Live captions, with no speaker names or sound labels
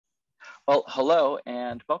Well, hello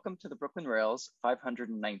and welcome to the Brooklyn Rail's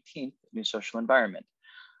 519th New Social Environment.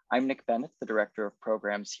 I'm Nick Bennett, the Director of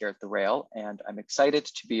Programs here at the Rail, and I'm excited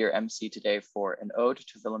to be your MC today for an ode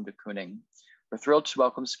to Willem de Kooning. We're thrilled to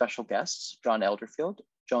welcome special guests, John Elderfield,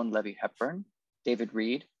 Joan Levy Hepburn, David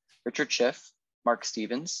Reed, Richard Schiff, Mark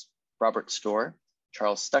Stevens, Robert Storr,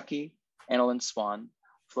 Charles Stuckey, Annalyn Swan,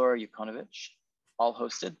 Flora Yukonovich, all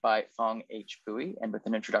hosted by Fong H. Bui and with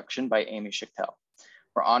an introduction by Amy Schichtel.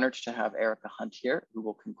 We're honored to have Erica Hunt here, who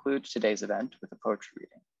will conclude today's event with a poetry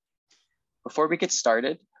reading. Before we get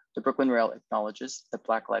started, the Brooklyn Rail acknowledges that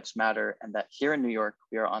Black Lives Matter and that here in New York,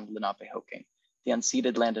 we are on Lenapehoking, the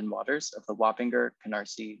unceded land and waters of the Wappinger,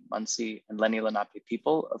 Canarsie, Munsee, and Lenni Lenape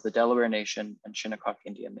people of the Delaware Nation and Shinnecock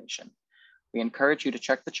Indian Nation. We encourage you to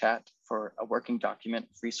check the chat for a working document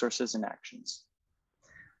of resources and actions.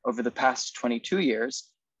 Over the past 22 years,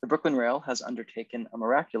 the Brooklyn Rail has undertaken a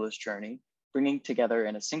miraculous journey, bringing together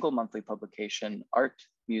in a single monthly publication art,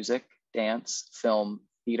 music, dance, film,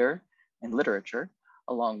 theater, and literature,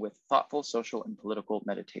 along with thoughtful social and political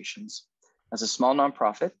meditations. As a small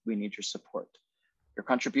nonprofit, we need your support. Your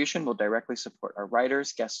contribution will directly support our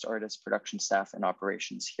writers, guest artists, production staff, and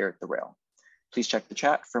operations here at the Rail. Please check the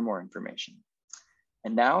chat for more information.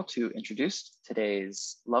 And now to introduce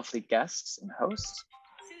today's lovely guests and hosts.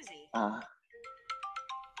 Susie.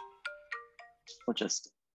 We'll just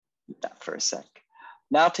that for a sec.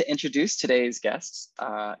 Now to introduce today's guests,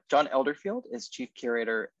 John Elderfield is Chief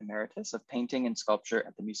Curator Emeritus of Painting and Sculpture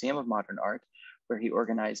at the Museum of Modern Art, where he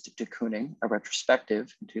organized De Kooning, a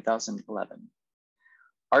retrospective in 2011.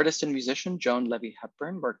 Artist and musician Joan Levy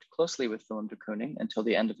Hepburn worked closely with Willem de Kooning until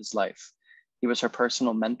the end of his life. He was her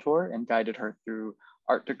personal mentor and guided her through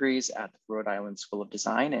art degrees at Rhode Island School of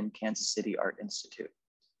Design and Kansas City Art Institute.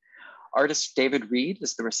 Artist David Reed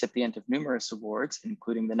is the recipient of numerous awards,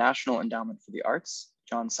 including the National Endowment for the Arts,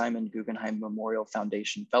 John Simon Guggenheim Memorial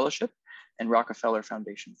Foundation Fellowship, and Rockefeller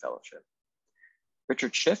Foundation Fellowship.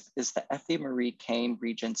 Richard Schiff is the Effie Marie Kane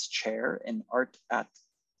Regents Chair in Art at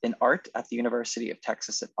the University of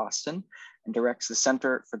Texas at Austin and directs the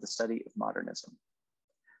Center for the Study of Modernism.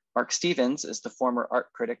 Mark Stevens is the former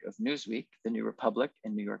art critic of Newsweek, The New Republic,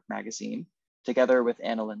 and New York Magazine. Together with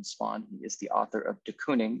Annalyn Swan, he is the author of De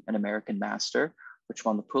Kooning, An American Master, which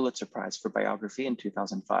won the Pulitzer Prize for Biography in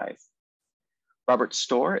 2005. Robert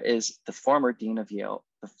Storr is the former dean of Yale,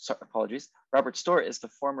 Robert Storr is the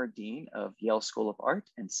former dean of Yale School of Art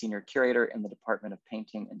and senior curator in the Department of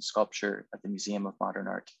Painting and Sculpture at the Museum of Modern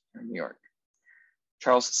Art in New York.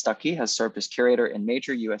 Charles Stuckey has served as curator in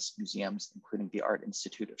major US museums, including the Art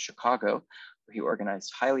Institute of Chicago, where he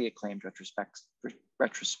organized highly acclaimed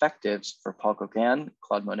retrospectives for Paul Gauguin,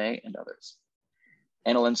 Claude Monet, and others.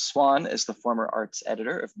 Annalyn Swan is the former arts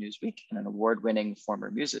editor of Newsweek and an award-winning former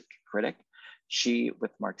music critic. She,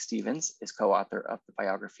 with Mark Stevens, is co-author of the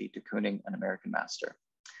biography De Kooning, An American Master.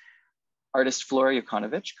 Artist Flora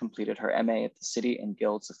Yukonovich completed her MA at the City and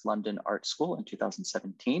Guilds of London Art School in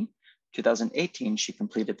 2017. 2018, she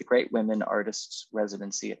completed the Great Women Artists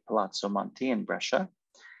Residency at Palazzo Monti in Brescia.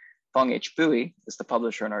 Fong H. Bui is the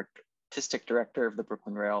publisher and artistic director of the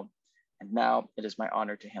Brooklyn Rail. And now it is my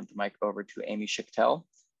honor to hand the mic over to Amy Schichtel,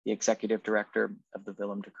 the executive director of the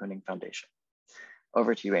Willem de Kooning Foundation.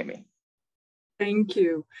 Over to you, Amy. Thank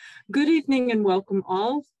you. Good evening and welcome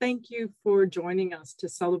all. Thank you for joining us to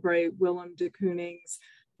celebrate Willem de Kooning's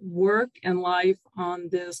work and life on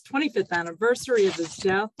this 25th anniversary of his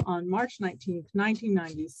death on March 19th,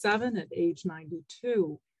 1997 at age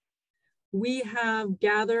 92. We have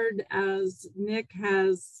gathered, as Nick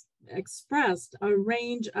has expressed, a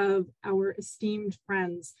range of our esteemed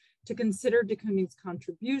friends to consider de Kooning's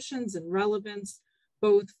contributions and relevance,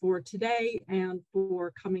 both for today and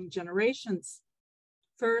for coming generations.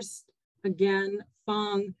 First, again,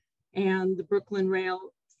 Fong and the Brooklyn Rail,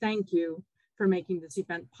 thank you for making this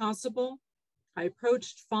event possible. I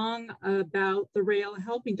approached Fong about the Rail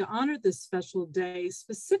helping to honor this special day,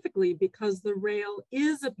 specifically because the Rail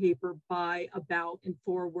is a paper by, about, and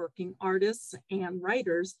for working artists and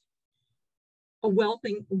writers, a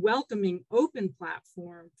welcoming open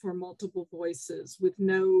platform for multiple voices with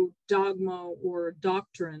no dogma or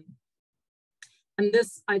doctrine. And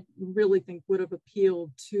this, I really think, would have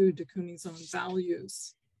appealed to de Kooning's own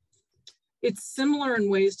values. It's similar in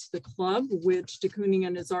ways to the club, which de Kooning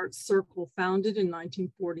and his art circle founded in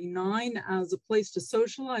 1949 as a place to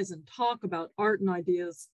socialize and talk about art and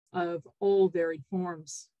ideas of all varied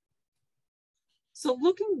forms. So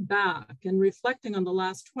looking back and reflecting on the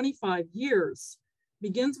last 25 years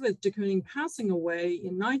begins with de Kooning passing away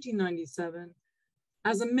in 1997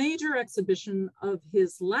 as a major exhibition of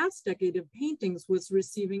his last decade of paintings was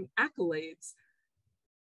receiving accolades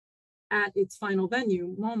at its final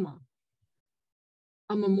venue, MoMA.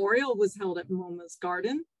 A memorial was held at MoMA's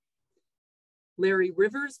garden. Larry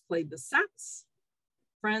Rivers played the sax.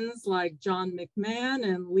 Friends like John McMahon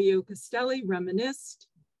and Leo Castelli reminisced,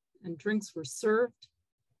 and drinks were served.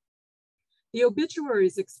 The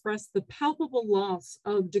obituaries expressed the palpable loss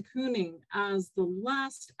of de Kooning as the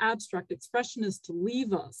last abstract expressionist to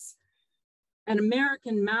leave us, an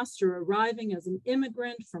American master arriving as an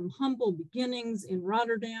immigrant from humble beginnings in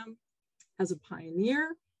Rotterdam, as a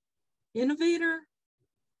pioneer, innovator,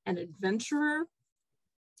 and adventurer.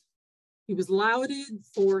 He was lauded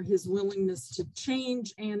for his willingness to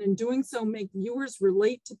change and in doing so make viewers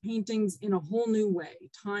relate to paintings in a whole new way,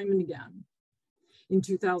 time and again. In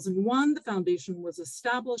 2001, the foundation was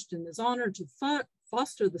established in his honor to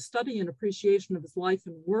foster the study and appreciation of his life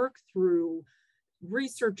and work through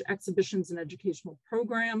research, exhibitions, and educational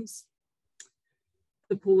programs.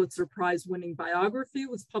 The Pulitzer Prize winning biography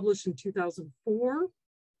was published in 2004.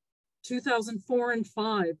 2004 and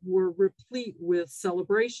 2005 were replete with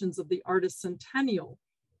celebrations of the artist's centennial.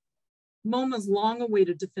 MoMA's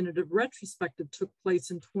long-awaited definitive retrospective took place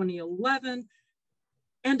in 2011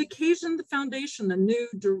 and occasioned the foundation a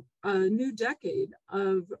new decade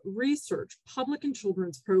of research, public and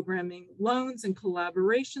children's programming, loans, and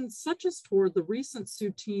collaborations, such as toward the recent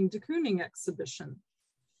Soutine de Kooning exhibition.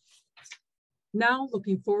 Now,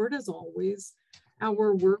 looking forward, as always,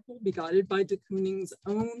 our work will be guided by de Kooning's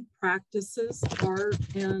own practices, art,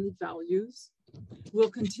 and values.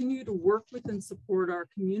 We'll continue to work with and support our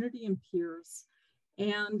community and peers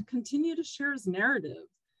and continue to share his narrative,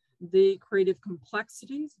 the creative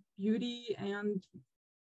complexities, beauty, and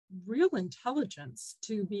real intelligence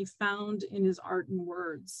to be found in his art and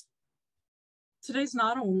words. Today's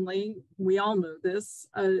not only, we all know this,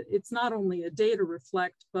 it's not only a day to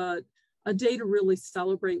reflect, but a day to really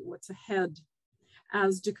celebrate what's ahead.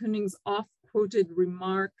 As de Kooning's oft-quoted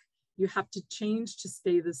remark, "You have to change to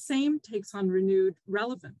stay the same," takes on renewed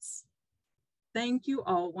relevance. Thank you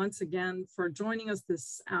all once again for joining us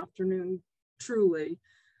this afternoon, truly.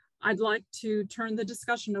 I'd like to turn the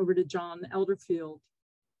discussion over to John Elderfield.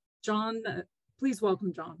 John, please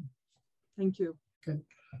welcome John. Thank you. Good.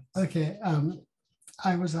 Okay,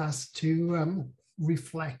 I was asked to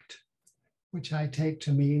reflect, which I take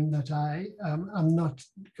to mean that I am not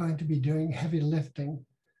going to be doing heavy lifting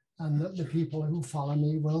and that the people who follow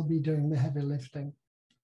me will be doing the heavy lifting.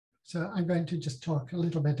 So I'm going to just talk a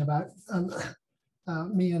little bit about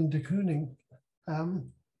me and de Kooning.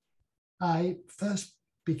 I first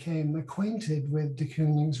became acquainted with de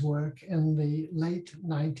Kooning's work in the late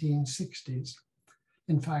 1960s.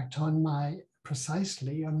 In fact,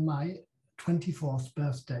 precisely on my 24th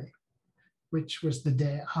birthday, which was the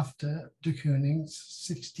day after de Kooning's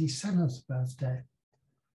 67th birthday.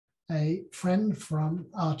 A friend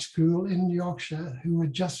from art school in Yorkshire who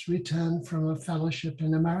had just returned from a fellowship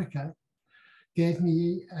in America gave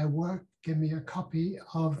me a copy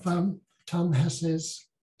of Tom Hesse's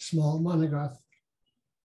small monograph,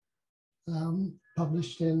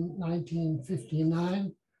 published in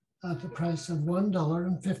 1959 at the price of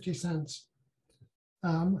 $1.50.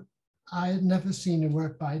 I had never seen a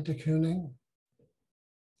work by de Kooning.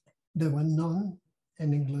 There were none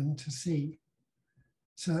in England to see.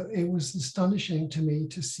 So it was astonishing to me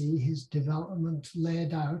to see his development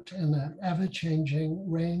laid out in an ever-changing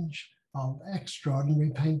range of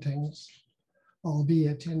extraordinary paintings,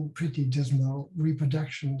 albeit in pretty dismal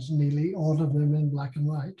reproductions, nearly all of them in black and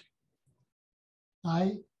white.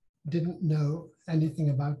 I didn't know anything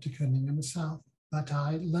about de Kooning himself, but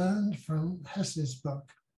I learned from Hesse's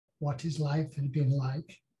book what his life had been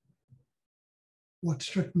like. What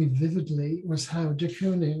struck me vividly was how de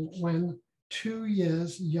Kooning, when 2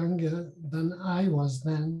 years younger than I was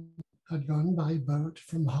then, had gone by boat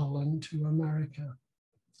from Holland to America.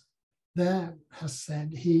 There, Hesse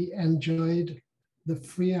said, he enjoyed the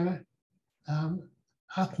freer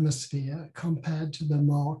atmosphere compared to the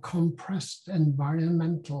more compressed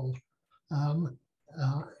environmental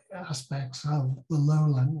aspects of the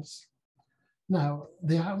lowlands. Now,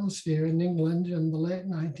 the atmosphere in England in the late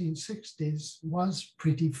 1960s was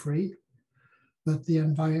pretty free, but the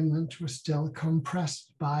environment was still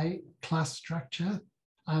compressed by class structure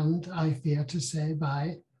and, I fear to say,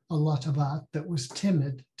 by a lot of art that was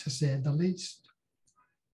timid, to say the least.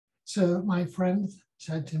 So my friend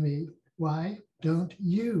said to me, "Why don't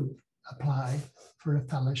you apply for a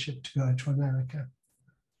fellowship to go to America?"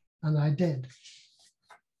 And I did.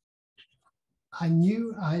 I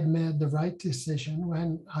knew I'd made the right decision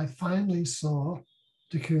when I finally saw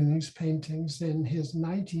de Kooning's paintings in his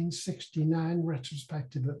 1969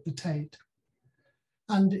 retrospective at the Tate.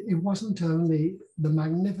 And it wasn't only the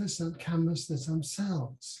magnificent canvases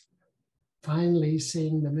themselves, finally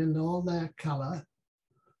seeing them in all their colour,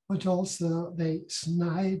 but also the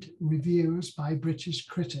snide reviews by British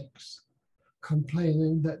critics,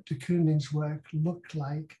 complaining that de Kooning's work looked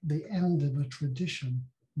like the end of a tradition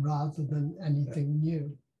rather than anything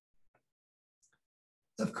new.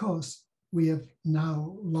 Of course, we have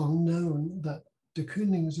now long known that de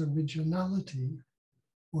Kooning's originality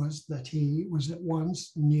was that he was at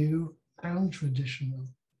once new and traditional.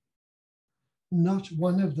 Not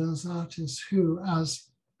one of those artists who, as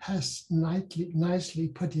Hess nicely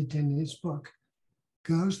put it in his book,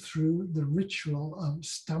 goes through the ritual of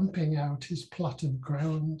stamping out his plot of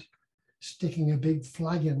ground, sticking a big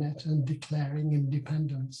flag in it and declaring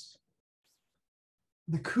independence.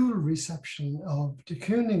 The cool reception of de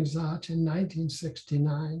Kooning's art in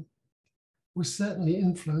 1969 was certainly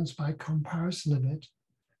influenced by comparison of it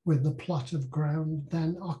with the plot of ground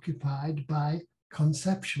then occupied by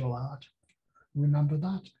conceptual art. Remember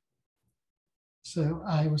that? So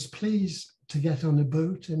I was pleased to get on a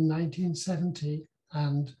boat in 1970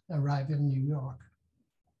 and arrive in New York.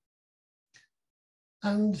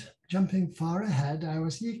 And jumping far ahead, I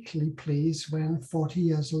was equally pleased when 40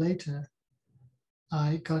 years later,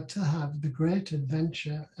 I got to have the great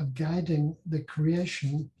adventure of guiding the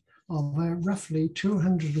creation of a roughly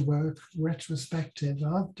 200 work retrospective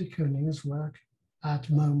of de Kooning's work at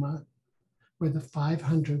MoMA with a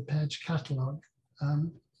 500-page catalogue,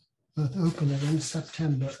 both opening in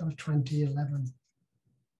September of 2011.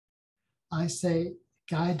 I say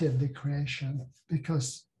guided the creation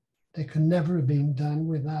because they could never have been done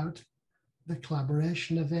without the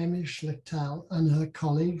collaboration of Amy Schichtel and her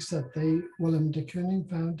colleagues at the Willem de Kooning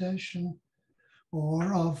Foundation,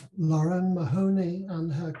 or of Lauren Mahoney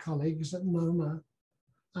and her colleagues at MoMA,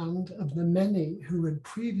 and of the many who had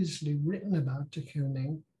previously written about de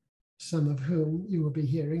Kooning, some of whom you will be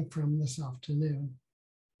hearing from this afternoon.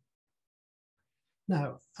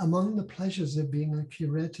 Now, among the pleasures of being a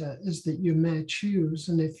curator is that you may choose,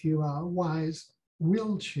 and if you are wise,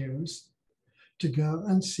 will choose, to go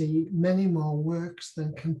and see many more works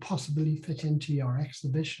than can possibly fit into your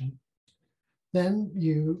exhibition. Then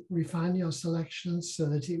you refine your selections so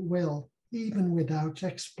that it will, even without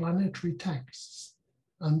explanatory texts,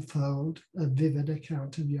 unfold a vivid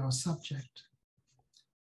account of your subject.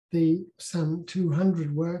 The some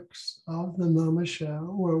 200 works of the MoMA show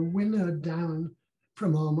were winnowed down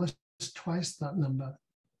from almost twice that number,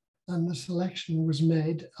 and the selection was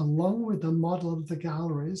made along with the model of the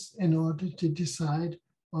galleries in order to decide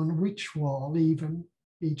on which wall even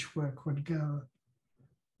each work would go.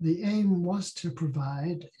 The aim was to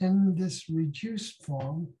provide, in this reduced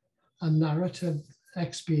form, a narrative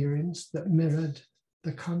experience that mirrored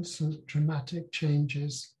the constant dramatic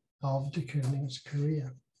changes of de Kooning's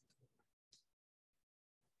career.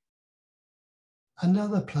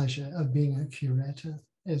 Another pleasure of being a curator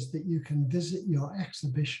is that you can visit your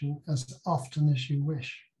exhibition as often as you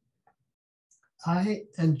wish. I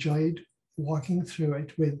enjoyed walking through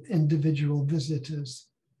it with individual visitors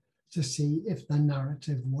to see if the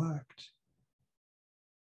narrative worked.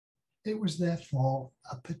 It was therefore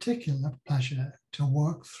a particular pleasure to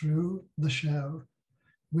walk through the show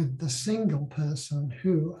with the single person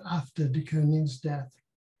who, after de Kooning's death,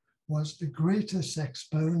 was the greatest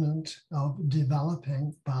exponent of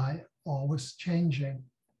developing by always changing,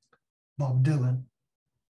 Bob Dylan.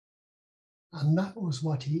 And that was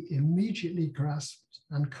what he immediately grasped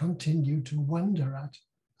and continued to wonder at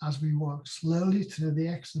as we walked slowly through the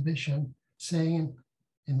exhibition, saying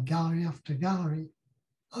in gallery after gallery,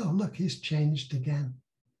 oh, look, he's changed again.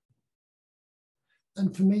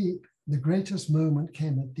 And for me, the greatest moment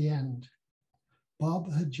came at the end.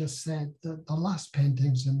 Bob had just said that the last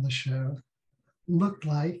paintings in the show looked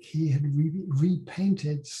like he had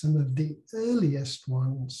repainted some of the earliest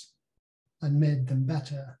ones and made them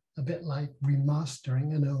better, a bit like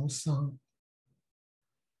remastering an old song.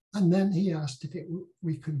 And then he asked if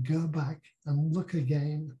we could go back and look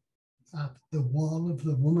again at the wall of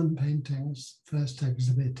the woman paintings first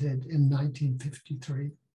exhibited in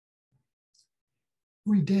 1953.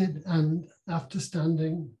 We did, and after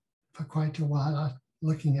standing for quite a while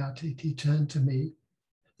looking at it, he turned to me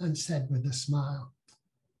and said with a smile,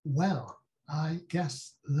 well, I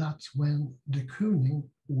guess that's when de Kooning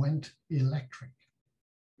went electric.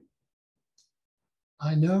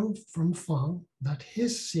 I know from Fong that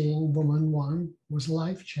his seeing Woman 1 was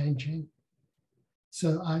life-changing,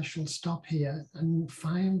 so I shall stop here and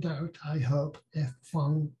find out, I hope, if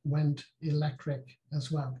Fong went electric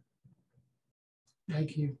as well.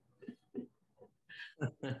 Thank you.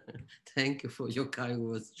 Thank you for your kind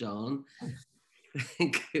words, John.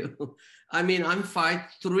 Thank you. I mean, I'm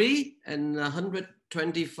 5'3" and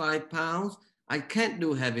 125 pounds. I can't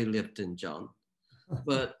do heavy lifting, John.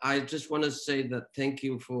 But I just want to say that thank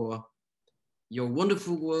you for your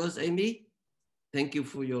wonderful words, Amy. Thank you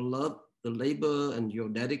for your love, the labor, and your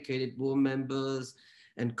dedicated board members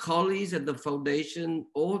and colleagues at the foundation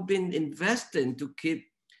all been investing to keep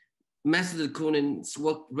Master de Kooning's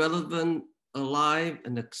work relevant, alive,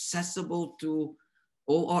 and accessible to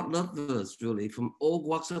all art lovers, really, from all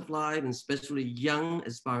walks of life, and especially young,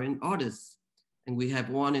 aspiring artists. And we have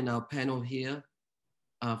one in our panel here,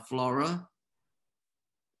 Flora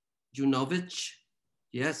Junovic.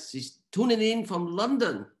 Yes, she's tuning in from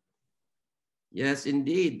London. Yes,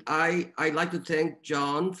 indeed. I like to thank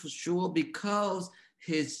John for sure, because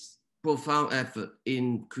his profound effort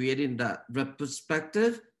in creating that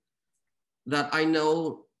retrospective that I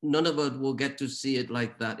know none of us will get to see it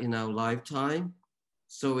like that in our lifetime.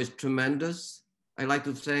 So it's tremendous. I'd like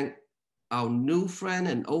to thank our new friend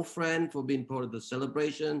and old friend for being part of the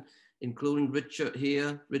celebration, including Richard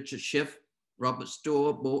here, Richard Schiff, Robert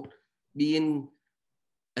Stewart, both being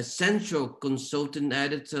essential consultant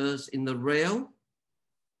editors in the Rail.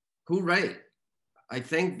 Hooray. I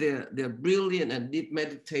think their brilliant and deep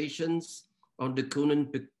meditations on de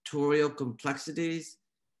Kooning pictorial complexities.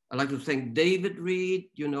 I'd like to thank David Reed,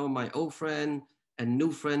 you know, my old friend and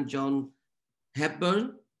new friend, Joan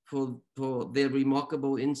Hepburn, for their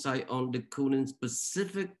remarkable insight on de Kooning's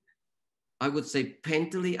specific, I would say,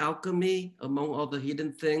 painterly alchemy, among other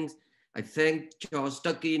hidden things. I thank Charles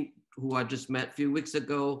Stuckey, who I just met a few weeks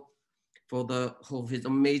ago, for his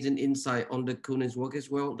amazing insight on de Kooning's work as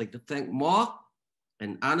well. I'd like to thank Mark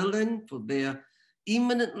and Annalyn for their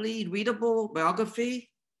eminently readable biography,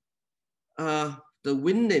 the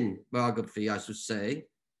winning biography, I should say,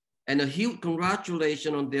 and a huge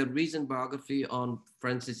congratulations on their recent biography on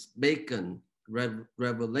Francis Bacon,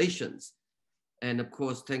 Revelations. And of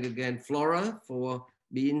course, thank again Flora for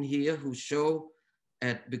being here, whose show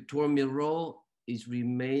at Victoria Mirror is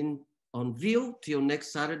remain on view till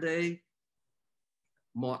next Saturday,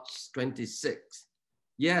 March 26th.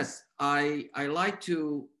 Yes, I like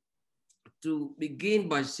to begin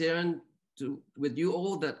by sharing with you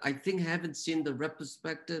all that I think haven't seen the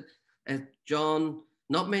retrospective as John,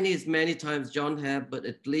 not as many times John had, but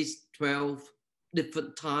at least 12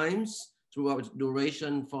 different times throughout its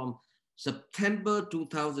duration from September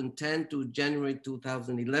 2010 to January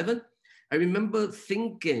 2011. I remember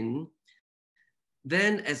thinking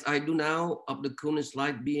then, as I do now, of de Kooning's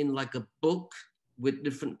life being like a book with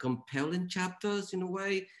different compelling chapters in a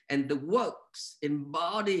way, and the works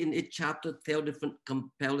embodied in each chapter tell different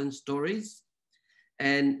compelling stories.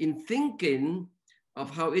 And in thinking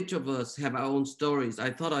of how each of us have our own stories,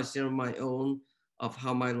 I thought I'd share my own of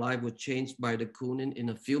how my life was changed by de Kooning in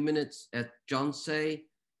a few minutes. As John say,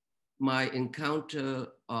 my encounter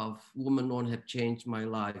of Woman One have changed my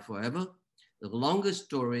life forever. The longest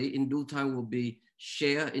story in due time will be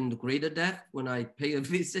shared in the greater depth when I pay a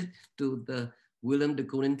visit to the Willem de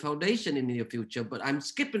Kooning Foundation in the near future. But I'm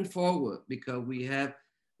skipping forward because we have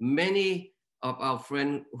many of our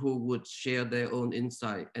friends who would share their own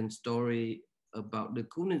insight and story about de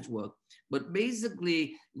Kooning's work. But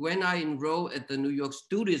basically, when I enrolled at the New York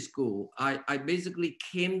Studio School, I basically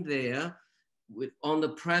came there on the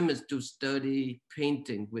premise to study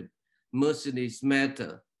painting with Mercedes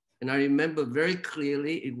Matter. And I remember very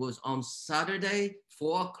clearly, it was on Saturday,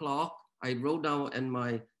 4 o'clock, I wrote down in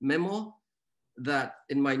my memo that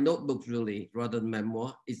in my notebook really, rather than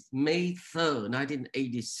memoir, it's May 3rd,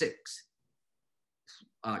 1986.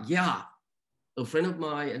 A friend of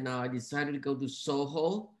mine and I decided to go to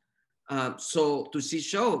Soho to see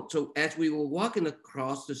show. So as we were walking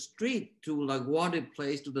across the street to LaGuardia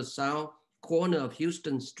Place to the south corner of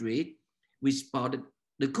Houston Street, we spotted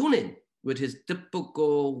de Kooning with his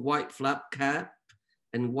typical white flap cap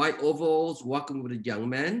and white overalls walking with a young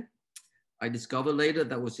man. I discovered later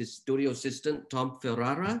that was his studio assistant, Tom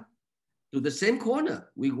Ferrara, to the same corner.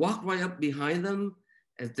 We walked right up behind them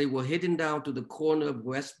as they were heading down to the corner of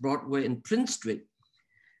West Broadway and Prince Street.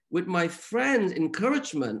 With my friend's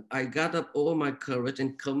encouragement, I got up all my courage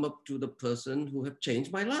and come up to the person who had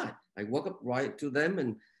changed my life. I walk up right to them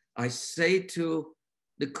and I say to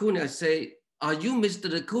de Kooning, I say, "Are you Mr.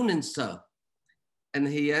 de Kooning, sir?" And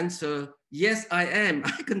he answered, "Yes, I am."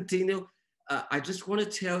 I continue, "I just want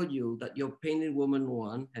to tell you that your painted Woman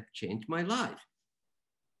One had changed my life,"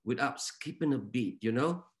 without skipping a beat, you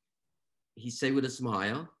know? He said with a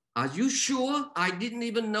smile, "Are you sure? I didn't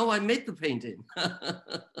even know I made the painting."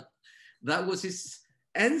 That was his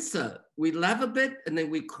answer. We laugh a bit and then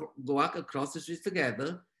we walk across the street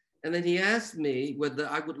together. And then he asked me whether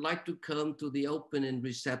I would like to come to the opening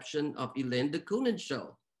reception of Willem de Kooning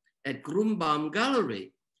show at Grumbaum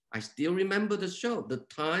Gallery. I still remember the show, the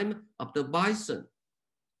time of the bison.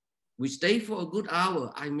 We stayed for a good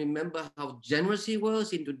hour. I remember how generous he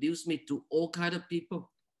was. He introduced me to all kinds of people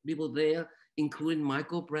there, including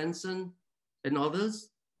Michael Branson and others.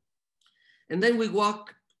 And then we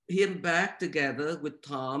walked him back together with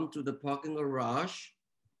Tom to the parking garage,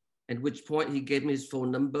 at which point he gave me his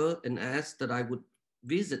phone number and asked that I would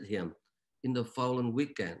visit him in the following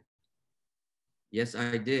weekend. Yes,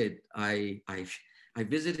 I did. I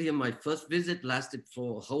visited him. My first visit lasted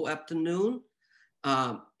for a whole afternoon.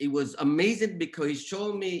 It was amazing because he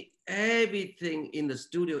showed me everything in the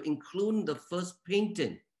studio, including the first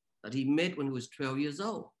painting that he made when he was 12 years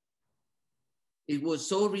old. It was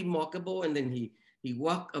so remarkable. And then he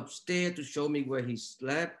walked upstairs to show me where he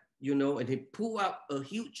slept, you know, and he pulled out a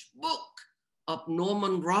huge book of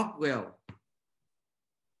Norman Rockwell,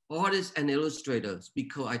 artists and illustrators,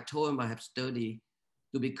 because I told him I have studied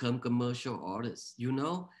to become commercial artists, you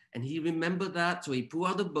know, and he remembered that. So he pulled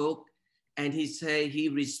out the book and he said he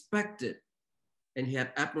respected and he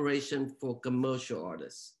had admiration for commercial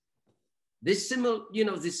artists. This similar, you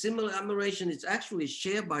know, this similar admiration is actually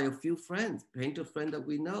shared by a few friends, painter friends that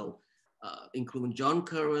we know, including John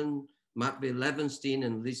Curran, Matvey Levenstein,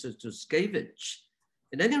 and Lisa Tuskevich.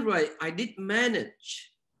 At any rate, I did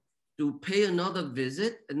manage to pay another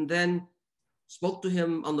visit and then spoke to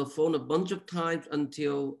him on the phone a bunch of times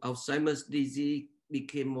until Alzheimer's disease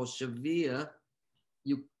became more severe.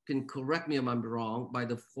 You can correct me if I'm wrong, by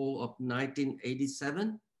the fall of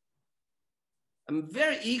 1987. I'm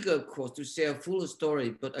very eager, of course, to share a fuller story,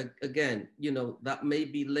 but again, you know, that may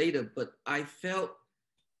be later, but I felt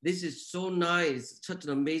this is so nice, such an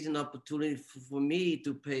amazing opportunity for me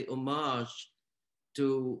to pay homage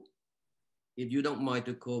to, if you don't mind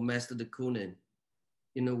to call Master de Kooning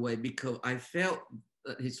in a way, because I felt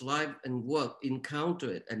that his life and work,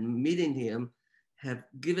 encounter it and meeting him have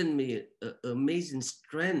given me amazing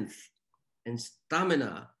strength and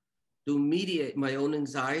stamina to mediate my own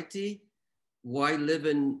anxiety while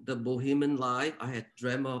living the bohemian life I had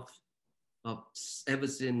dreamt of ever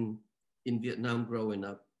since in Vietnam growing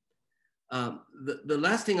up. The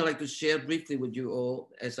last thing I'd like to share briefly with you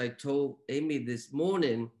all, as I told Amy this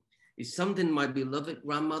morning, is something my beloved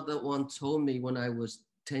grandmother once told me when I was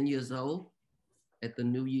 10 years old at the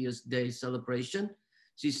New Year's Day celebration.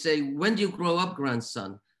 She said, when you grow up,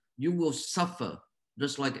 grandson, you will suffer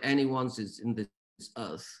just like anyone is in this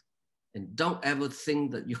earth. And don't ever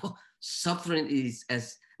think that your suffering is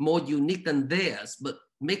as more unique than theirs, but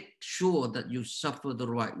make sure that you suffer the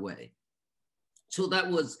right way. So that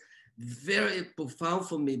was very profound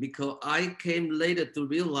for me, because I came later to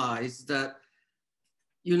realize that,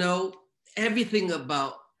 you know, everything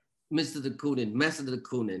about Mr. de Kooning, Master de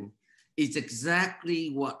Kooning, is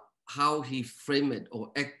exactly how he framed it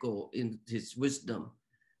or echo in his wisdom.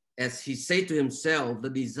 As he said to himself, the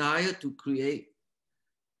desire to create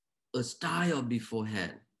a style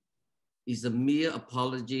beforehand is a mere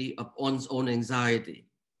apology of one's own anxiety.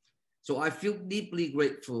 So I feel deeply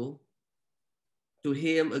grateful to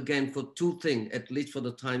him again for two things, at least for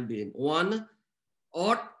the time being. One,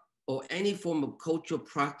 art or any form of cultural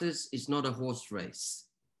practice is not a horse race.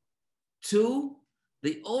 Two,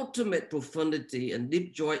 the ultimate profundity and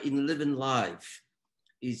deep joy in living life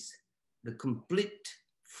is the complete,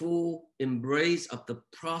 full embrace of the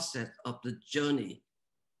process of the journey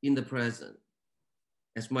in the present.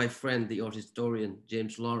 As my friend, the art historian,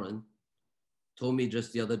 James Lauren, told me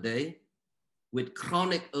just the other day, with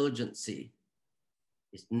chronic urgency,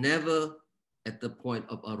 it's never at the point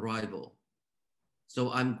of arrival.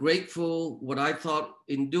 So I'm grateful. What I thought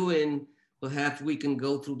in doing, perhaps we can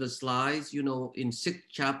go through the slides, you know, in 6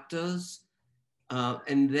 chapters,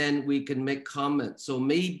 and then we can make comments. So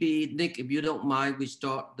maybe, Nick, if you don't mind, we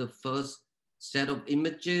start the first set of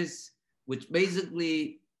images, which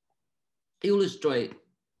basically illustrate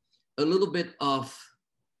a little bit of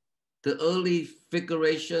the early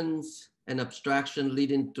figurations and abstraction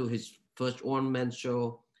leading to his first one-man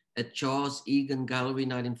show at Charles Egan Gallery,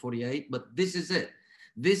 1948. But this is it.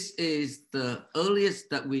 This is the earliest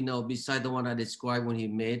that we know, beside the one I described when he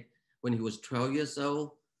made when he was 12 years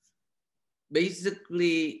old.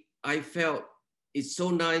 Basically, I felt it's so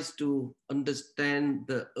nice to understand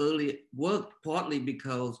the early work, partly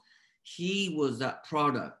because he was that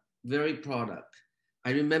product, very product.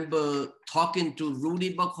 I remember talking to Rudy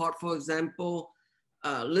Buckhart, for example,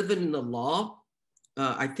 living in the loft,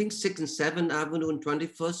 I think 6th and 7th Avenue and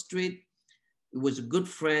 21st Street. He was a good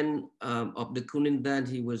friend of de Kooning then.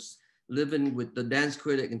 He was living with the dance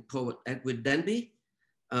critic and poet Edward Denby.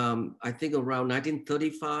 I think around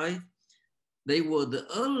 1935. They were the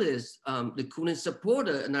earliest de Kooning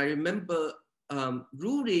supporter. And I remember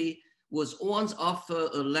Rudy was once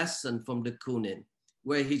offered a lesson from de Kooning,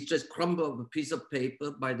 where he just crumbled a piece of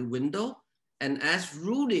paper by the window and asked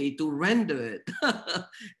Rudy to render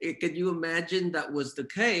it. Can you imagine that was the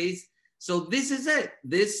case? So this is it.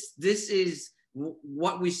 This is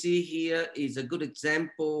what we see here is a good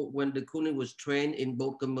example when de Kooning was trained in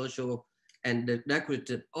both commercial and the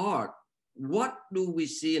decorative art. What do we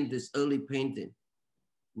see in this early painting?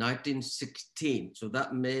 1916. So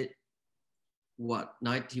that made what?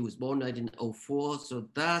 He was born 1904. So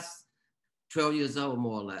that's 12 years old,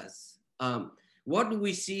 more or less. What do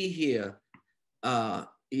we see here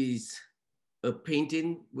is a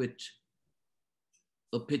painting with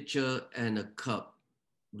a picture and a cup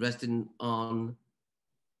resting on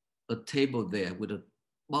a table there with a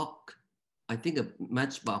box, I think a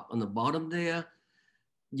matchbox on the bottom there.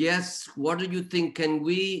 Yes, what do you think? Can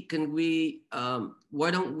we,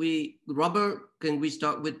 why don't we, Robert, can we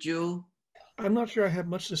start with you? I'm not sure I have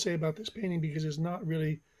much to say about this painting because it's not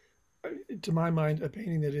really, to my mind, a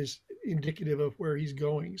painting that is indicative of where he's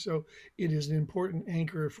going. So it is an important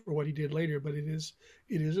anchor for what he did later, but it is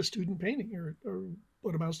a student painting or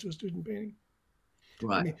what amounts to a student painting.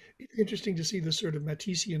 Right. I mean, it's interesting to see this sort of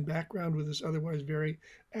Matissean background with this otherwise very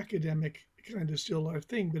academic kind of still life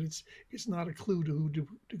thing, but it's not a clue to who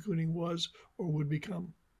de Kooning was or would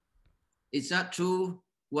become. Is that true,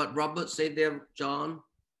 what Robert said there, John?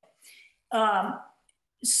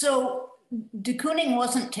 So de Kooning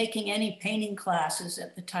wasn't taking any painting classes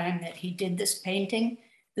at the time that he did this painting.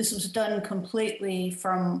 This was done completely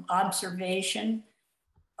from observation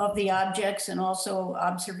of the objects and also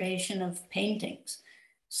observation of paintings.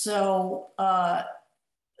 So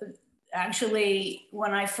actually,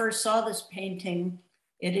 when I first saw this painting,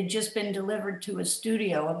 it had just been delivered to a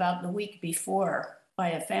studio about the week before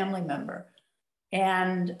by a family member.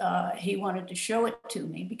 And he wanted to show it to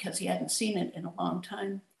me because he hadn't seen it in a long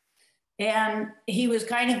time. And he was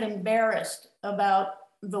kind of embarrassed about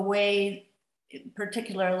the way,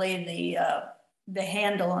 particularly the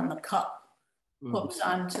handle on the cup hooks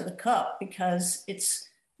onto the cup, because it's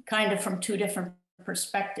kind of from two different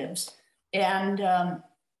perspectives. And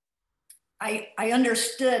I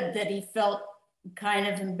understood that he felt kind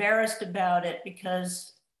of embarrassed about it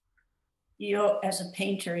because as a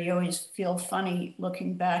painter, you always feel funny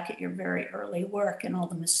looking back at your very early work and all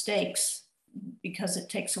the mistakes because it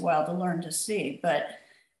takes a while to learn to see. But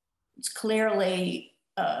it's clearly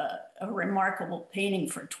a remarkable painting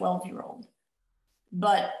for a 12-year-old.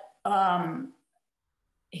 But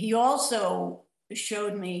he also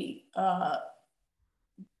showed me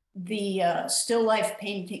the still life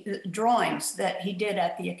painting drawings that he did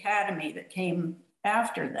at the academy that came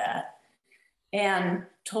after that, and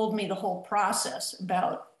told me the whole process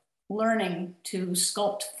about learning to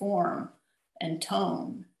sculpt form and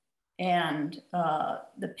tone, and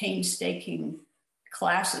the painstaking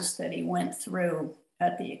classes that he went through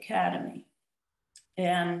at the academy.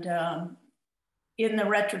 And in the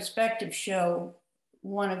retrospective show,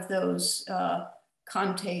 one of those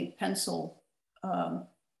Conte pencil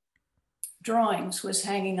drawings was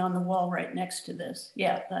hanging on the wall right next to this.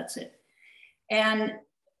 Yeah, that's it. And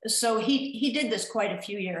so he did this quite a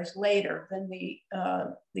few years later than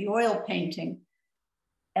the oil painting.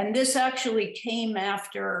 And this actually came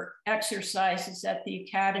after exercises at the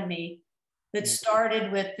academy that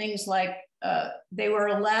started with things like they were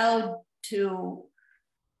allowed to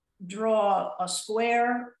draw a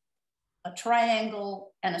square, a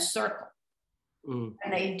triangle, and a circle.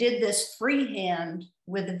 And they did this freehand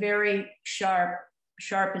with a very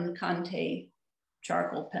sharpened Conte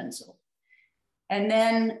charcoal pencil. And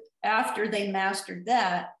then after they mastered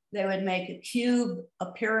that, they would make a cube, a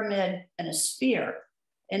pyramid, and a sphere.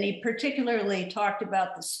 And he particularly talked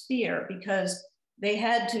about the sphere because they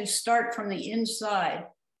had to start from the inside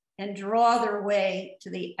and draw their way to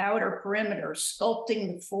the outer perimeter,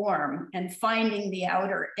 sculpting the form and finding the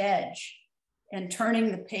outer edge and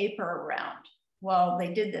turning the paper around while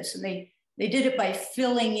they did this. And they did it by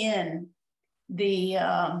filling in the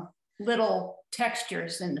little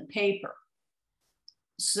textures in the paper.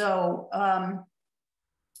 So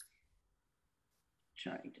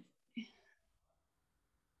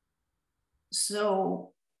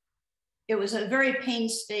so it was a very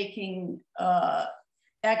painstaking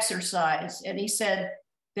exercise. And he said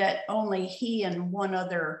that only he and one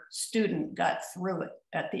other student got through it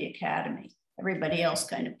at the academy. Everybody else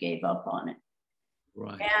kind of gave up on it.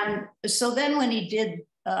 Right. And so then when he did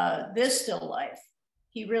this still life,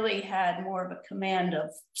 he really had more of a command of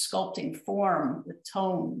sculpting form with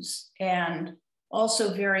tones and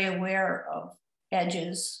also very aware of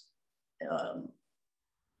edges,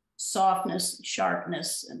 softness,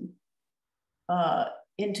 sharpness, and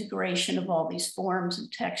integration of all these forms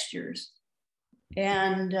and textures.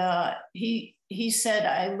 And he said,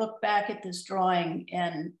 I look back at this drawing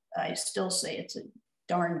and I still say it's a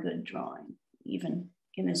darn good drawing, even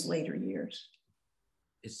in his later years.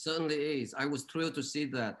 It certainly is. I was thrilled to see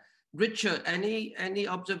that. Richard, any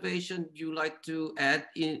observation you like to add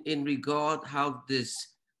in regard how this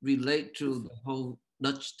relate to the whole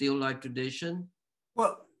Dutch still life tradition?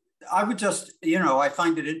 Well, I would just, I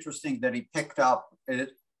find it interesting that he picked up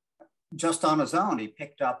it just on his own. He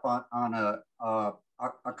picked up on a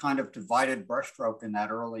kind of divided brushstroke in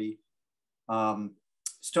that early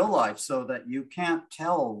still life, so that you can't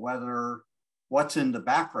tell what's in the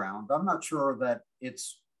background. I'm not sure that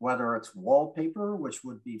whether it's wallpaper, which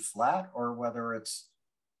would be flat, or whether it's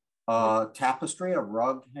tapestry, a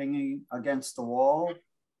rug hanging against the wall,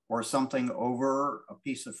 or something over a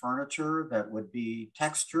piece of furniture that would be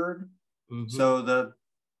textured. Mm-hmm. So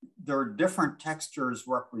there are different textures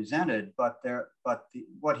represented, but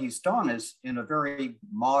what he's done is, in a very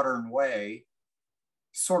modern way,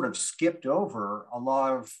 sort of skipped over a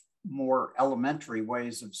lot of more elementary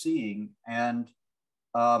ways of seeing, and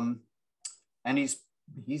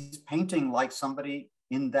he's painting like somebody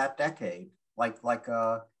in that decade, like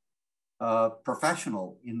a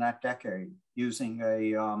professional in that decade, using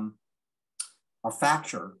a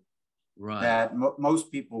facture, right, that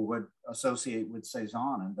most people would associate with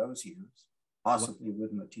Cézanne in those years, possibly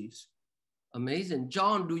with Matisse. Amazing.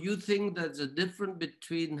 John, do you think there's a difference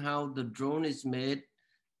between how the drawing is made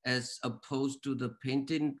as opposed to the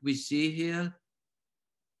painting we see here?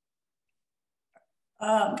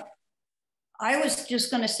 I was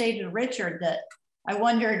just going to say to Richard that I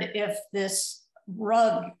wondered if this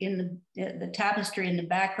rug in the tapestry in the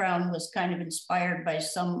background was kind of inspired by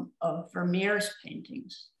some of Vermeer's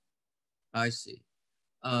paintings. I see.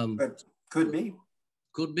 But could be.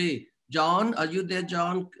 Could be. John, are you there,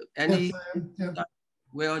 John? Any? Yes,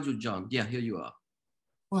 Where are you, John? Yeah, here you are.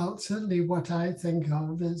 Well, certainly what I think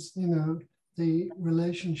of is, the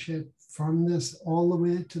relationship from this all the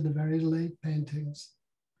way to the very late paintings.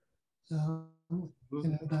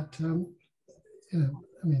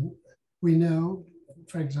 We know,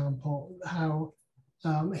 for example, how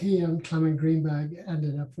he and Clement Greenberg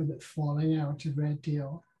ended up with it falling out a great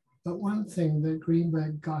deal. But one thing that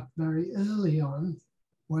Greenberg got very early on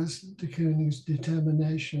was de Kooning's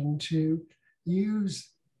determination to use,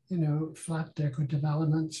 flat decorative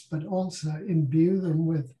elements, but also imbue them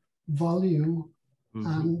with volume. Mm-hmm.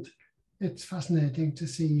 And it's fascinating to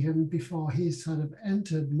see him before he sort of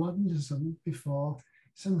entered modernism, before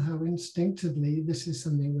somehow instinctively this is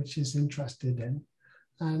something which he's interested in.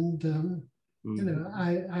 And,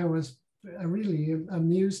 I was really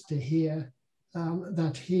amused to hear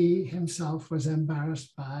that he himself was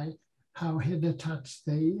embarrassed by how he'd attached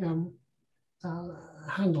the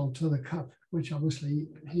handle to the cup, which obviously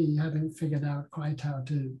he hadn't figured out quite how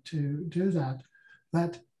to do that.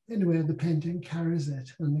 But anyway, the painting carries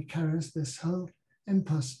it, and it carries this whole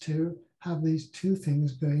impulse to have these two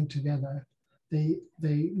things going together.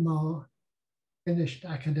 The more finished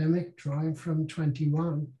academic drawing from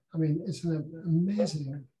 21. I mean, it's an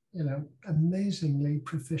amazing, amazingly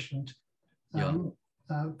proficient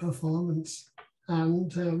performance.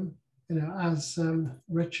 And, as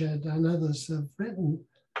Richard and others have written,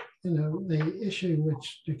 the issue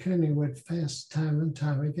which de Kooning would face time and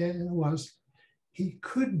time again was he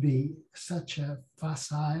could be such a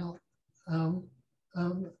facile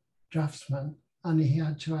draftsman, and he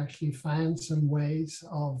had to actually find some ways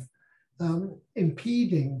of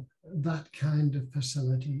impeding that kind of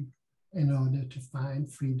facility in order to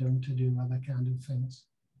find freedom to do other kind of things.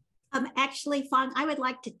 Actually, Fong, I would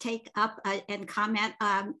like to take up and comment,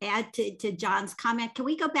 add to John's comment. Can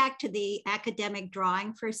we go back to the academic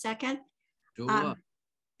drawing for a second? Sure.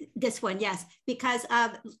 This one, yes, because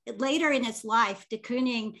later in his life, de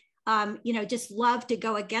Kooning, just loved to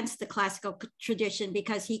go against the classical tradition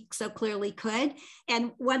because he so clearly could.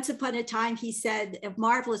 And once upon a time, he said, a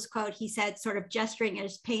marvelous quote, he said, sort of gesturing at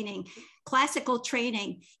his painting, "Classical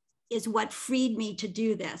training is what freed me to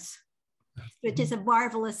do this," which is a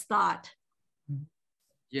marvelous thought.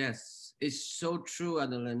 Yes, it's so true,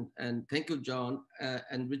 Adeline. And thank you, John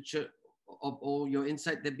and Richard, of all your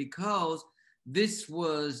insight there, because this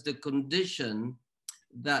was the condition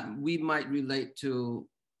that we might relate to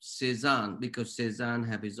Cézanne, because Cézanne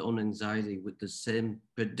had his own anxiety with the same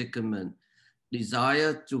predicament,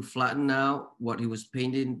 desire to flatten out what he was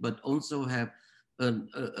painting, but also have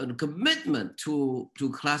a commitment to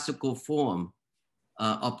classical form.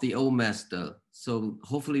 of the old master. So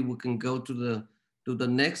hopefully we can go to the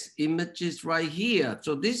next images right here.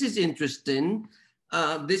 So this is interesting.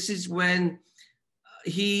 This is when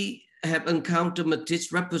he have encountered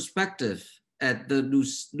Matisse's Retrospective at the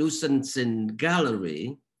Lucensin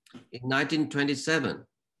Gallery in 1927.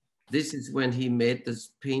 This is when he made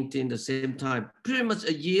this painting the same time, pretty much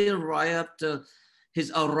a year right after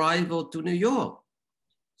his arrival to New York.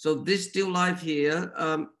 So this still life here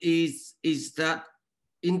is that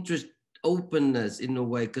interest, openness in a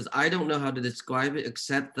way, because I don't know how to describe it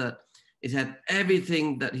except that it had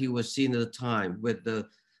everything that he was seeing at the time, with the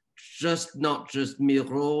not just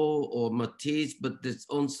Miro or Matisse, but there's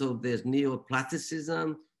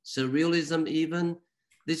neoplasticism, surrealism even.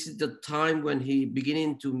 This is the time when he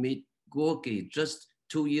beginning to meet Gorky just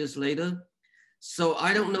 2 years later. So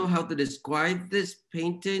I don't know how to describe this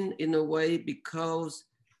painting in a way, because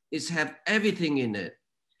it's have everything in it.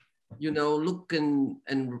 You know, look, and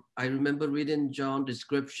I remember reading John's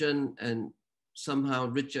description, and somehow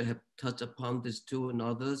Richard have touched upon this too, and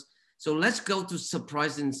others. So let's go to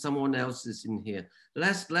surprising someone else is in here.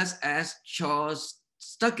 Let's ask Charles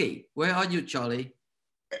Stuckey. Where are you, Charlie?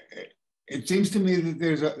 It seems to me that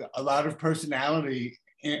there's a lot of personality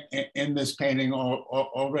in this painting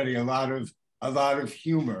already. A lot of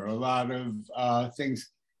humor, a lot of things,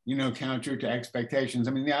 you know, counter to expectations.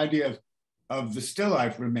 I mean, the idea of the still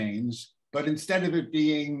life remains, but instead of it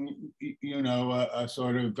being, you know, a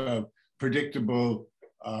sort of predictable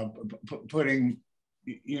putting,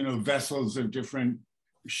 you know, vessels of different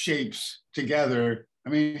shapes together. I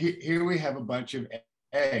mean, here we have a bunch of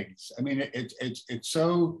eggs. I mean, it's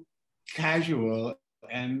so casual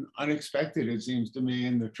and unexpected, it seems to me,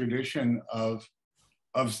 in the tradition of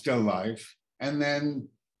still life. And then,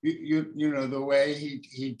 you know, the way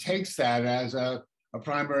he takes that as a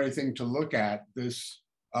primary thing to look at, this,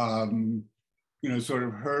 you know, sort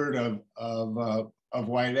of herd of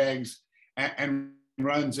white eggs, and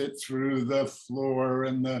runs it through the floor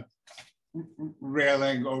and the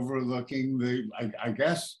railing overlooking the, I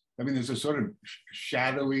guess, I mean, there's a sort of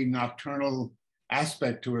shadowy nocturnal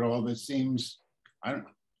aspect to it all that seems, I don't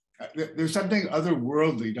know, there's something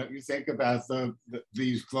otherworldly, don't you think, about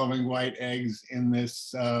these glowing white eggs in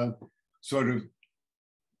this sort of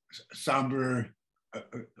somber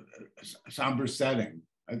setting.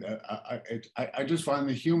 I just find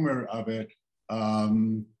the humor of it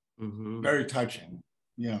very touching.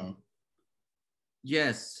 Yeah.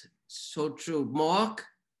 Yes, so true. Mark,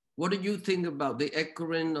 what do you think about the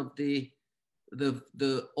echoing of the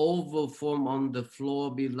oval form on the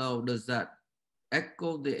floor below? Does that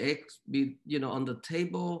echo the eggs be, you know, on the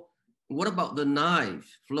table? What about the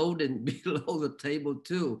knife floating below the table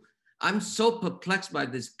too? I'm so perplexed by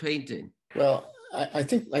this painting. Well, I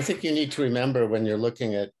think you need to remember, when you're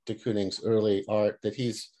looking at de Kooning's early art, that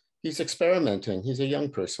he's experimenting. He's a young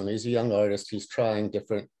person. He's a young artist. He's trying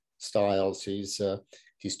different styles. He's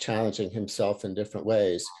challenging himself in different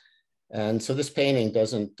ways. And so this painting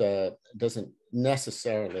doesn't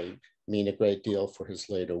necessarily mean a great deal for his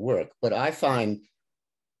later work. But I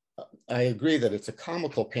agree that it's a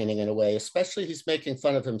comical painting in a way, especially he's making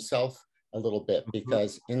fun of himself a little bit,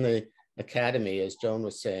 because in the academy, as Joan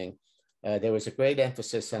was saying, there was a great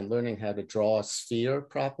emphasis on learning how to draw a sphere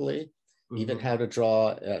properly, even how to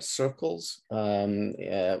draw circles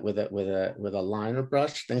with a liner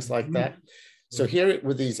brush, things like that. So here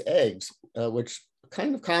with these eggs, which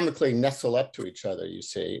kind of comically nestle up to each other, you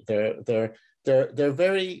see, they're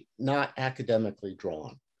very not academically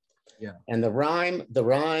drawn. Yeah. And the rhyme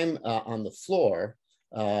on the floor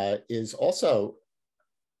is also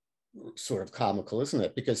sort of comical, isn't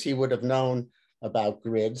it? Because he would have known about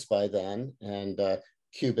grids by then, and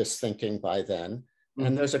cubist thinking by then.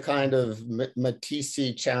 And there's a kind of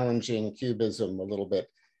Matisse challenging cubism a little bit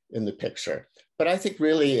in the picture. But I think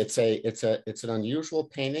really it's an unusual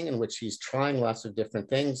painting in which he's trying lots of different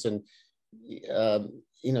things. And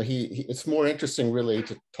you know, it's more interesting really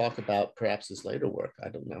to talk about perhaps his later work. I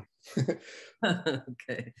don't know.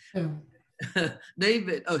 Okay.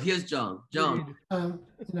 David, oh, here's John. John. You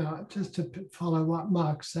know, just to follow what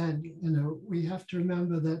Mark said, you know, we have to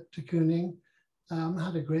remember that de Kooning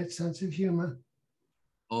had a great sense of humor.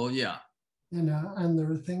 Oh, yeah. You know, and there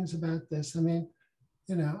are things about this. I mean,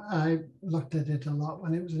 you know, I looked at it a lot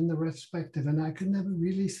when it was in the retrospective, and I could never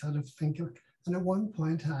really sort of think of, and at one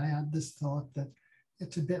point I had this thought that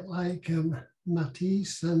it's a bit like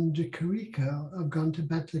Matisse and Curator have gone to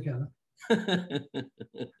bed together.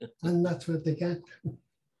 And that's what they get.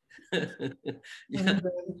 Yeah. And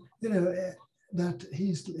you know, that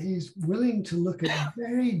he's willing to look at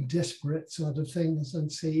very disparate sort of things and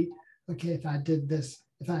see, okay, if I did this,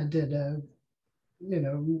 if I did a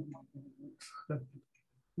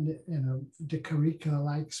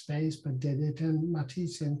Decorator-like space, but did it in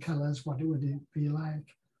Matissean colors, what would it be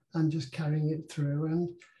like? And just carrying it through. And,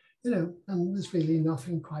 and there's really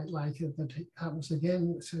nothing quite like it that happens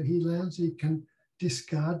again. So he learns he can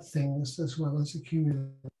discard things as well as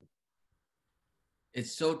accumulate.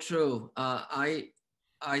 It's so true. I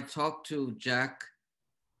talked to Jack,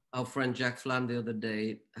 our friend Jack Flam, the other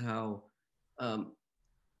day, how that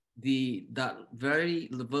very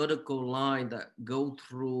vertical line that go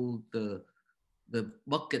through the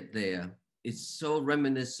bucket there is so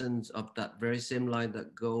reminiscent of that very same line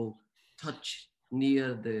that go touch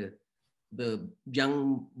near the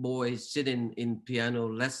young boy sitting in piano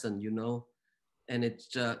lesson, and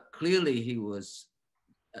it's clearly he was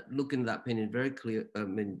looking at that painting very clear,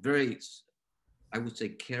 very, I would say,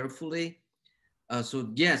 carefully.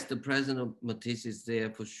 So yes, the presence of Matisse is there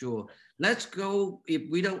for sure. Let's go, if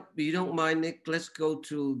you don't mind, Nick, let's go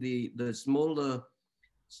to the smaller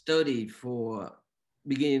study for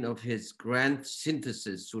beginning of his grand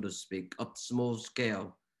synthesis, so to speak, of small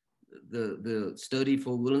scale. The study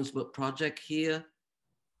for Williamsburg project here,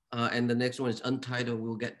 and the next one is Untitled,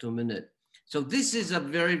 we'll get to in a minute. So this is a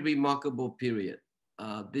very remarkable period.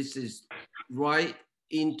 This is right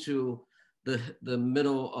into the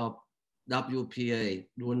middle of WPA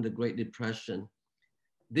during the Great Depression.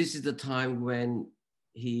 This is the time when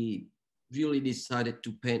he really decided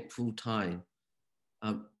to paint full time.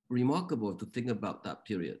 Remarkable to think about that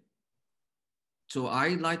period. So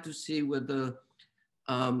I'd like to see whether,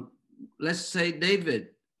 let's say, David,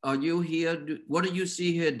 are you here? What do you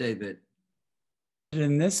see here, David?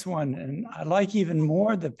 In this one, and I like even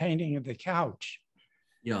more the painting of the couch.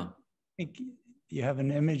 Yeah. I think you have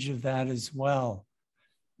an image of that as well.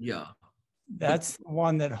 Yeah. That's the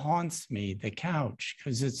one that haunts me, the couch,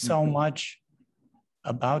 because it's so much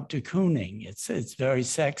about de Kooning. It's very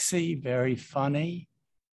sexy, very funny,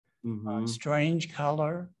 strange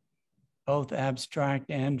color, both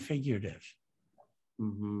abstract and figurative.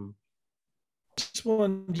 This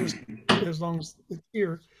one, just as long as it's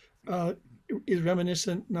here, is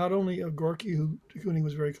reminiscent not only of Gorky, who de Kooning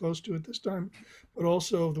was very close to at this time, but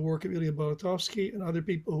also of the work of Ilya Bolotovsky and other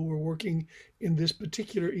people who were working in this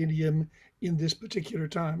particular idiom in this particular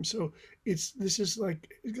time. So it's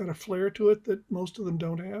got a flair to it that most of them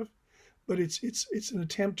don't have, but it's an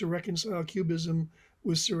attempt to reconcile cubism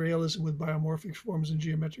with surrealism, with biomorphic forms and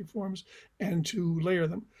geometric forms, and to layer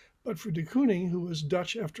them. But for de Kooning, who was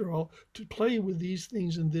Dutch after all, to play with these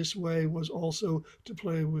things in this way was also to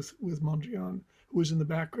play with Mondrian, who was in the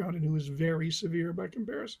background and who was very severe by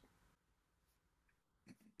comparison.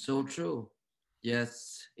 So true.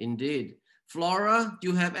 Yes, indeed. Flora, do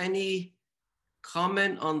you have any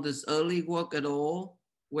comment on this early work at all?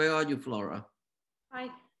 Where are you, Flora? Hi.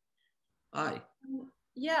 Hi.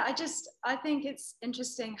 Yeah, I think it's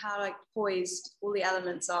interesting how poised all the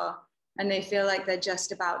elements are, and they feel like they're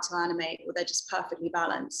just about to animate, or they're just perfectly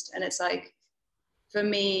balanced. And it's for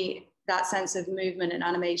me, that sense of movement and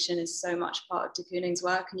animation is so much part of de Kooning's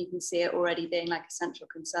work, and you can see it already being a central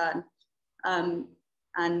concern.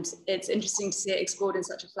 And it's interesting to see it explored in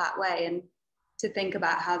such a flat way, and to think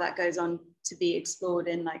about how that goes on to be explored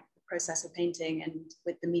in the process of painting and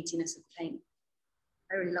with the meatiness of the paint.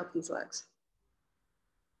 I really love these works.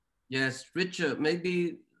 Yes, Richard,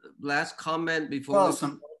 maybe last comment before.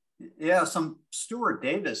 Well, some Stuart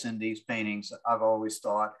Davis in these paintings, I've always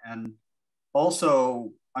thought. And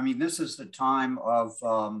also, I mean, this is the time of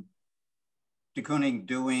de Kooning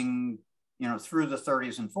doing, through the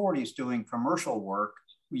 30s and 40s, doing commercial work,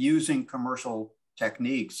 using commercial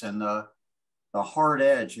techniques. And the hard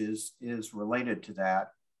edge is related to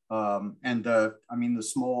that. And the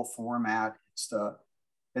small format,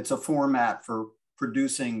 it's a format for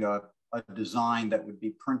producing a design that would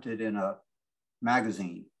be printed in a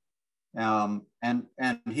magazine. And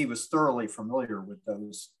he was thoroughly familiar with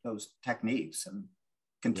those techniques and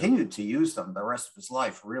continued to use them the rest of his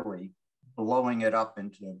life, really blowing it up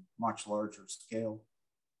into a much larger scale.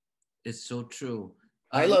 It's so true.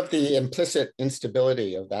 I love the implicit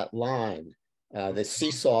instability of that line, the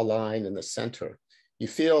seesaw line in the center. You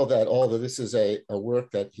feel that although this is a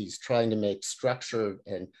work that he's trying to make structured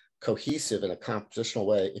and cohesive in a compositional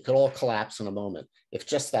way, it could all collapse in a moment if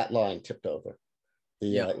just that line tipped over.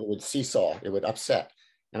 It would seesaw, it would upset.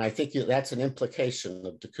 And I think that's an implication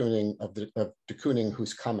of de Kooning, of de Kooning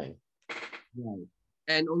who's coming. Right.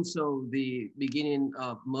 And also the beginning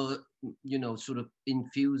of, sort of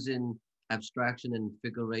infusing abstraction and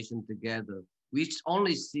figuration together. We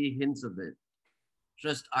only see hints of it.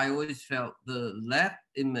 Just, I always felt the left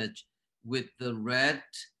image with the red,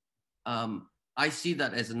 I see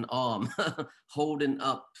that as an arm holding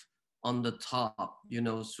up on the top, you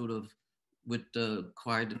know, sort of with the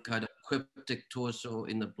quite kind of cryptic torso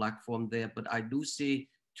in the black form there. But I do see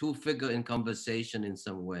two figures in conversation in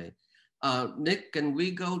some way. Nick, can we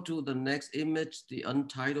go to the next image, the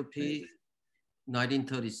untitled piece,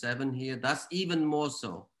 1937 here? That's even more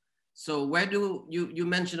so. So where do you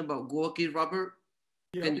mentioned about Gorky, Robert?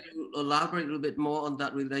 Yeah. Can you elaborate a little bit more on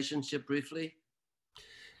that relationship briefly?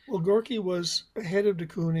 Well, Gorky was ahead of de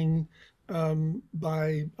Kooning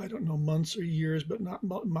by, I don't know, months or years, but not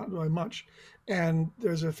by much. And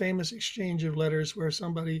there's a famous exchange of letters where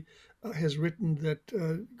somebody has written that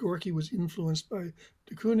Gorky was influenced by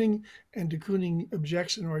de Kooning, and de Kooning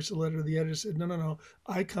objects and writes a letter to the editor, said, no,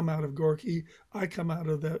 I come out of Gorky. I come out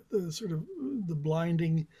of the sort of the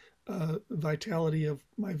blinding vitality of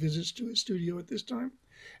my visits to his studio at this time.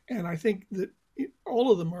 And I think that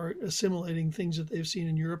all of them are assimilating things that they've seen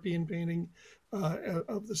in European painting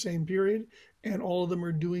of the same period, and all of them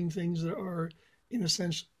are doing things that are, in a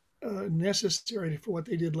sense, necessary for what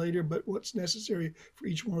they did later, but what's necessary for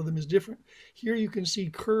each one of them is different. Here you can see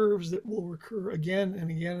curves that will recur again and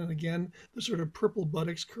again and again, the sort of purple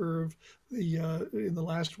buttocks curve, in the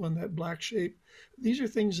last one, that black shape. These are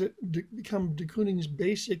things that become de Kooning's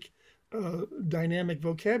basic dynamic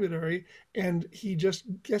vocabulary, and he just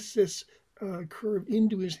gets this curve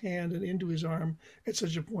into his hand and into his arm at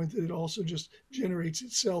such a point that it also just generates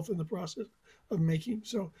itself in the process of making.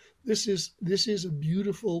 So this is a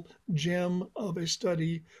beautiful gem of a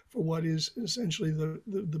study for what is essentially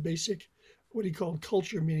the basic, what he called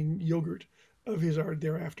culture, meaning yogurt, of his art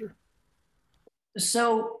thereafter.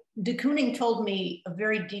 So de Kooning told me a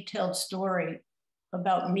very detailed story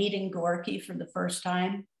about meeting Gorky for the first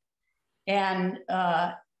time. And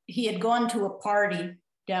he had gone to a party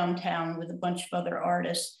downtown with a bunch of other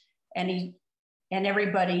artists, and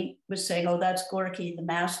everybody was saying, "Oh, that's Gorky, the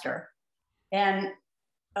master." And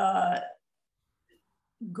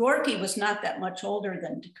Gorky was not that much older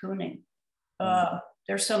than de Kooning.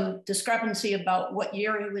 There's some discrepancy about what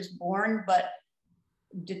year he was born, but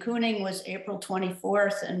de Kooning was April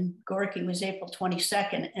 24th and Gorky was April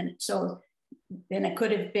 22nd. And so then it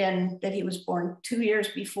could have been that he was born 2 years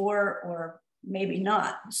before, or maybe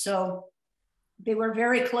not. So they were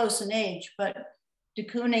very close in age, but de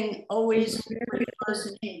Kooning always very close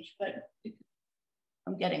in age. But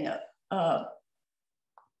I'm getting a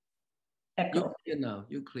echo. You're clear now.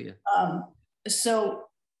 You're clear.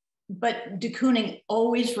 But de Kooning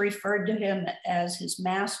always referred to him as his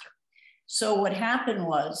master. So what happened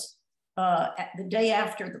was, the day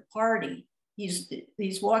after the party,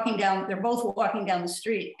 he's walking down, they're both walking down the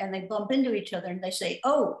street, and they bump into each other and they say,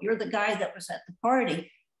 "Oh, you're the guy that was at the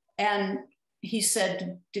party." And he said to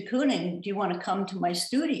de Kooning, "Do you want to come to my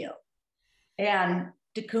studio?" And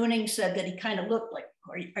de Kooning said that he kind of looked like,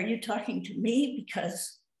 are you talking to me?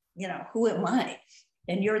 Because, you know, who am I?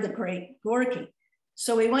 And you're the great Gorky.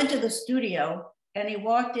 So he went to the studio and he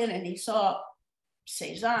walked in and he saw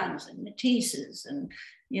Cézannes and Matisses and,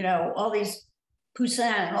 you know, all these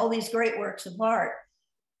Poussin and all these great works of art.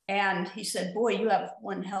 And he said, "Boy, you have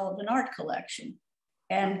one hell of an art collection."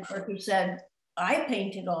 And Gorky said, "I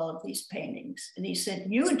painted all of these paintings." And he said,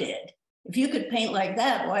 "You did? If you could paint like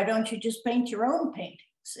that, why don't you just paint your own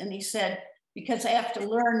paintings?" And he said, "Because I have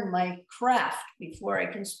to learn my craft before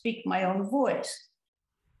I can speak my own voice."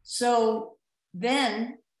 So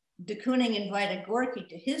then de Kooning invited Gorky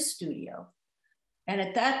to his studio. And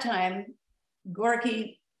at that time,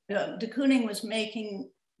 de Kooning was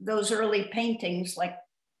making those early paintings, like,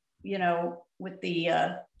 you know, with the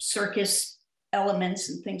circus elements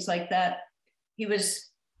and things like that.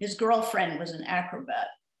 His girlfriend was an acrobat.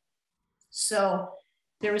 So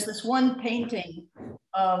there was this one painting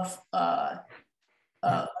of a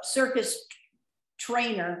circus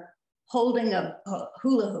trainer holding a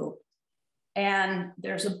hula hoop, and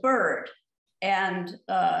there's a bird, and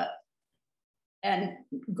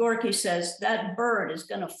Gorky says, "That bird is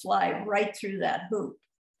going to fly right through that hoop."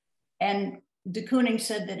 And de Kooning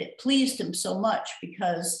said that it pleased him so much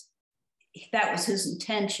because that was his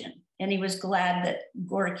intention. And he was glad that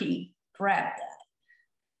Gorky grabbed that.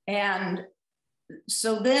 And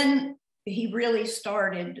so then he really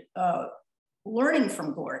started learning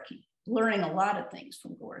from Gorky, learning a lot of things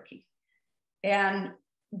from Gorky. And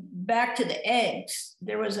back to the eggs,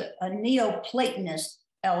 there was a Neoplatonist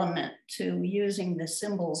element to using the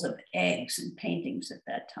symbols of eggs in paintings at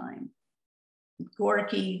that time.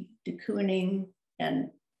 Gorky, de Kooning,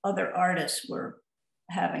 and other artists were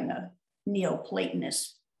having a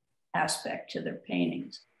Neoplatonist aspect to their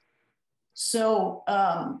paintings. So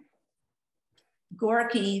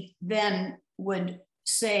Gorky then would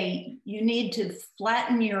say you need to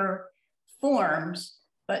flatten your forms,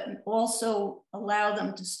 but also allow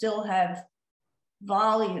them to still have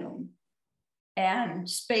volume and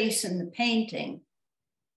space in the painting.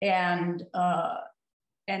 And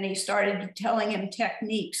he started telling him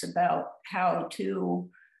techniques about how to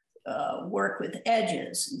work with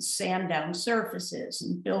edges and sand down surfaces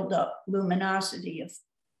and build up luminosity of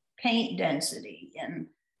paint density. And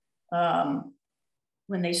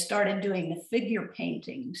when they started doing the figure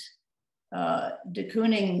paintings, de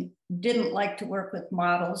Kooning didn't like to work with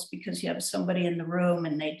models because you have somebody in the room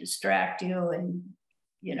and they distract you, and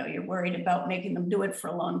you're worried about making them do it for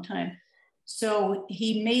a long time. So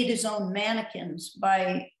he made his own mannequins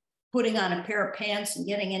by putting on a pair of pants and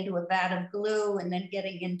getting into a vat of glue and then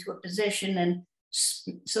getting into a position. And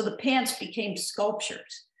so the pants became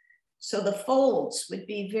sculptures. So the folds would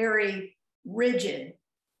be very rigid,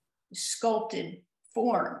 sculpted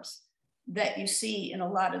forms that you see in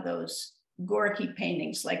a lot of those Gorky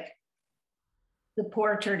paintings, like the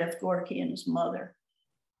portrait of Gorky and his mother.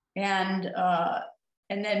 And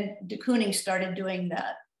then de Kooning started doing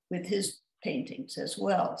that with his paintings as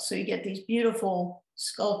well. So you get these beautiful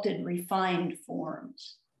sculpted, refined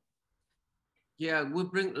forms. Yeah,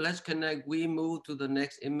 let's connect. We move to the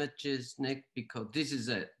next images, Nick, because this is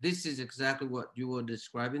it. This is exactly what you were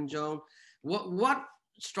describing, Joan. What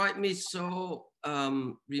struck me so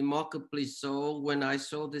remarkably so when I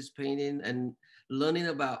saw this painting and learning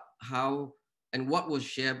about how and what was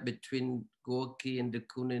shared between Gorky and de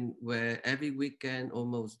Kooning, where every weekend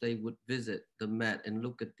almost they would visit the Met and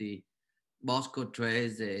look at the Bosco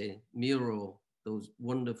Trese mural, those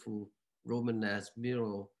wonderful Romanesque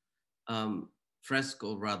mural,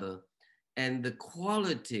 fresco rather, and the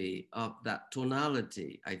quality of that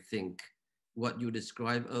tonality, I think, what you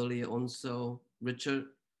described earlier also, Richard,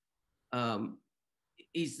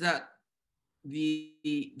 is that the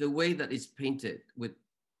way that it's painted with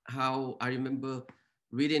how I remember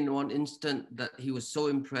reading one instant that he was so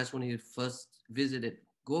impressed when he first visited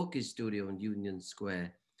Gorky's studio in Union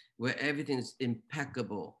Square, where everything is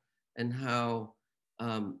impeccable, and how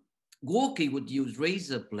Gorky would use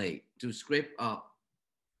razor blade to scrape up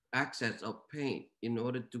accents of paint in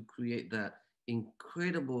order to create that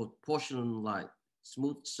incredible porcelain-like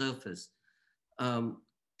smooth surface.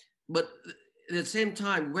 But at the same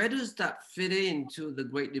time, where does that fit into the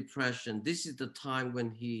Great Depression? This is the time when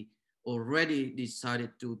he already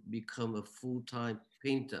decided to become a full-time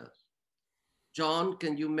painter. John,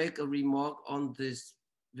 can you make a remark on this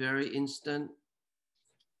very instant?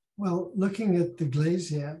 Well, looking at the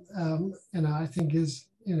glazier, I think is,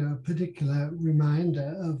 a particular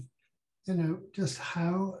reminder of, just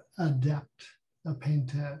how adept a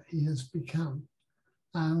painter he has become.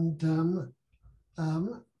 And,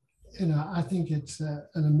 I think it's an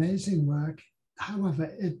amazing work. However,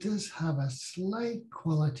 it does have a slight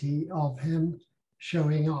quality of him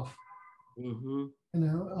showing off,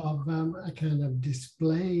 of a kind of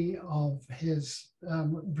display of his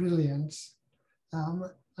brilliance.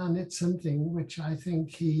 And it's something which I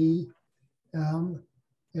think he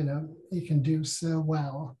can do so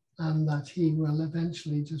well, and that he will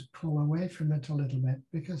eventually just pull away from it a little bit,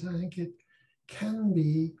 because I think it can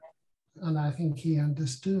be, and I think he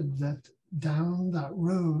understood that down that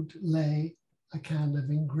road lay a kind of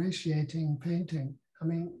ingratiating painting. I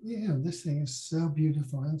mean, this thing is so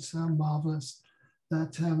beautiful and so marvelous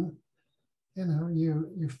that,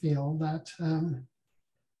 you feel that,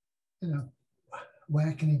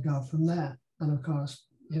 where can he go from there? And of course,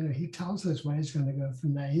 he tells us where he's going to go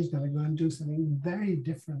from there. He's going to go and do something very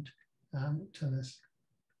different to this.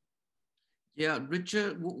 Yeah,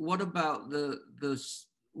 Richard, what about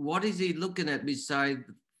what is he looking at beside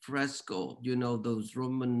the fresco? Those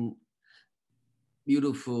Roman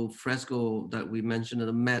beautiful fresco that we mentioned in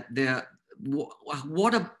the Met there.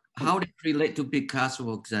 How did it relate to Picasso,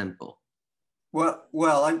 for example? Well,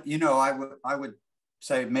 I would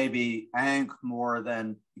say maybe Ingres more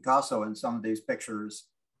than Picasso in some of these pictures.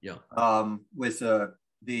 Yeah. With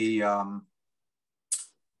the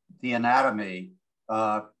anatomy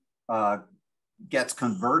gets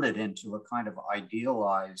converted into a kind of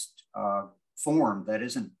idealized form that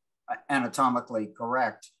isn't anatomically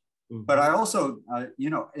correct. Mm-hmm. But I also,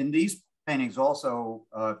 in these paintings also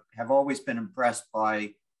have always been impressed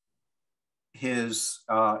by his,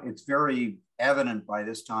 it's very evident by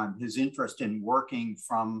this time, his interest in working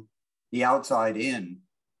from the outside in,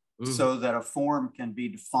 so that a form can be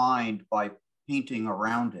defined by painting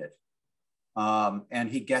around it. And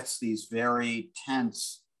he gets these very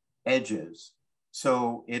tense edges.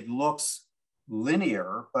 So it looks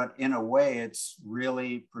linear, but in a way it's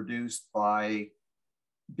really produced by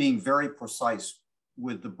being very precise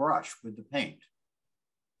with the brush, with the paint.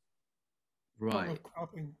 Right.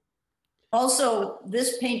 Also,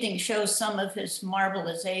 this painting shows some of his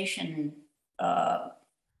marbleization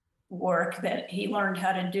work that he learned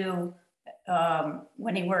how to do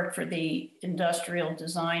when he worked for the industrial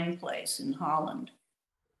design place in Holland.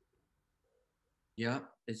 Yeah,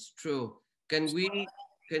 it's true. Can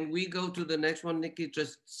we go to the next one, Nikki?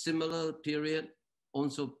 Just similar period.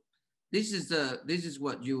 Also, this is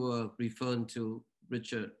what you were referring to,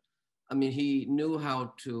 Richard. I mean, he knew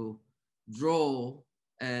how to draw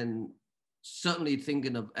and certainly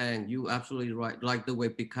thinking of Ang. You absolutely right, like the way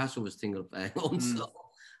Picasso was thinking of Ang also.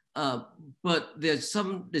 But there's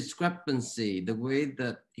some discrepancy, the way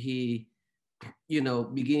that he,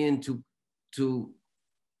 began to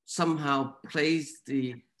somehow place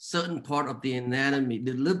the certain part of the anatomy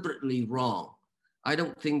deliberately wrong. I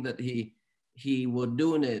don't think that he was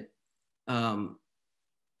doing it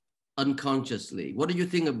unconsciously. What do you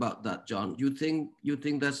think about that, John? You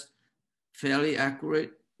think that's fairly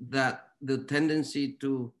accurate, that the tendency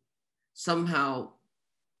to somehow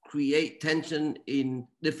create tension in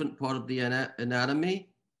different part of the anatomy?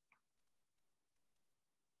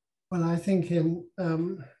 Well, I think in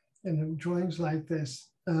drawings like this,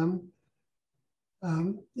 I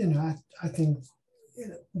think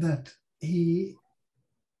that he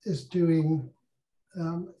is doing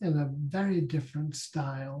in a very different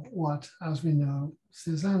style what, as we know,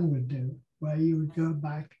 Cézanne would do, where you would go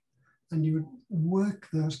back and you would work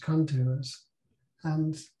those contours,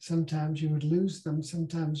 and sometimes you would lose them,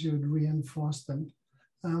 sometimes you would reinforce them.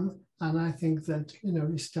 And I think that,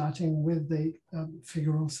 starting with the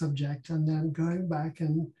figural subject and then going back,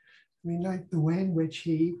 and I mean, like the way in which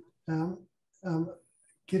he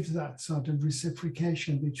gives that sort of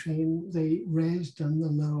reciprocation between the raised and the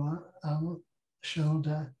lower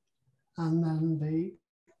shoulder, and then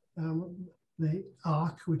the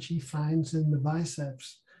arc which he finds in the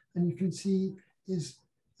biceps. And you can see is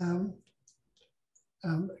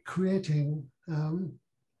creating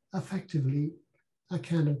effectively a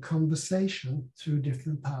kind of conversation through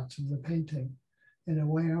different parts of the painting, in a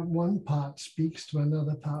way one part speaks to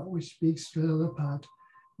another part, which speaks to another part,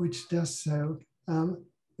 which does so, in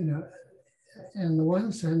the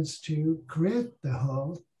one sense to create the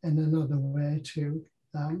whole, in another way to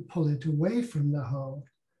pull it away from the whole.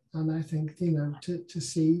 And I think, to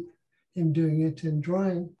see him doing it in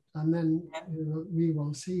drawing, and then we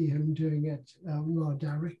will see him doing it more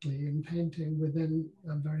directly in painting within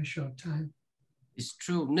a very short time. It's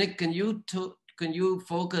true. Nick, can you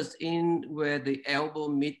focus in where the elbow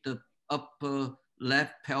meet the upper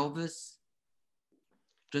left pelvis?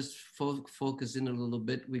 Just focus in a little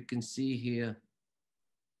bit. We can see here,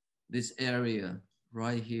 this area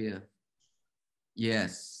right here.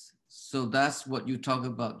 Yes. So that's what you talk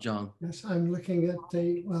about, John. Yes, I'm looking at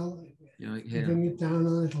giving it down a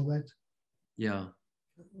little bit. Yeah.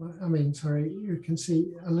 I mean, sorry, you can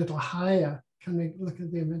see a little higher. Can we look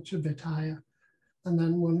at the image a bit higher? And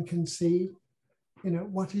then one can see,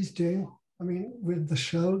 what he's doing. I mean, with the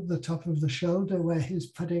shoulder, the top of the shoulder, where he's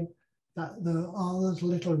putting all those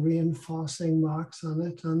little reinforcing marks on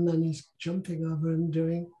it, and then he's jumping over and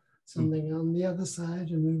doing something on the other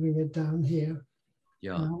side and moving it down here.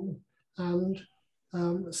 Yeah. And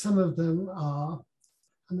some of them are,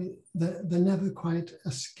 I mean, they're never quite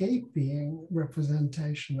escape being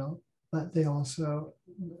representational, but they also,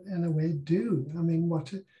 in a way, do. I mean,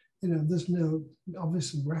 there's no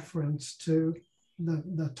obvious reference to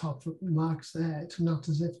the top marks there. It's not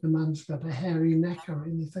as if the man's got a hairy neck or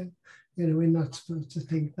anything. We're not supposed to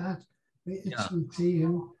think that. We see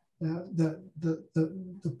him,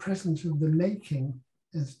 the presence of the making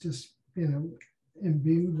is just,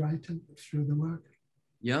 imbued right through the work.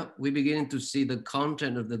 Yeah, we're beginning to see the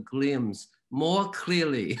content of the glimpse more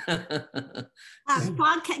clearly.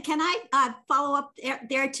 Ron, can I follow up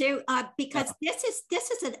there too? Because this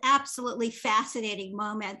is an absolutely fascinating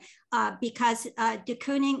moment, because de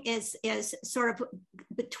Kooning is sort of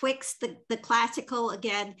betwixt the classical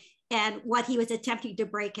again and what he was attempting to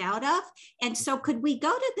break out of. And so could we go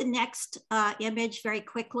to the next image very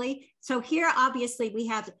quickly? So here, obviously, we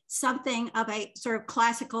have something of a sort of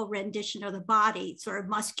classical rendition of the body, sort of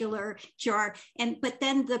muscular, but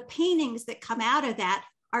then the paintings that come out of that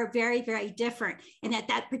are very, very different. And at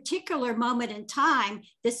that particular moment in time,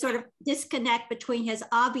 this sort of disconnect between his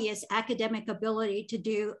obvious academic ability to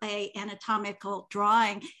do an anatomical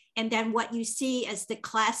drawing and then what you see as the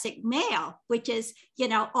classic male, which is,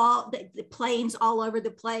 all the planes all over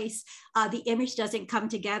the place. The image doesn't come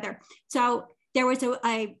together. So there was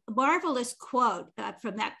a marvelous quote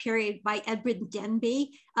from that period by Edmund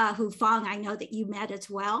Denby, who Fong, I know that you met as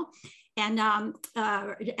well.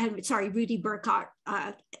 Rudy Burkhart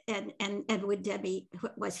and Edwin Denby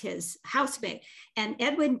was his housemate. And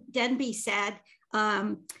Edwin Denby said,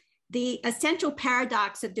 the essential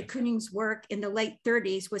paradox of de Kooning's work in the late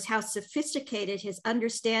 30s was how sophisticated his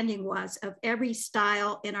understanding was of every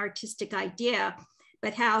style and artistic idea,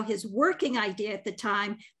 but how his working idea at the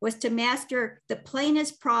time was to master the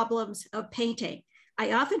plainest problems of painting.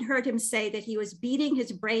 I often heard him say that he was beating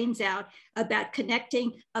his brains out about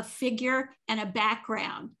connecting a figure and a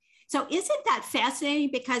background. So isn't that fascinating?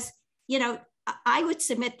 Because, you know, I would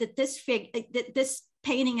submit that this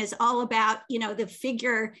painting is all about, you know, the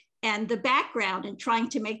figure and the background and trying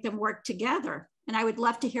to make them work together. And I would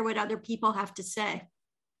love to hear what other people have to say.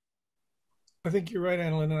 I think you're right,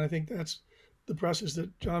 Annalyn, and I think that's the process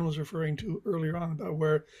that John was referring to earlier on, about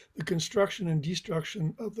where the construction and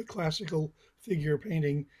destruction of the classical figure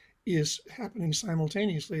painting is happening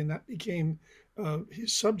simultaneously, and that became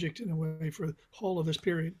his subject in a way for the whole of this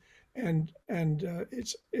period. And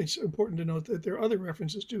it's important to note that there are other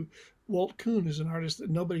references too. Walt Kuhn is an artist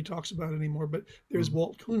that nobody talks about anymore, but there's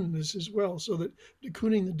Walt Kuhn in this as well. So that de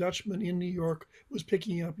Kooning, the Dutchman in New York, was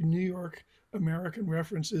picking up New York American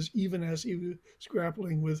references, even as he was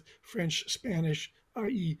grappling with French, Spanish,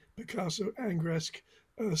 i.e. Picasso, Ingres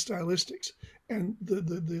stylistics. And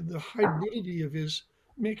the hybridity of his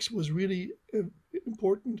mix was really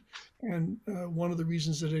important, and one of the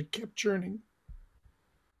reasons that it kept churning.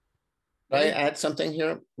 Can I add something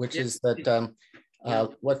here, which is that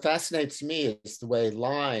what fascinates me is the way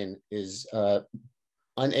line is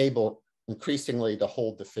unable increasingly to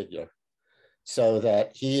hold the figure. So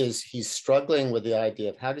that he's struggling with the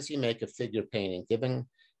idea of how does he make a figure painting, given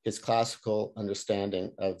his classical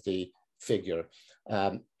understanding of the figure.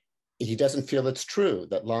 He doesn't feel it's true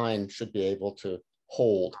that line should be able to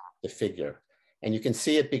hold the figure. And you can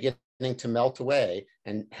see it beginning to melt away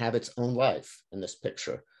and have its own life in this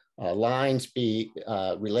picture. Lines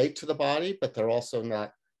relate to the body, but they're also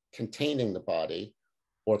not containing the body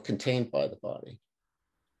or contained by the body.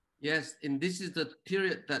 Yes, and this is the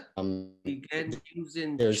period that began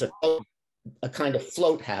using. There's a kind of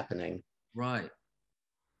float happening. Right.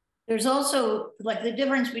 There's also like the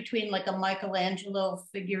difference between like a Michelangelo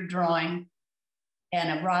figure drawing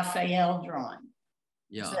and a Raphael drawing.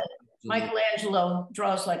 Yeah. So Michelangelo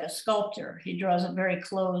draws like a sculptor. He draws a very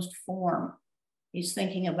closed form. He's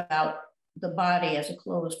thinking about the body as a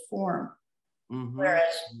closed form. Mm-hmm.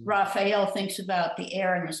 Whereas Raphael thinks about the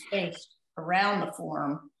air and the space around the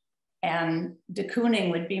form. And de Kooning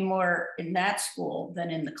would be more in that school than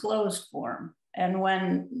in the closed form. And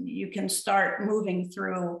when you can start moving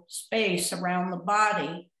through space around the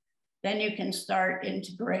body, then you can start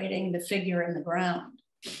integrating the figure in the ground.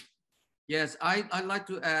 Yes, I'd like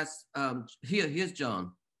to ask, here's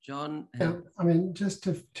John. John. Yeah, I mean, just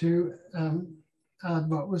to add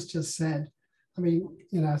what was just said, I mean,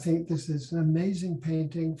 you know, I think this is an amazing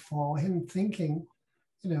painting for him thinking,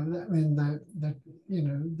 you know, I mean,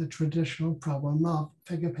 the traditional problem of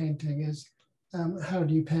figure painting is how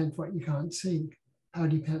do you paint what you can't see? How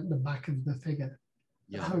do you paint the back of the figure?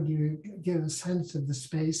 Yeah. How do you give a sense of the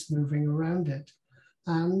space moving around it?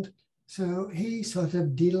 And so he sort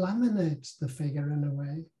of delaminates the figure in a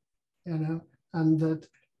way, you know, and that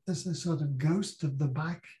there's a sort of ghost of the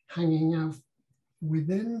back hanging out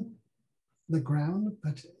within the ground,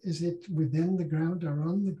 but is it within the ground or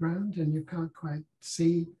on the ground? And you can't quite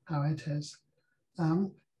see how it is.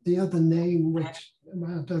 The other name, which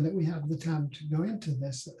I don't think we have the time to go into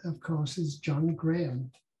this, of course, is John Graham.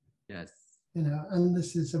 Yes. You know, and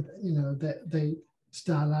this is, you know, the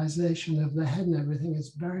stylization of the head and everything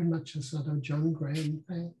is very much a sort of John Graham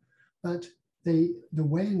thing. But the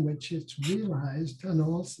way in which it's realized, and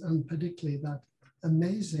also, and particularly that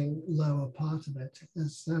amazing lower part of it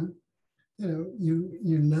is, you know,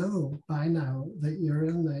 you know by now that you're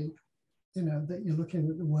in the, you know, that you're looking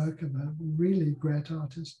at the work of a really great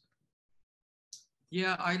artist.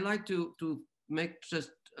 Yeah, I like to make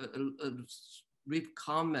just a brief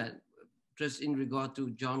comment just in regard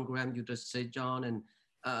to John Graham. You just said John, and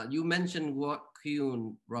you mentioned Walt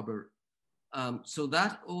Kuhn, Robert. So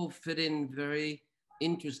that all fit in very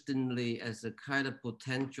interestingly as a kind of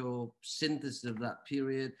potential synthesis of that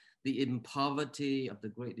period, the poverty of the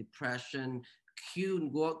Great Depression.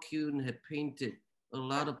 Walt Kuhn had painted a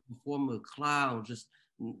lot of performer clowns,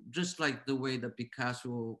 just like the way that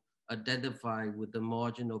Picasso identified with the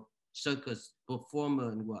marginal circus performer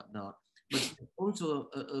and whatnot. But also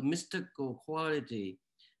a mystical quality,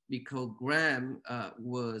 because Graham have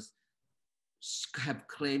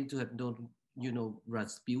claimed to have known, you know,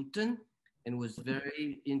 Rasputin, and was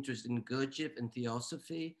very interested in Gurdjieff and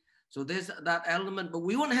theosophy. So there's that element, but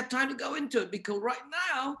we won't have time to go into it because right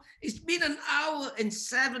now it's been an hour and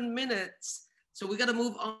 7 minutes. So we got to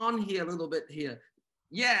move on here a little bit here.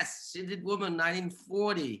 Yes, she did Woman,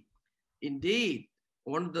 1940. Indeed,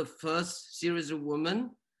 one of the first series of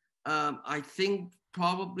women. I think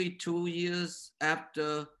probably 2 years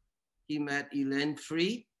after he met Elaine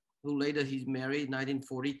Free, who later he's married,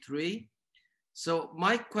 1943. So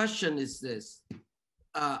my question is this.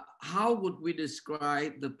 How would we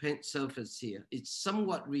describe the paint surface here? It's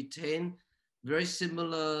somewhat retained, very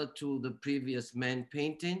similar to the previous man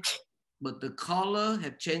painting, but the color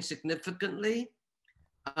have changed significantly.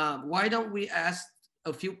 Why don't we ask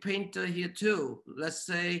a few painters here too? Let's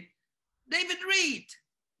say David Reed.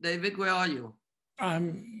 David, where are you?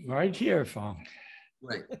 I'm right here, Fong.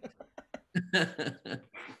 Right.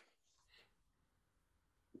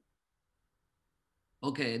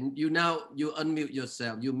 Okay, and you unmute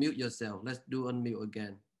yourself. You mute yourself. Let's do unmute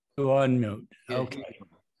again. To unmute. Okay.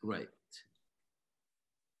 Right.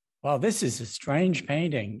 Well, this is a strange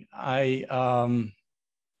painting. I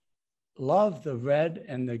love the red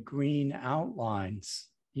and the green outlines,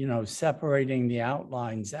 you know, separating the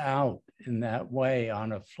outlines out in that way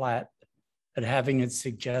on a flat, but having it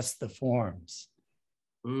suggest the forms.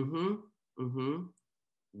 Mm-hmm. Mm-hmm.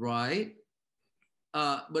 Right.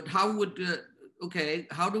 But how would okay,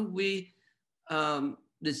 how do we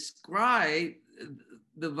describe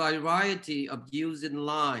the variety of using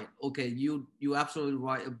line? Okay, you're absolutely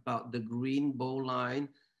right about the green bow line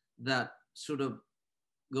that sort of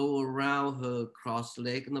go around her cross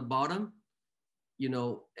leg in the bottom, you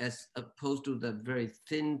know, as opposed to the very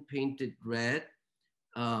thin painted red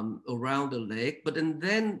around the leg. But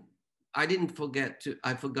then I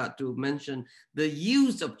forgot to mention the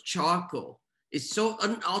use of charcoal is so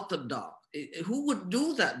unorthodox. Who would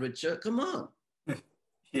do that, Richard? Come on.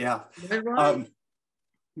 Yeah. Right?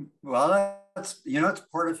 Well, that's, you know, it's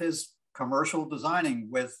part of his commercial designing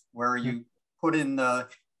with where you put in the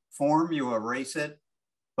form, you erase it,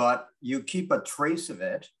 but you keep a trace of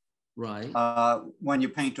it. Right. When you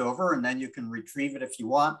paint over, and then you can retrieve it if you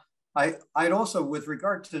want. I'd also, with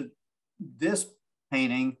regard to this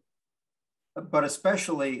painting, but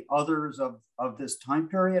especially others of this time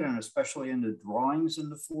period, and especially in the drawings in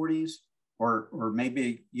the 40s, or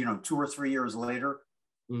maybe, you know, 2 or 3 years later.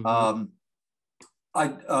 Mm-hmm.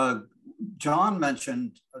 John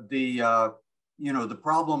mentioned the, you know, the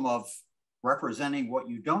problem of representing what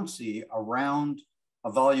you don't see around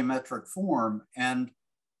a volumetric form, and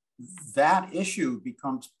that issue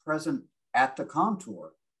becomes present at the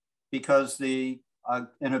contour, because an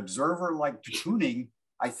observer like de Kooning,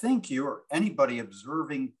 I think anybody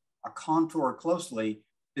observing a contour closely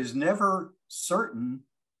is never certain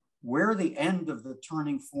where the end of the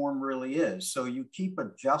turning form really is. So you keep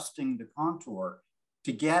adjusting the contour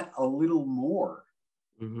to get a little more.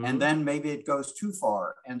 Mm-hmm. And then maybe it goes too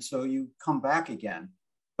far. And so you come back again.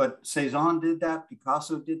 But Cezanne did that,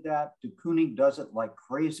 Picasso did that, de Kooning does it like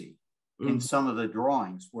crazy in some of the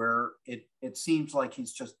drawings, where it seems like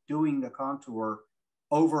he's just doing the contour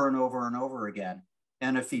over and over and over again.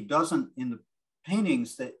 And if he doesn't, in the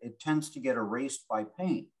paintings, that it tends to get erased by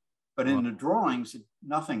paint. But in the drawings,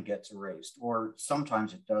 nothing gets erased, or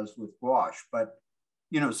sometimes it does with gouache. But,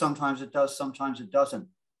 you know, sometimes it does, sometimes it doesn't.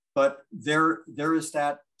 But there is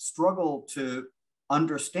that struggle to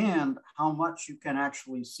understand how much you can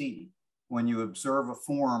actually see when you observe a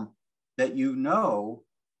form that you know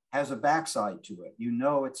has a backside to it. You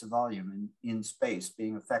know it's a volume in space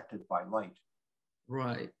being affected by light.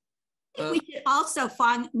 Right. We should also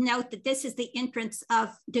note that this is the entrance of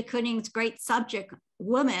de Kooning's great subject,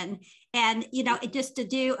 woman. And, you know, just to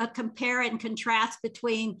do a compare and contrast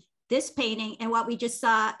between this painting and what we just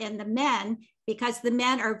saw in the men, because the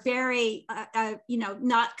men are very, you know,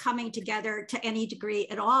 not coming together to any degree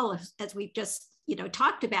at all, as we've just, you know,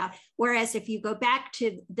 talked about. Whereas if you go back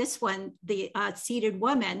to this one, the seated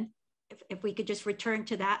woman, if we could just return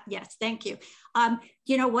to that. Yes, thank you.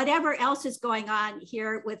 You know, whatever else is going on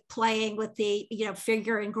here with playing with the, you know,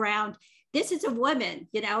 figure and ground, this is a woman.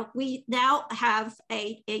 You know, we now have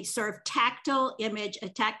a sort of tactile image, a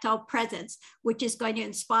tactile presence, which is going to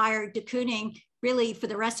inspire de Kooning really for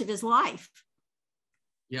the rest of his life.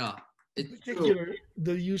 Yeah. In particular,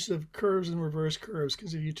 the use of curves and reverse curves,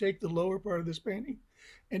 because if you take the lower part of this painting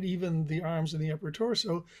and even the arms and the upper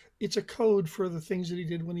torso, it's a code for the things that he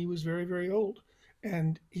did when he was very, very old.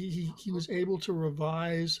 And he was able to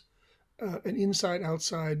revise an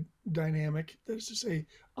inside-outside dynamic, that is to say,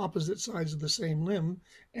 opposite sides of the same limb,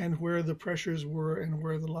 and where the pressures were and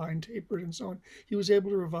where the line tapered and so on. He was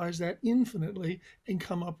able to revise that infinitely and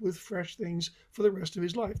come up with fresh things for the rest of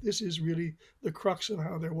his life. This is really the crux of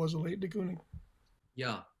how there was a late de Kooning.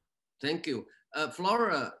 Yeah, thank you.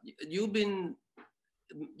 Flora, you've been,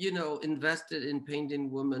 invested in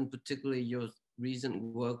painting women, particularly your recent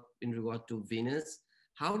work in regard to Venus.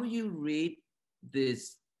 How do you read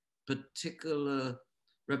this particular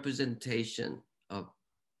representation of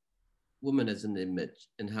woman as an image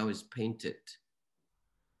and how it's painted?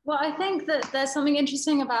 Well, I think that there's something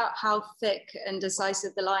interesting about how thick and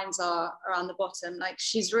decisive the lines are around the bottom. Like,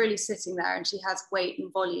 she's really sitting there and she has weight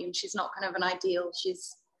and volume. She's not kind of an ideal.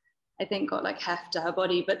 She's, I think, got like heft to her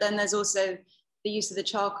body. But then there's also the use of the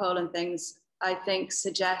charcoal and things, I think,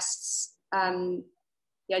 suggests the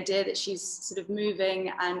idea that she's sort of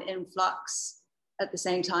moving and in flux at the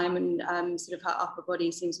same time, and sort of her upper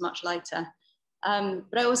body seems much lighter.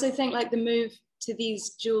 But I also think like the move to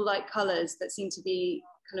these jewel-like colors that seem to be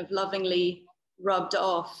kind of lovingly rubbed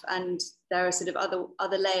off, and there are sort of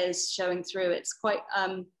other layers showing through. It's quite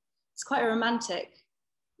a romantic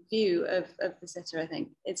view of the sitter. I think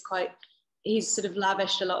he's sort of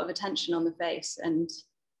lavished a lot of attention on the face and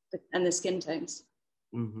the skin tones.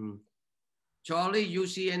 Mm-hmm. Charlie, you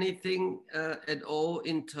see anything at all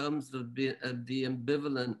in terms of the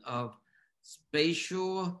ambivalence of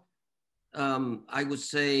spatial, I would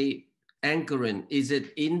say, anchoring? Is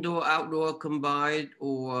it indoor, outdoor combined,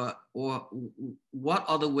 or what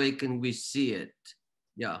other way can we see it?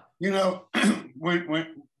 Yeah. When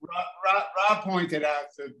Rob pointed out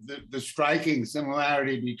the striking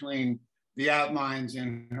similarity between the outlines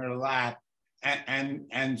in her lap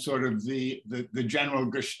and sort of the general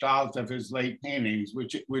gestalt of his late paintings,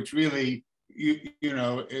 which really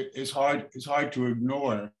is hard to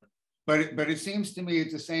ignore. But it seems to me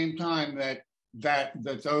at the same time that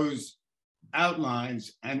those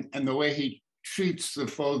outlines and the way he treats the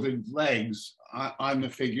folded legs on the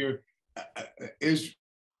figure is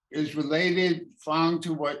related, Fong,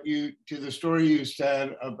 to the story you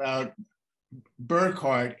said about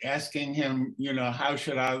Burckhardt asking him, how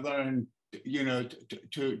should I learn,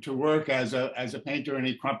 to work as a painter, and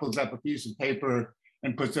he crumples up a piece of paper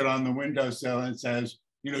and puts it on the windowsill and says,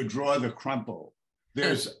 draw the crumple.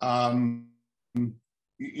 There's,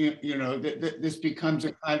 this becomes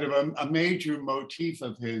a kind of a major motif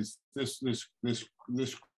of his, this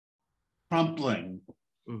crumpling,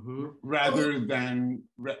 mm-hmm. rather than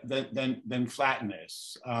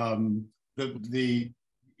flatness.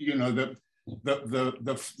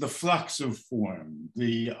 The flux of form,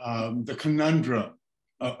 the conundrum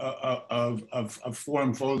of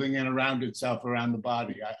form folding in around itself around the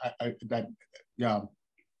body. That's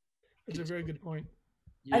a very good point.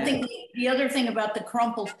 Yeah. I think the other thing about the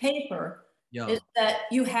crumpled paper is that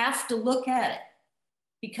you have to look at it,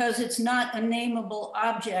 because it's not a nameable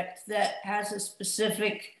object that has a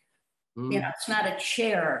specific, it's not a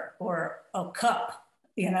chair or a cup,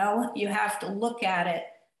 you have to look at it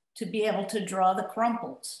to be able to draw the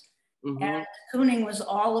crumples. Mm-hmm. And Kooning was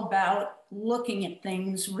all about looking at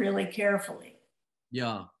things really carefully.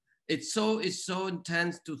 Yeah, it's so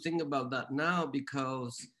intense to think about that now,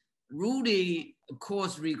 because Rudy, of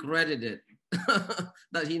course, regretted it,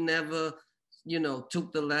 that he never,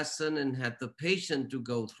 took the lesson and had the patience to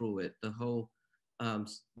go through it, the whole,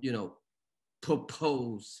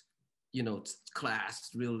 propose, class,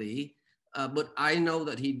 really. But I know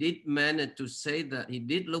that he did manage to say that he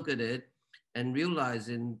did look at it and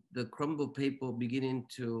realizing the crumbled paper beginning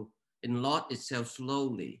to enlarge itself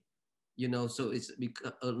slowly, so it's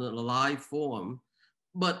a live form.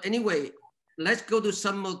 But anyway, let's go to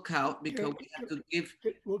Summer Count, because we have to give.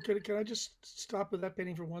 Well, can I just stop with that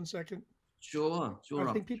painting for 1 second? Sure.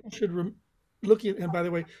 I think people should look at, and by the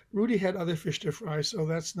way, Rudy had other fish to fry, so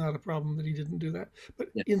that's not a problem that he didn't do that. But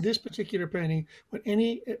yes, in this particular painting, when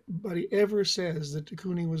anybody ever says that de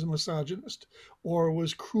Kooning was a misogynist or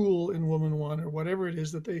was cruel in Woman One or whatever it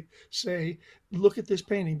is that they say, look at this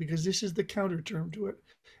painting, because this is the counter term to it.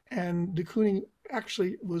 And de Kooning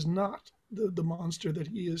actually was not the monster that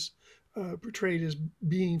he is portrayed as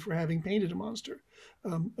being for having painted a monster.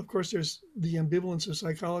 Of course, there's the ambivalence of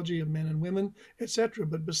psychology of men and women, etc.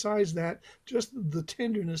 But besides that, just the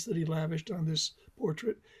tenderness that he lavished on this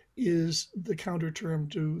portrait is the counter term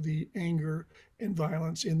to the anger and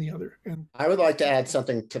violence in the other. And I would like to add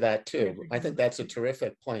something to that too. I think that's a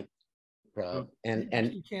terrific point, Rob.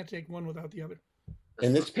 And you can't take one without the other.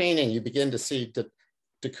 In this painting, you begin to see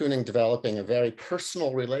de Kooning developing a very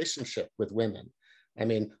personal relationship with women. I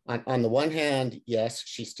mean, on the one hand, yes,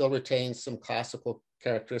 she still retains some classical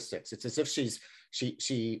characteristics. It's as if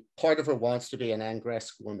she part of her wants to be an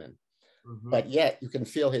Angresque woman, but yet you can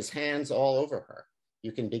feel his hands all over her.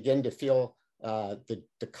 You can begin to feel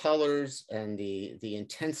the colors and the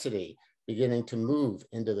intensity beginning to move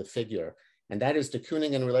into the figure. And that is de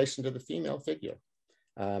Kooning in relation to the female figure.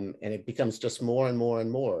 And it becomes just more and more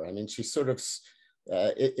and more. I mean, she's sort of,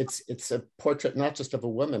 it's a portrait not just of a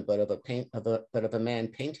woman, but of a man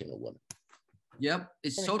painting a woman. Yep,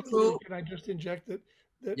 it's so true. Can I just inject that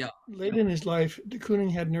late in his life, de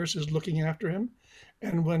Kooning had nurses looking after him.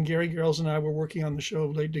 And when Gary Girls and I were working on the show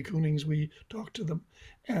Late de Koonings, we talked to them.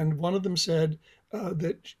 And one of them said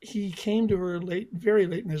that he came to her very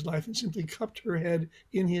late in his life and simply cupped her head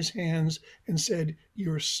in his hands and said,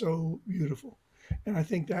 "You're so beautiful." And I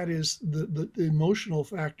think that is the emotional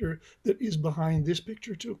factor that is behind this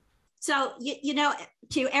picture too. So, you know,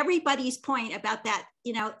 to everybody's point about that,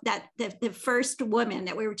 you know, that the first woman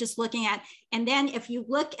that we were just looking at, and then if you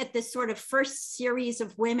look at this sort of first series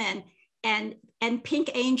of women and Pink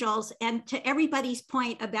Angels, and to everybody's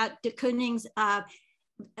point about de Kooning's,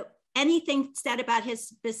 anything said about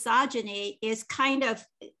his misogyny is kind of,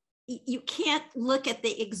 you can't look at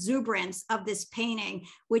the exuberance of this painting,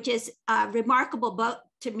 which is remarkable, both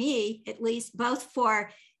to me, at least, both for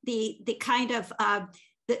the kind of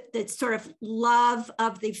the sort of love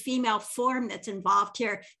of the female form that's involved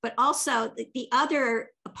here, but also the other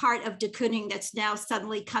part of de Kooning that's now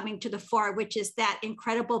suddenly coming to the fore, which is that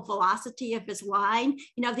incredible velocity of his line.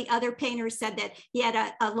 You know, the other painter said that he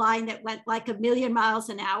had a line that went like 1,000,000 miles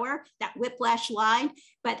an hour, that whiplash line,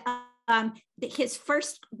 but his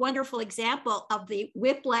first wonderful example of the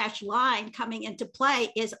whiplash line coming into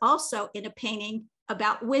play is also in a painting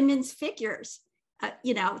about women's figures,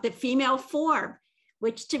 you know, the female form,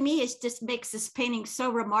 which to me is just makes this painting so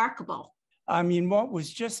remarkable. I mean, what was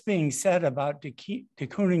just being said about de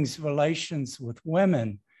Kooning's relations with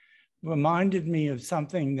women reminded me of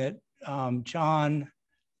something that John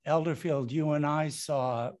Elderfield, you and I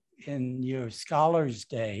saw in your Scholars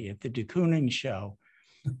Day at the de Kooning show.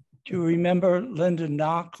 Do you remember Linda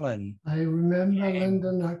Nochlin? I remember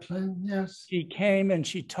Linda Nochlin, yes. She came and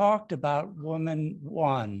she talked about Woman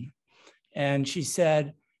One. And she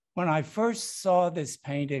said, when I first saw this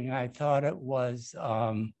painting, I thought it was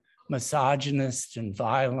misogynist and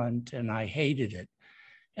violent, and I hated it.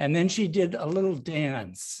 And then she did a little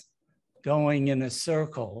dance going in a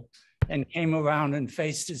circle and came around and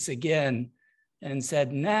faced us again and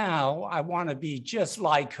said, now I want to be just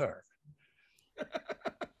like her.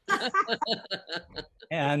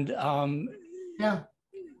 And yeah,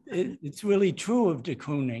 it's really true of de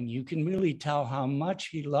Kooning. You can really tell how much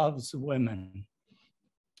he loves women.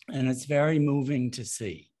 And it's very moving to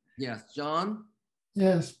see. Yes, John?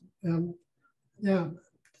 Yes, yeah,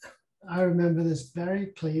 I remember this very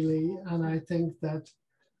clearly. And I think that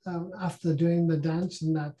after doing the dance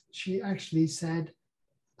and that, she actually said,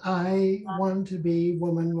 I want to be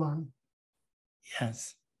woman one.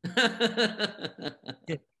 Yes.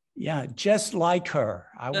 Yeah, just like her.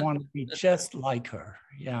 I want to be just like her.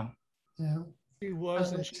 Yeah. Yeah. She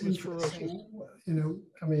was, and she was ferocious. You know,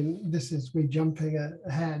 I mean, we're jumping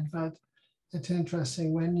ahead, but it's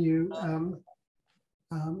interesting when you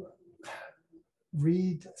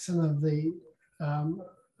read some of the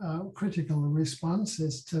critical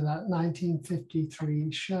responses to that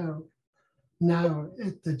 1953 show. Now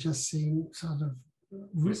it just seems sort of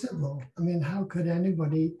risible. I mean, how could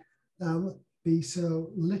anybody be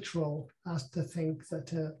so literal as to think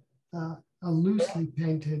that a loosely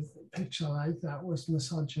painted picture like that was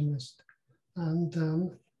misogynist?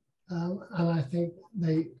 And I think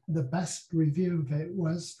the best review of it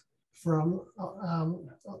was from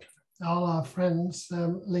all our friends,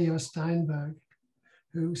 Leo Steinberg,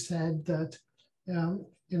 who said that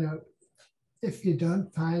you know, if you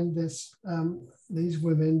don't find these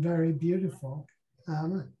women very beautiful,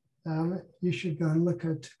 you should go and look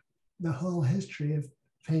at the whole history of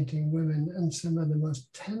painting women, and some of the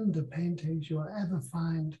most tender paintings you'll ever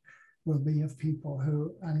find will be of people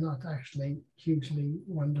who are not actually hugely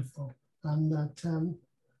wonderful. And that,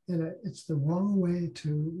 you know, it's the wrong way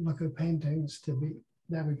to look at paintings to be,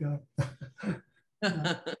 there we go.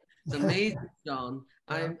 It's amazing, John.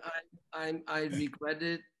 I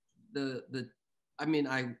regretted I mean,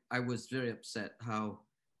 I was very upset how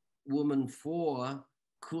Woman 4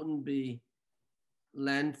 couldn't be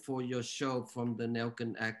land for your show from the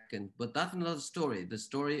Nelken Aken, but that's another story. The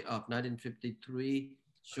story of 1953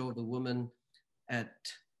 show the woman at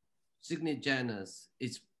Sydney Janus.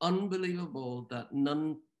 It's unbelievable that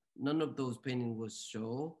none of those paintings was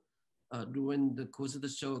shown during the course of the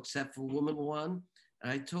show except for Woman 1.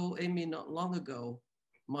 And I told Amy not long ago,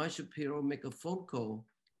 my superior make a phone call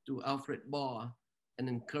to Alfred Barr and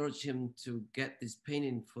encourage him to get this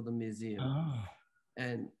painting for the museum. Oh.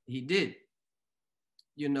 And he did,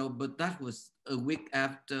 you know, but that was a week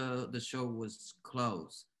after the show was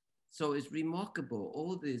closed. So it's remarkable,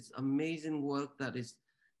 all this amazing work that is,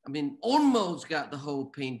 I mean, almost got the whole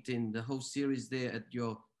painting, the whole series there at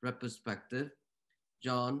your retrospective,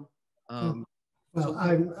 John. Well,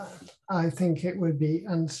 I think it would be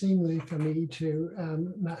unseemly for me to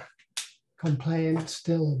complain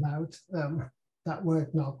still about that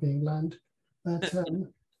work not being lent. But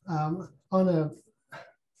on a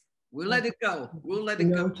we'll let it go. We'll let it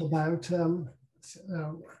go. Note about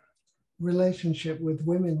relationship with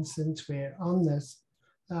women, since we're on this.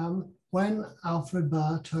 When Alfred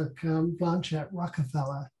Barr took Blanchette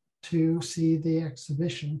Rockefeller to see the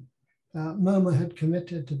exhibition, MoMA had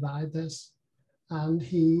committed to buy this, and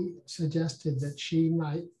he suggested that she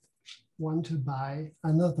might want to buy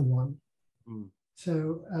another one. Mm.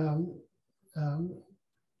 So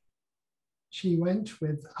she went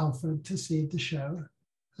with Alfred to see the show,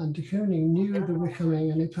 and de Kooning knew they were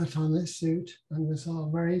coming, and he put on his suit and was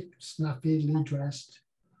all very snappily dressed.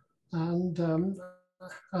 And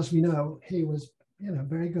as we know, he was, you know,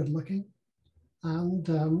 very good looking. And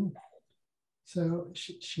so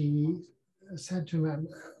she said to him,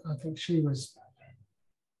 I think she was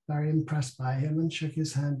very impressed by him, and shook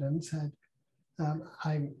his hand and said,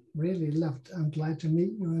 I'm really glad to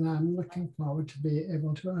meet you, and I'm looking forward to be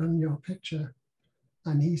able to own your picture.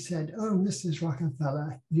 And he said, oh, Mrs.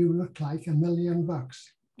 Rockefeller, you look like $1 million.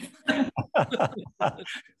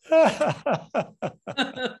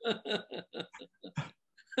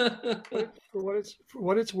 For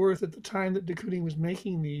what it's worth, at the time that de Kooning was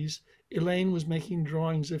making these, Elaine was making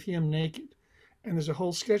drawings of him naked. And there's a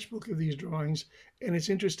whole sketchbook of these drawings. And it's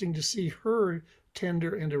interesting to see her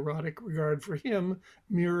tender and erotic regard for him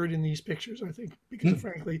mirrored in these pictures, I think, because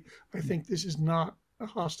frankly, I think this is not a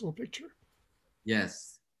hostile picture.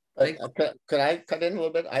 Yes. Could I cut in a little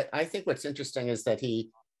bit? I think what's interesting is that he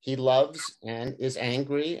loves and is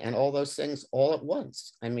angry and all those things all at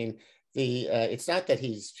once. I mean, it's not that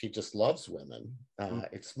he just loves women.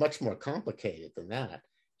 It's much more complicated than that.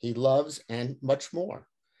 He loves and much more.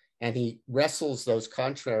 And he wrestles those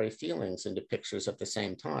contrary feelings into pictures at the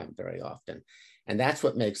same time very often. And that's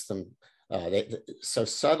what makes them so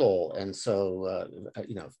subtle and so,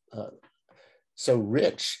 so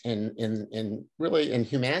rich in really in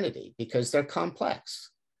humanity, because they're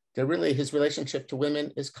complex. They're really, his relationship to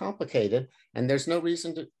women is complicated, and there's no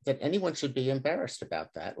reason that anyone should be embarrassed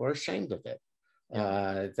about that or ashamed of it.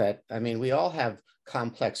 I mean, we all have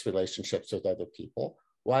complex relationships with other people.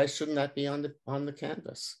 Why shouldn't that be on the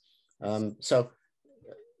canvas? So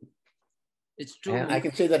it's true. And I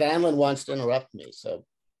can see that Anlin wants to interrupt me. So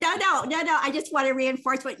No. I just want to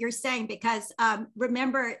reinforce what you're saying, because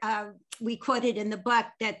remember, we quoted in the book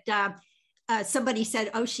that somebody said,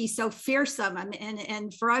 oh, she's so fearsome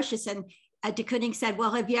and ferocious. And de Kooning said,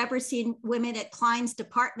 well, have you ever seen women at Klein's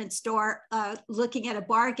department store looking at a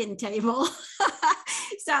bargain table?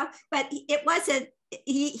 So, but it wasn't,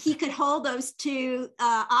 he could hold those two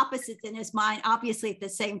opposites in his mind, obviously at the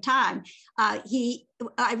same time. I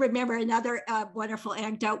remember another wonderful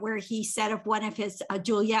anecdote where he said of one of his,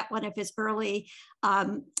 Juliet, one of his early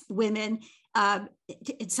women,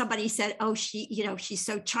 somebody said, oh, she's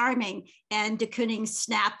so charming. And de Kooning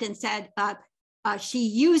snapped and said, she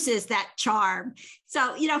uses that charm.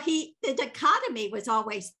 So, the dichotomy was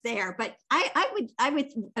always there, but I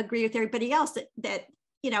would agree with everybody else that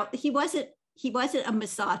he wasn't a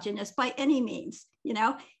misogynist by any means.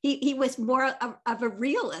 He was more of a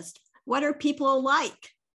realist. What are people like?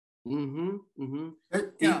 Mm-hmm. Mm-hmm.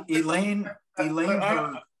 Yeah. Elaine.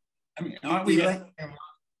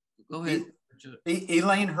 Go ahead.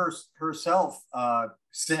 Elaine herself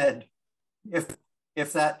said,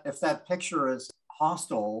 if that picture is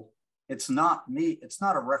hostile, it's not me. It's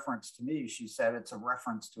not a reference to me. She said it's a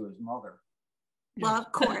reference to his mother. Well,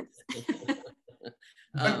 of course.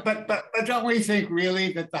 But don't we think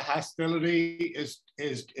really that the hostility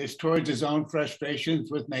is towards his own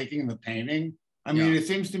frustrations with making the painting? I mean, It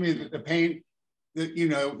seems to me that the paint,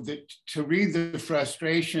 that to read the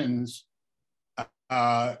frustrations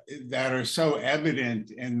that are so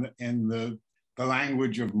evident in the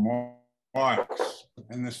language of Marx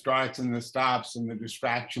and the starts and the stops and the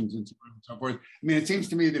distractions and so on and so forth. I mean, it seems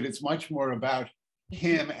to me that it's much more about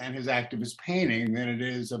him and his activist painting than it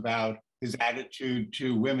is about his attitude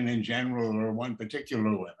to women in general or one particular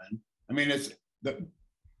woman. I mean, it's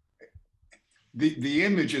the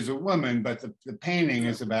image is a woman, but the painting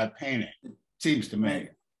is about painting, it seems to me.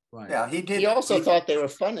 Right. Yeah, he did. He also thought they were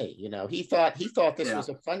funny. You know, he thought this Yeah. was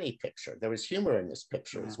a funny picture. There was humor in this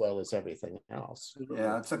picture as well as everything else.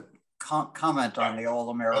 Yeah, it's a comment on the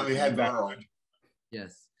All-American Girl.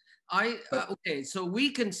 Yes. Okay, so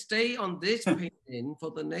we can stay on this painting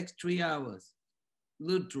for the next 3 hours,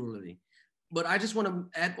 literally. But I just want to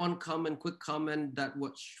add one quick comment that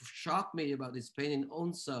what shocked me about this painting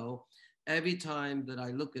also, every time that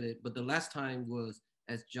I look at it, but the last time was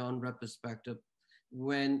as John Retrospective,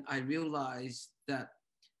 when I realized that,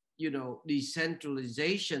 you know, the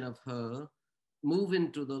centralization of her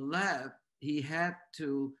moving to the left, he had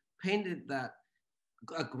to paint it that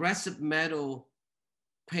aggressive metal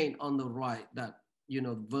paint on the right, that, you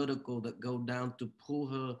know, vertical that go down to pull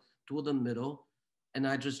her to the middle. And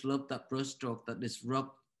I just love that brushstroke that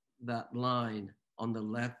disrupt that line on the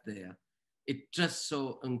left there. It's just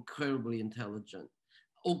so incredibly intelligent.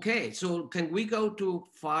 Okay, so can we go to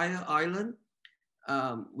Fire Island,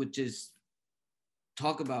 which is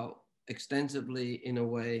talk about extensively in a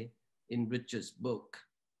way in Richard's book,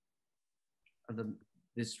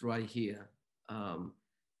 this right here.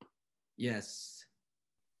 Yes.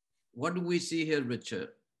 What do we see here, Richard?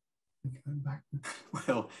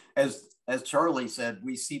 Well, as Charlie said,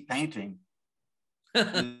 we see painting.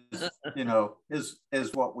 You know, is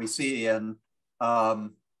what we see, and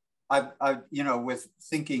I you know, with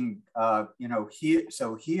thinking, you know,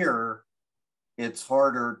 here it's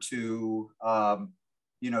harder to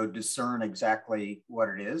you know, discern exactly what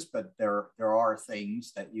it is, but there are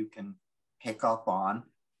things that you can pick up on.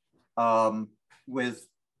 With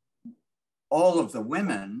all of the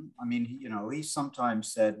women, I mean, you know, he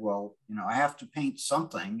sometimes said, well, you know, I have to paint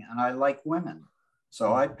something and I like women,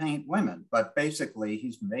 so I paint women. But basically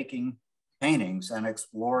he's making paintings and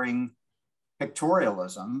exploring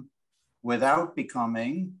pictorialism without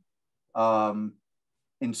becoming,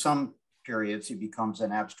 in some periods he becomes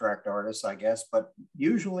an abstract artist, I guess, but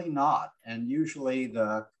usually not. And usually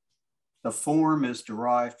the form is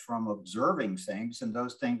derived from observing things, and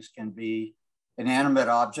those things can be inanimate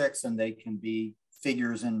objects and they can be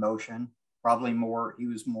figures in motion. Probably he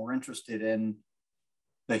was more interested in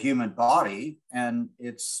the human body and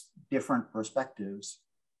its different perspectives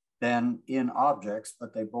than in objects,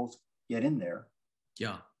 but they both get in there.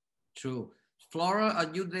 Yeah, true. Flora, are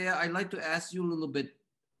you there? I'd like to ask you a little bit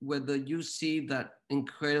whether you see that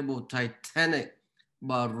incredible Titanic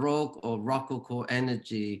Baroque or Rococo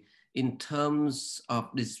energy in terms of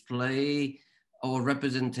display or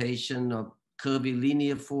representation of curvy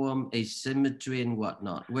linear form, asymmetry and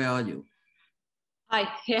whatnot. Where are you? Hi,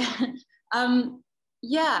 yeah.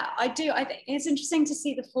 Yeah, I do. I think it's interesting to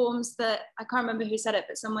see the forms that, I can't remember who said it,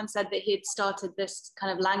 but someone said that he'd started this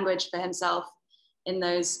kind of language for himself in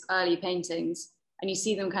those early paintings. And you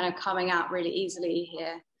see them kind of coming out really easily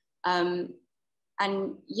here. And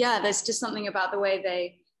yeah, there's just something about the way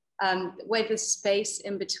the space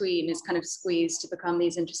in between is kind of squeezed to become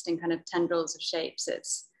these interesting kind of tendrils of shapes.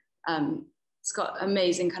 It's got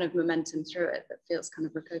amazing kind of momentum through it that feels kind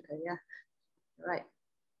of Rococo, yeah. Right.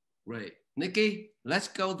 Great. Nikki, let's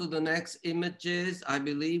go to the next images. I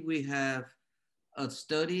believe we have a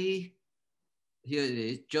study. Here it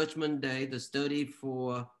is, Judgment Day, the study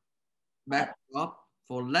for backdrop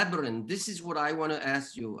for Labyrinth. This is what I want to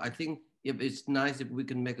ask you. I think if it's nice if we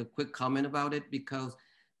can make a quick comment about it, because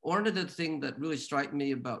one of the things that really strike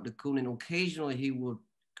me about de Kooning, occasionally he would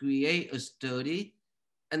create a study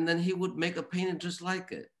and then he would make a painting just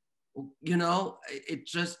like it. You know, it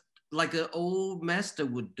just like an old master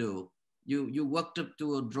would do. You worked up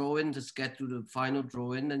to a drawing, to sketch to the final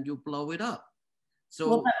drawing, and you blow it up.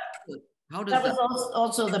 So how does that was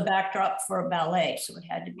also the backdrop for a ballet, so it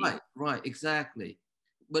had to be right, exactly.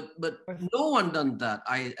 But no one done that.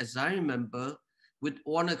 As I remember, with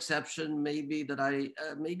one exception, maybe that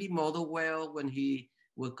maybe Motherwell when he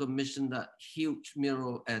would commission that huge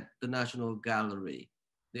mural at the National Gallery,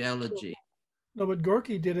 the Elegy. No, but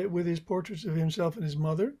Gorky did it with his portraits of himself and his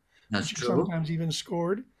mother. That's which true. Sometimes even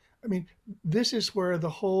scored. I mean, this is where the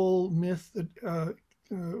whole myth that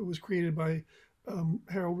was created by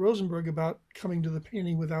Harold Rosenberg about coming to the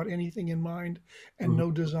painting without anything in mind and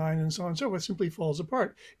no design and so on and so forth simply falls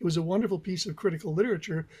apart. It was a wonderful piece of critical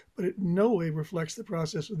literature, but it in no way reflects the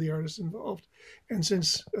process of the artists involved. And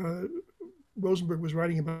since Rosenberg was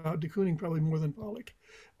writing about de Kooning probably more than Pollock,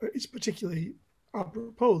 it's particularly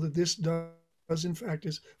apropos that this does in fact,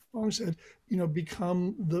 as Fong said, you know,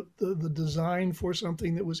 become the design for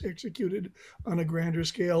something that was executed on a grander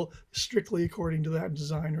scale, strictly according to that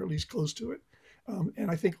design, or at least close to it. And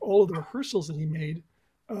I think all of the rehearsals that he made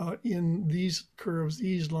in these curves,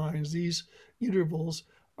 these lines, these intervals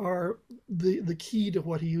are the key to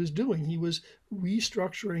what he was doing. He was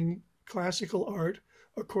restructuring classical art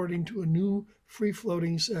according to a new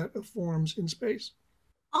free-floating set of forms in space.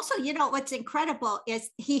 Also, you know, what's incredible is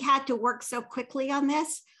he had to work so quickly on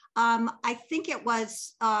this. I think it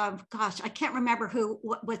was, gosh, I can't remember who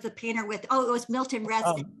was the painter with. Oh, it was Milton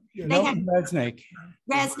Resnick. Resnick.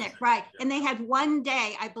 Resnick, right. And they had one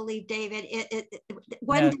day, I believe, David,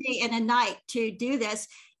 one day and a night to do this.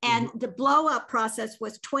 And the blow up process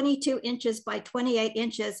was 22 inches by 28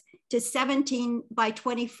 inches to 17 by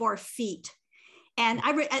 24 feet. And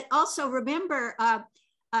I also remember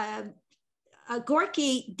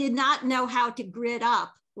Gorky did not know how to grid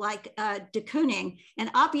up like de Kooning. And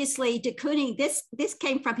obviously de Kooning, this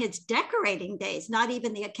came from his decorating days, not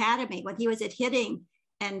even the academy, when he was at Hitting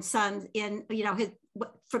and Sons in, you know,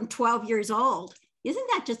 from 12 years old. Isn't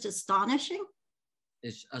that just astonishing?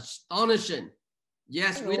 It's astonishing.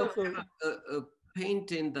 Yes, we don't have a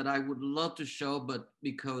painting that I would love to show, but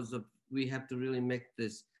because of we have to really make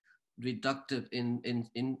this reductive in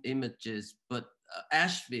images. But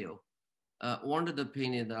Asheville, one of the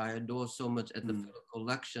paintings that I adore so much at the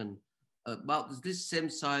collection, about this same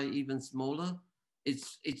size, even smaller.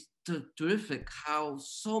 It's terrific how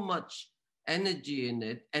so much energy in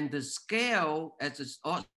it, and the scale as an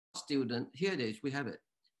art student. Here it is. We have it.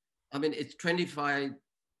 I mean, it's 25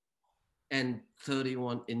 and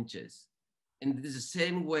 31 inches. And it is the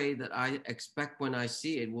same way that I expect when I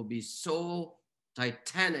see it will be so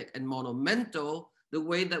titanic and monumental, the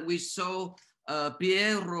way that we saw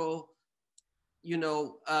Piero,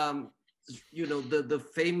 the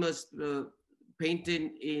famous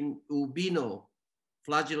painting in Urbino,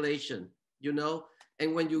 Flagellation,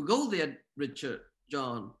 and when you go there, Richard,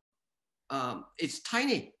 John, it's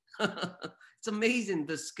tiny. It's amazing.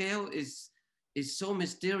 The scale is so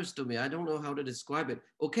mysterious to me. I don't know how to describe it.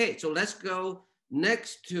 Okay, so let's go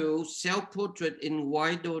next to self-portrait in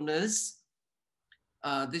wilderness.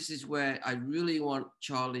 This is where I really want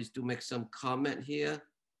Charlie to make some comment here.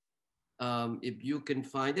 If you can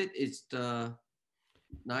find it, it's the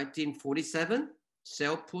 1947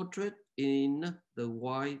 self-portrait in the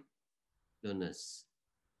wilderness.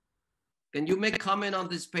 Can you make comment on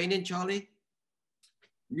this painting, Charlie?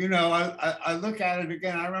 I look at it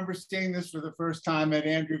again. I remember seeing this for the first time at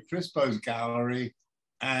Andrew Crispo's gallery,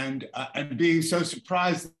 and being so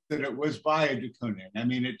surprised that it was by a de Kooning. I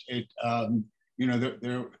mean,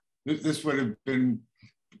 this would have been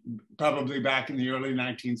probably back in the early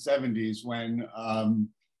 1970s when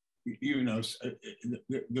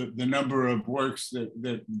the number of works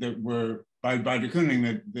that were by de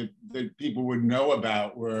Kooning that people would know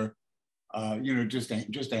about were just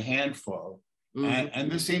a handful. Mm-hmm. And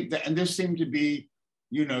this seemed to be,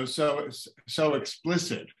 so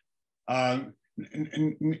explicit, with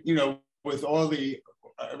all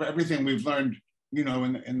everything we've learned,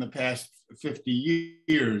 in the past 50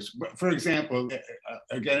 years. For example,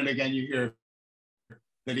 again and again, you hear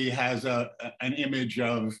that he has an image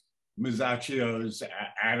of Masaccio's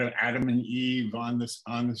Adam and Eve on the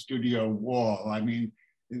studio wall. I mean,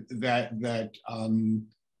 that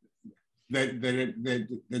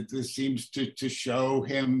this seems to show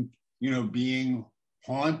him, being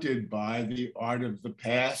haunted by the art of the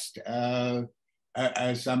past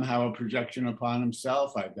as somehow a projection upon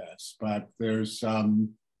himself, I guess. But there's,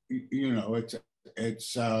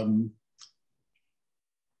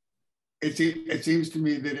 it seems to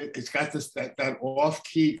me that it's got that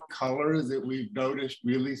off-key color that we've noticed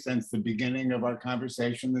really since the beginning of our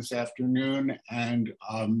conversation this afternoon, and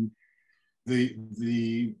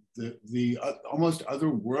the almost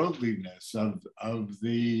otherworldliness of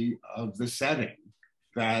the setting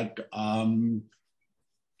that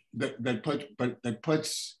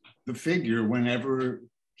puts the figure, whenever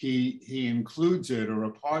he includes it or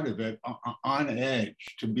a part of it, on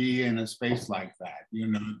edge to be in a space like that,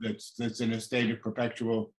 that's in a state of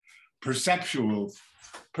perpetual perceptual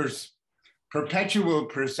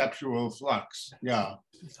flux. Yeah.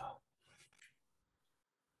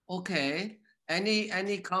 Okay.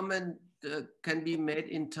 Any comment can be made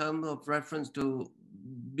in terms of reference to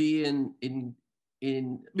being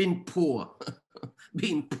poor,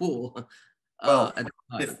 being poor? Well,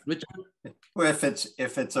 if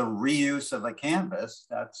it's a reuse of a canvas,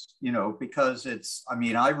 that's because it's. I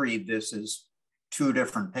mean, I read this as two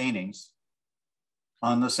different paintings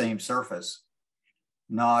on the same surface,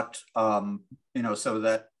 not so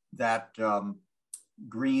that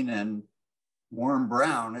green and warm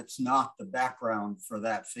brown, it's not the background for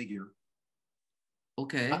that figure.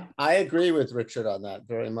 Okay. I agree with Richard on that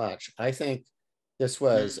very much. I think this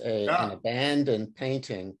was an abandoned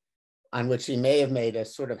painting on which he may have made a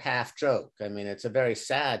sort of half joke. I mean, it's a very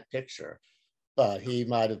sad picture, but he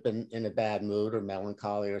might have been in a bad mood or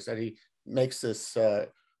melancholy, or so he makes this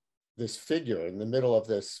this figure in the middle of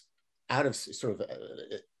this, out of sort of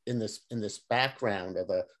in this background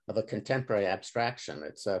of a contemporary abstraction.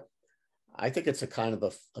 It's I think it's a kind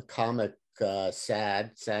of a comic,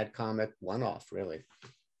 sad comic one-off, really.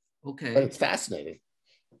 Okay, but it's fascinating.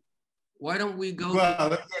 Why don't we go?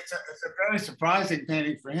 Well, it's a very surprising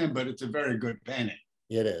painting for him, but it's a very good painting.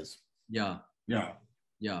 It is. Yeah. Yeah.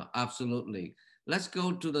 Yeah, absolutely. Let's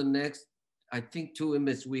go to the next, I think, 2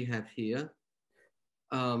 images we have here.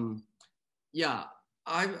 Yeah,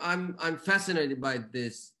 I'm fascinated by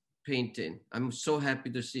this painting. I'm so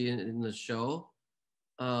happy to see it in the show.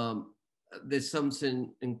 There's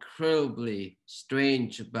something incredibly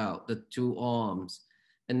strange about the 2 arms.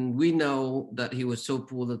 And we know that he was so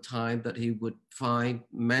poor the time that he would find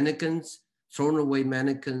mannequins, thrown away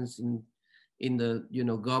mannequins in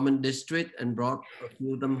the garment district, and brought a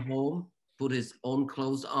few of them home, put his own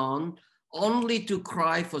clothes on, only to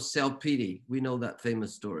cry for self-pity. We know that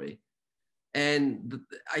famous story. And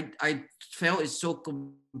I felt it's so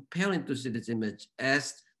compelling to see this image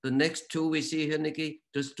as the next 2 we see here, Nikki,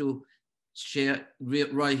 just to share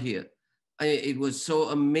right here. It was so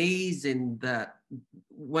amazing that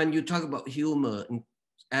when you talk about humor and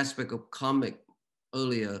aspect of comic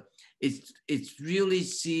earlier, it's really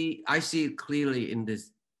I see it clearly in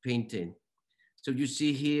this painting. So you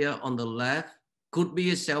see here on the left, could be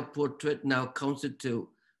a self-portrait now constitute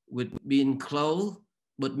with being clothed,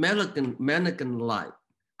 but mannequin-like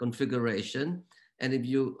configuration. And if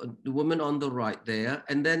the woman on the right there,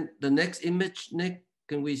 and then the next image, Nick,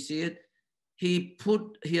 can we see it? He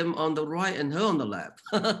put him on the right and her on the left.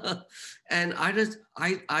 And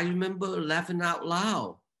I remember laughing out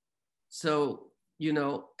loud. So,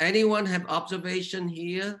 anyone have observation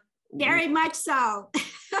here? Very much so.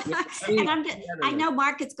 And I know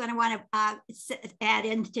Mark is going to want to add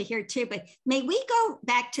into here too, but may we go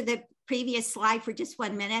back to the previous slide for just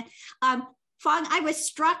 1 minute? Fong, I was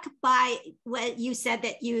struck by what you said,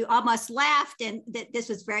 that you almost laughed and that this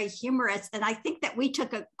was very humorous. And I think that we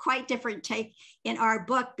took a quite different take in our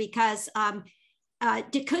book, because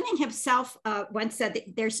de Kooning himself once said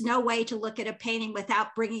that there's no way to look at a painting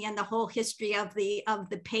without bringing in the whole history of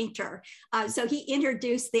the painter. So he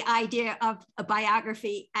introduced the idea of a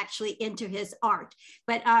biography actually into his art,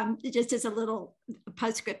 but just as a little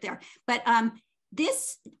postscript there. But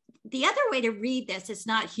the other way to read this is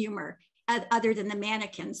not humor, other than the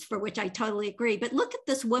mannequins, for which I totally agree. But look at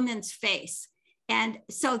this woman's face. And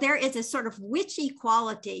so there is a sort of witchy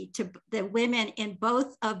quality to the women in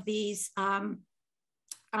both of these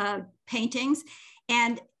paintings.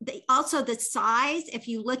 And also the size, if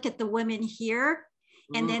you look at the woman here,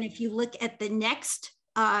 and then if you look at the next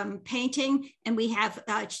painting, and we have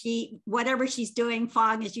whatever she's doing,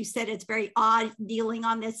 Fong, as you said, it's very odd, kneeling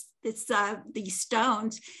on these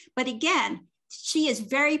stones. But again, she is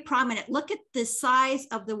very prominent. Look at the size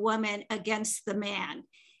of the woman against the man.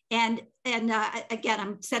 And again,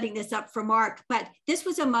 I'm setting this up for Mark, but this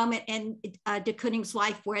was a moment in de Kooning's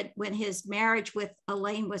life when his marriage with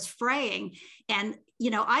Elaine was fraying. And,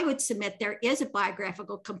 I would submit there is a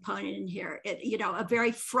biographical component in here, a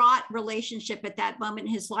very fraught relationship at that moment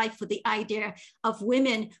in his life with the idea of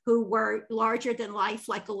women who were larger than life,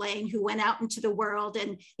 like Elaine, who went out into the world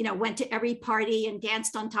and, went to every party and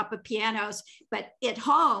danced on top of pianos, but at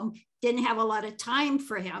home didn't have a lot of time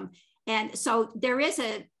for him. And so there is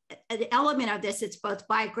an element of this. It's both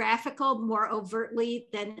biographical, more overtly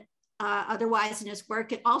than otherwise in his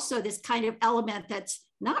work, and also this kind of element that's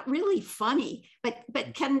not really funny.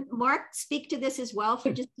 But can Mark speak to this as well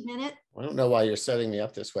for just a minute? I don't know why you're setting me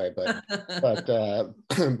up this way, but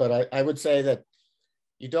but I would say that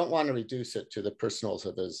you don't want to reduce it to the personals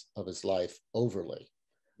of his life overly.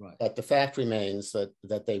 Right. But the fact remains that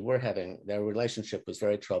their relationship was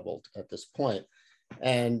very troubled at this point,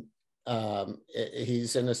 and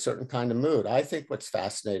he's in a certain kind of mood. I think what's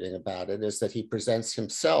fascinating about it is that he presents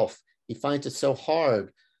himself. He finds it so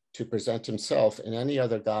hard to present himself in any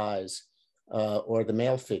other guise, or the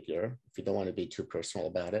male figure, if you don't want to be too personal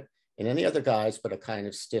about it, in any other guise but a kind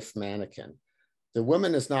of stiff mannequin. The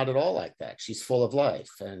woman is not at all like that. She's full of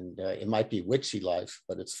life, and it might be witchy life,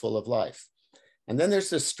 but it's full of life. And then there's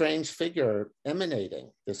this strange figure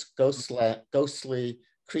emanating, this ghostly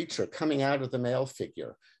creature coming out of the male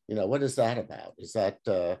figure. What is that about? Is that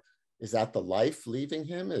the life leaving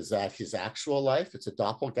him? Is that his actual life? It's a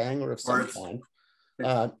doppelganger of some kind.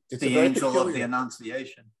 It's the angel of the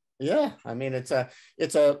Annunciation. Yeah, I mean, it's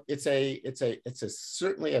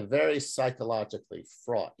certainly a very psychologically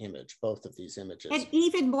fraught image, both of these images. And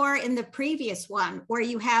even more in the previous one, where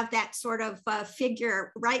you have that sort of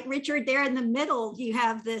figure, right, Richard, there in the middle, you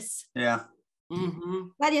have this. Yeah. Mm-hmm.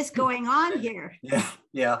 What is going on here?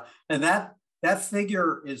 Yeah. And that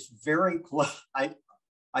figure is very close.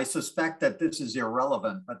 I suspect that this is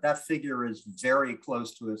irrelevant, but that figure is very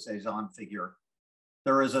close to a Cezanne figure.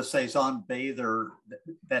 There is a Cezanne bather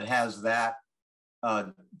that has that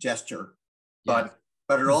gesture, but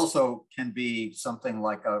it also can be something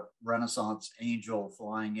like a Renaissance angel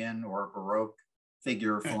flying in, or a Baroque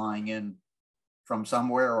figure flying in from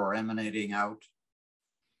somewhere or emanating out.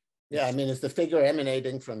 Yeah, I mean, is the figure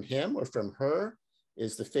emanating from him or from her?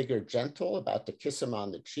 Is the figure gentle, about to kiss him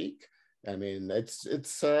on the cheek? I mean, it's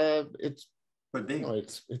could be. You know,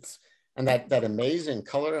 it's and that amazing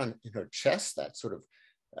color in her chest, that sort of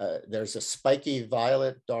there's a spiky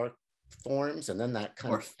violet dark forms, and then that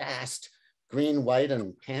kind of fast green, white,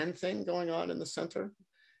 and tan thing going on in the center.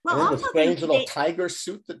 Well, and then the strange little tiger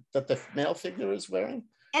suit that the male figure is wearing.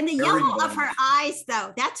 And the yellow of her eyes,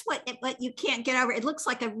 though, that's what you can't get over. It looks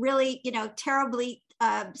like a really, terribly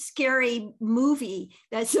scary movie.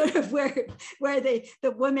 That's sort of where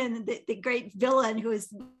the woman, the great villain who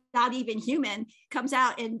is not even human, comes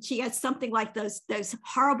out, and she has something like those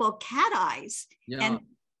horrible cat eyes, and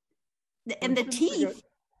the teeth.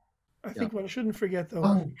 I think one shouldn't forget,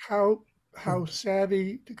 though, how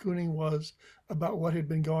savvy de Kooning was about what had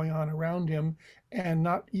been going on around him, and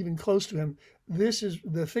not even close to him. This is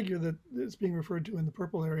the figure that's being referred to in the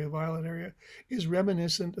purple area, violet area, is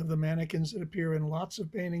reminiscent of the mannequins that appear in lots of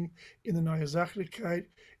painting, in the Neue Sachlichkeit,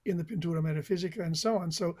 in the Pintura Metaphysica, and so on.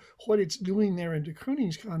 So what it's doing there in de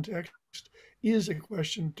Kooning's context is a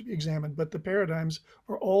question to be examined, but the paradigms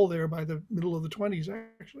are all there by the middle of the 20s,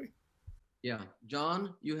 actually. Yeah,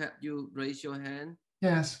 John, you raise your hand.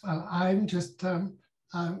 Yes, well, I'm just,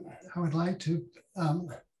 I would like to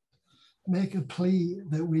make a plea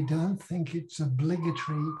that we don't think it's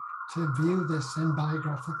obligatory to view this in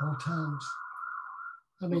biographical terms.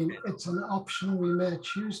 I mean, it's an option we may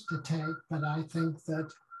choose to take, but I think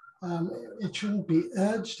that it shouldn't be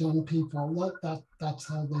urged on people that that's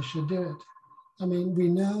how they should do it. I mean, we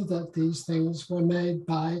know that these things were made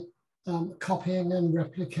by copying and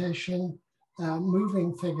replication,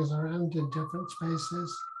 moving figures around in different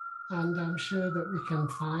spaces. And I'm sure that we can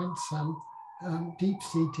find some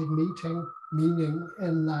deep-seated meaning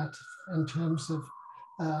in that, in terms of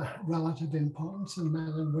relative importance in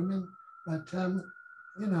men and women. But,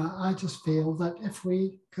 I just feel that if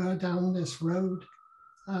we go down this road,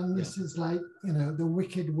 this is like, the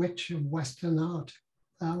wicked witch of Western art,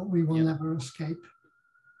 we will never escape.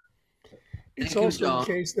 It's also the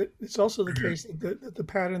case that the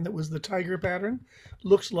pattern that was the tiger pattern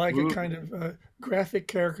looks like a kind of graphic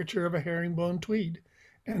caricature of a herringbone tweed.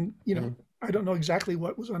 And, I don't know exactly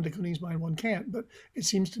what was on de Kooning's mind, one can't, but it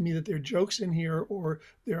seems to me that there are jokes in here, or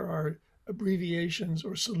there are abbreviations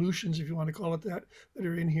or solutions, if you want to call it that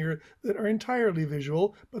are in here that are entirely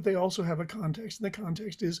visual, but they also have a context. And the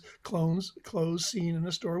context is clothes seen in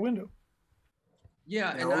a store window.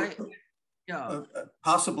 Yeah, and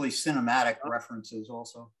possibly cinematic references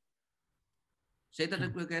also. Say that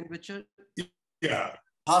again, Richard. Yeah,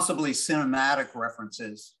 possibly cinematic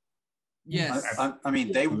references. Yes, I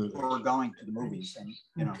mean, they were going to the movies, and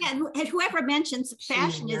and whoever mentions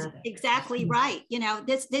fashion is exactly right.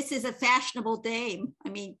 This is a fashionable dame. I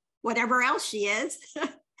mean, whatever else she is,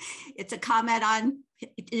 it's a comment on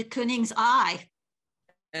de Kooning's eye.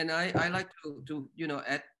 And I like to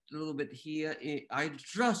add a little bit here. I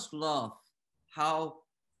just love how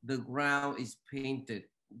the ground is painted,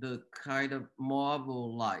 the kind of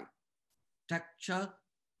marble-like texture,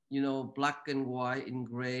 black and white and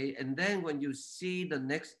gray. And then when you see the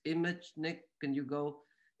next image, Nick, can you go?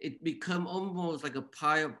 It become almost like a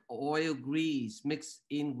pile of oil grease mixed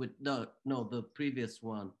in with the previous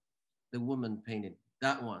one, the woman painted,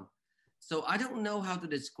 that one. So I don't know how to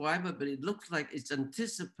describe it, but it looks like it's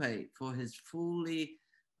anticipate for his fully,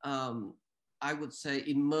 I would say,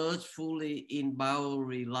 immersed fully in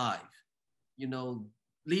Bowery life,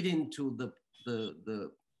 leading to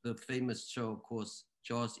the famous show, of course,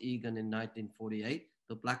 George Egan in 1948,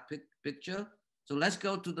 the Black Picture. So let's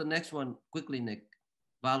go to the next one quickly, Nick.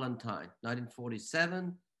 Valentine,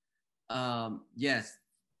 1947. Yes,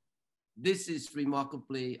 this is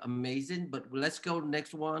remarkably amazing, but let's go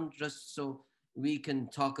next one just so we can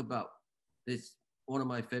talk about this, one of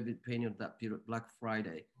my favorite paintings of that period, Black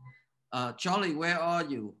Friday. Charlie, where are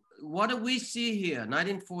you? What do we see here?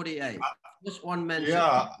 1948. Just one mention.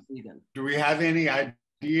 Yeah. Do we have any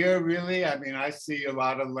idea, really. I mean, I see a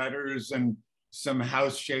lot of letters and some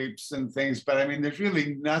house shapes and things, but I mean, there's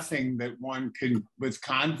really nothing that one can, with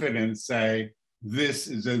confidence, say this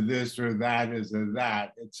is a this or that is a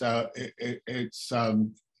that.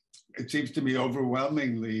 It seems to me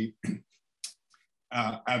overwhelmingly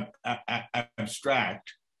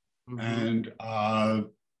abstract, and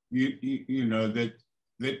you know that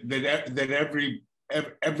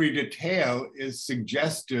every detail is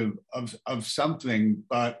suggestive of something,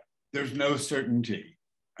 but there's no certainty.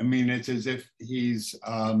 I mean, it's as if he's,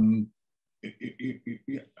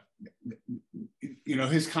 you know,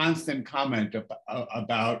 his constant comment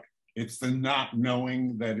about it's the not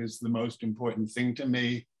knowing that is the most important thing to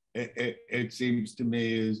me. It seems to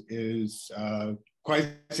me is quite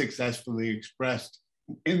successfully expressed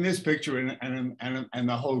in this picture and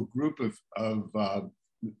the whole group of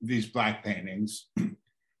these Black paintings,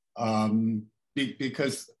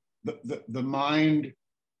 because the mind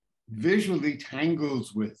visually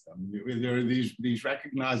tangles with them. There are these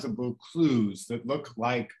recognizable clues that look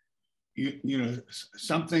like you know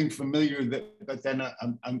something familiar but then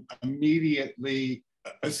immediately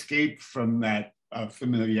escape from that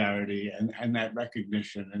familiarity and that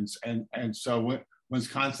recognition, and so one's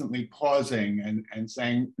constantly pausing and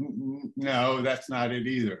saying, no, that's not it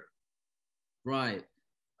either. Right.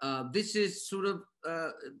 This is sort of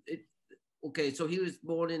okay. So he was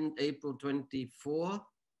born in April 24.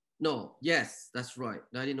 No, yes, that's right,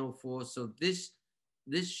 1904. So this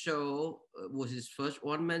show was his first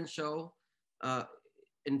one-man show.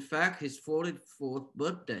 In fact, his 44th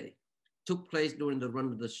birthday took place during the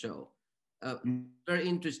run of the show. Very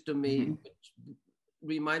interesting to me,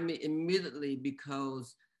 remind me immediately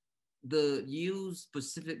because the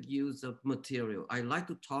specific use of material. I like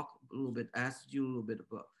to talk a little bit, ask you a little bit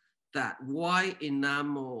about that. Why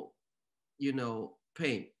enamel, you know,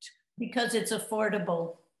 paint? Because it's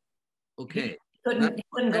affordable. Okay. He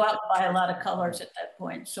couldn't go out and buy a lot of colors at that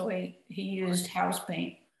point, so he used house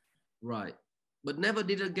paint. Right, but never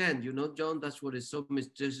did again. You know, John, that's what is so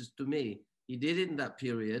mysterious to me. He did it in that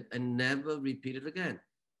period and never repeated again.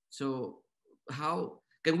 So how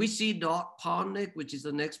can we see Dot Parnick, which is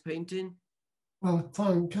the next painting? Well,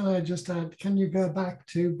 Tom, can I just add, can you go back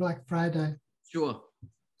to Black Friday? Sure.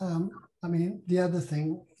 I mean, the other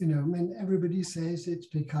thing, you know, I mean, everybody says it's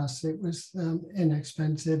because it was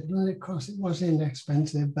inexpensive. And of course it was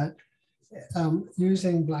inexpensive, but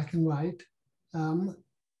using black and white,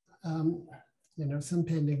 you know, some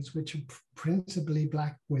paintings which are principally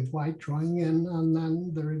black with white drawing in, and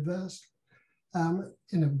then the reverse,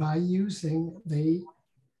 you know, by using the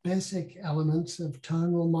basic elements of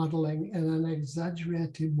tonal modeling in an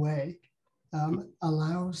exaggerated way,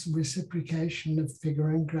 allows reciprocation of figure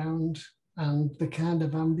and ground and the kind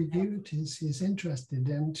of ambiguities he's interested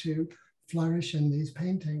in to flourish in these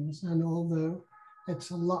paintings. And although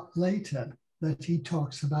it's a lot later that he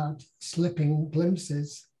talks about slipping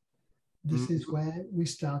glimpses, this is where we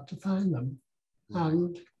start to find them.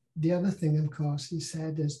 And the other thing, of course, he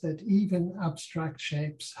said is that even abstract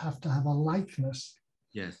shapes have to have a likeness.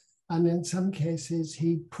 Yes. And in some cases,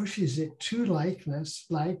 he pushes it to likeness,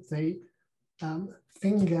 like the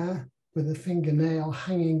finger with a fingernail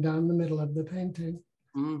hanging down the middle of the painting,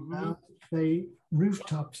 the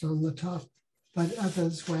rooftops on the top, but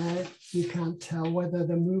others where you can't tell whether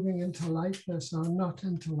they're moving into likeness or not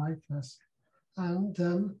into likeness. And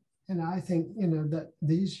you know, I think, you know, that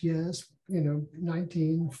these years, you know,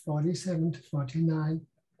 1947 to 49,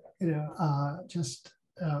 you know, are just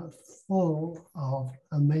full of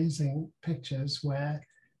amazing pictures where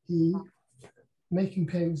he, making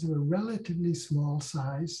paintings of a relatively small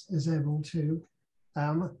size, is able to,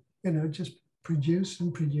 you know, just produce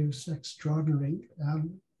extraordinary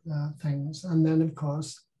things. And then, of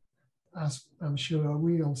course, as I'm sure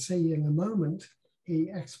we'll see in a moment,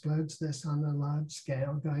 he explodes this on a large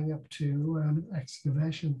scale, going up to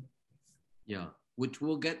excavation. Yeah, which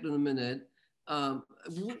we'll get in a minute. How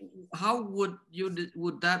would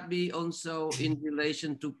that be also in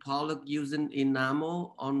relation to Pollock using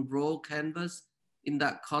enamel on raw canvas in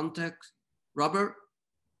that context? Robert?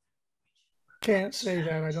 Can't say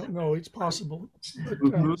that. I don't know. It's possible. But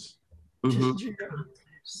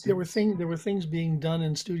there were things being done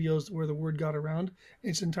in studios where the word got around.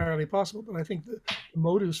 It's entirely possible. But I think the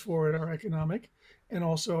motives for it are economic. And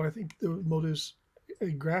also I think the motives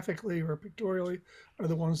graphically or pictorially are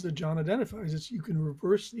the ones that John identifies. It's you can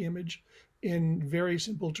reverse the image in very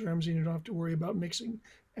simple terms, and you don't have to worry about mixing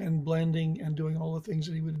and blending and doing all the things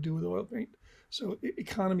that he would do with oil paint. So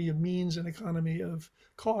economy of means and economy of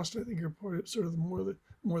cost, I think, are part of, sort of more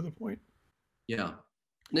the point. Yeah.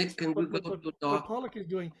 Nick, can we go to what Pollock is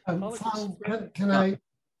doing? Can I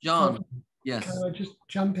John, yes. Can I just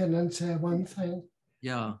jump in and say one thing?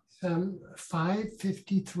 Yeah. It's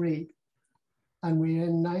 5:53, and we're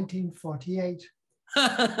in 1948.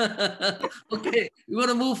 Okay, you want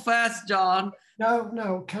to move fast, John?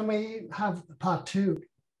 No, can we have part 2?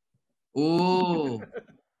 Oh,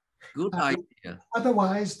 good idea.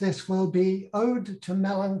 Otherwise, this will be Ode to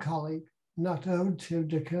Melancholy, not Ode to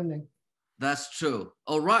de Kooning. That's true.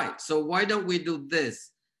 All right, so why don't we do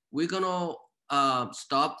this? We're gonna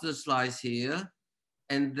stop the slides here,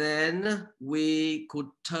 and then we could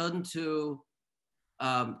turn to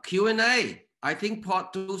Q&A. I think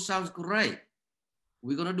part 2 sounds great.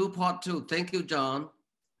 We're gonna do part 2. Thank you, John.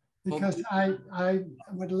 Because I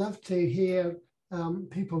would love to hear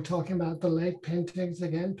people talking about the late paintings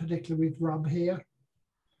again, particularly with Rob here.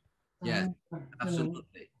 Yeah,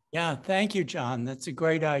 absolutely. Yeah, thank you, John. That's a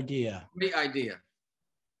great idea. Great idea.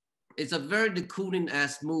 It's a very de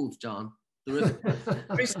Kooning-esque move, John.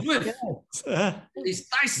 Very swift,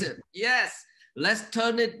 decisive. Yes. Let's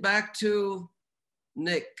turn it back to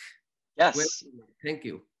Nick. Yes. Thank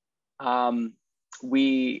you.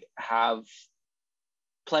 We have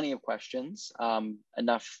plenty of questions,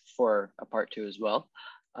 enough for a part 2 as well.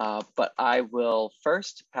 But I will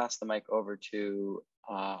first pass the mic over to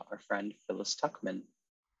our friend Phyllis Tuckman.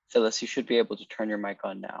 Phyllis, you should be able to turn your mic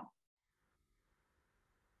on now.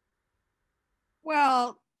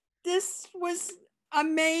 Well, this was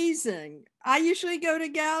amazing. I usually go to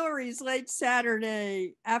galleries late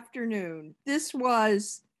Saturday afternoon. This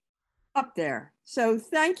was up there. So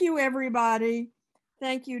thank you, everybody.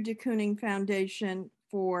 Thank you, de Kooning Foundation,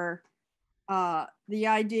 for the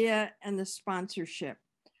idea and the sponsorship.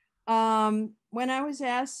 When I was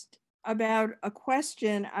asked about a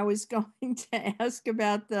question, I was going to ask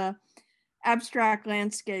about the abstract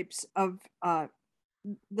landscapes of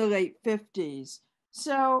the late 50s.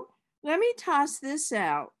 So let me toss this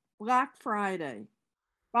out. Black Friday.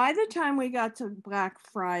 By the time we got to Black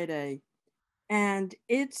Friday and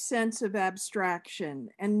its sense of abstraction,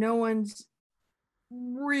 and no one's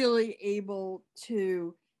really able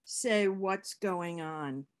to say what's going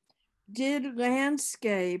on, did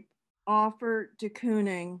landscape offer de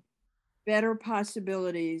Kooning better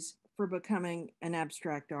possibilities for becoming an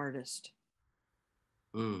abstract artist?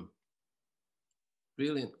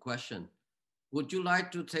 Brilliant question. Would you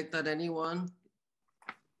like to take that, anyone?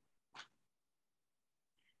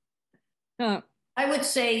 I would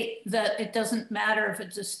say that it doesn't matter if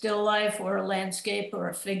it's a still life or a landscape or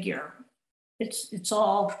a figure. It's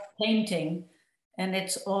all painting, and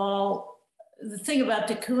it's all, the thing about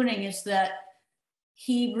de Kooning is that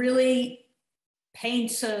he really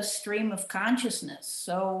paints a stream of consciousness.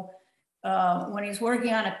 So when he's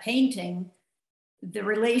working on a painting, the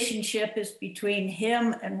relationship is between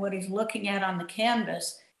him and what he's looking at on the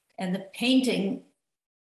canvas, and the painting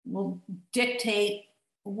will dictate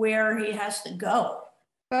where he has to go.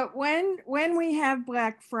 But when we have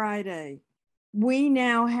Black Friday, we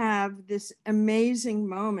now have this amazing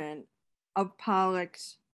moment of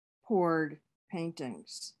Pollock's poured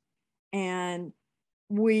paintings. And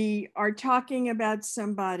we are talking about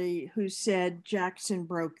somebody who said Jackson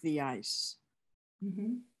broke the ice.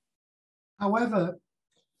 Mm-hmm. However,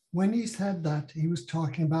 when he said that, he was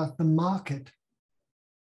talking about the market.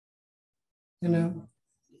 You know,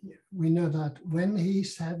 we know that when he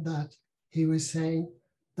said that, he was saying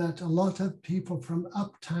that a lot of people from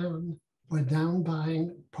uptown were down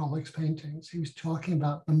buying Pollock's paintings. He was talking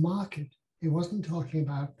about the market. He wasn't talking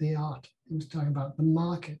about the art. He was talking about the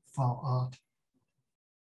market for art.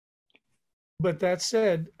 But that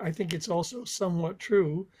said, I think it's also somewhat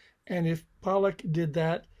true. And if Pollock did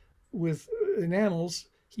that with enamels,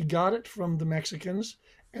 he got it from the Mexicans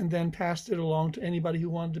and then passed it along to anybody who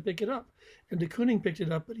wanted to pick it up. And de Kooning picked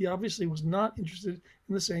it up, but he obviously was not interested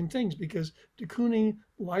in the same things, because de Kooning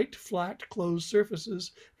liked flat, closed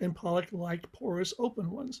surfaces and Pollock liked porous, open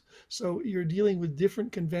ones. So you're dealing with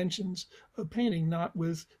different conventions of painting, not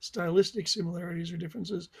with stylistic similarities or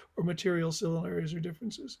differences or material similarities or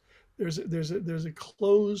differences. There's a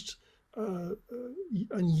closed,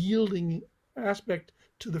 unyielding aspect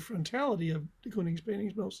to the frontality of de Kooning's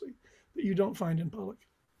paintings mostly that you don't find in Pollock.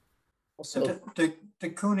 Also, de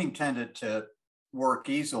Kooning tended to work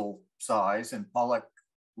easel size, and Pollock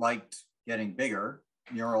liked getting bigger,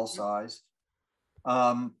 mural size.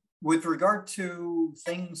 With regard to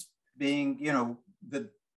things being, you know, the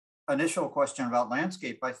initial question about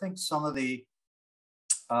landscape, I think some of the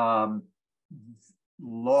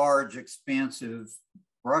large, expansive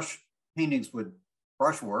brush paintings with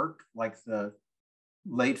brushwork, like the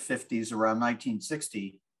late 50s, around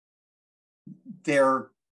 1960, they're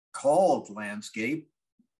called landscape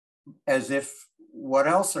as if what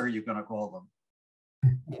else are you going to call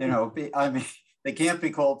them? You know, I mean, they can't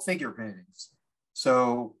be called figure paintings.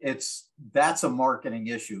 So that's a marketing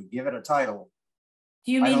issue. Give it a title.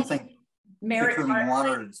 Do you mean I don't think Merritt Kooning wanted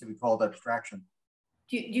Parkway? it to be called abstraction.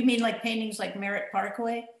 Do you mean like paintings like Merritt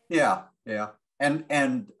Parkway? Yeah, yeah.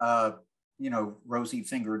 And you know, Rosy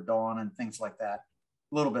Fingered Dawn and things like that.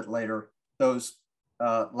 A little bit later, those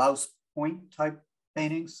Louse Point type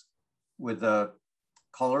paintings with the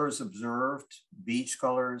colors observed, beach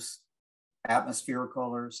colors, atmosphere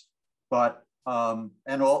colors, but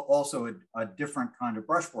and also a different kind of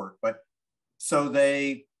brushwork. But so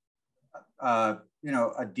they, you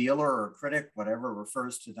know, a dealer or a critic, whatever,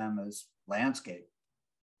 refers to them as landscape,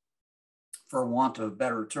 for want of a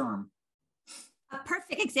better term. A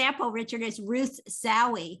perfect example, Richard, is Ruth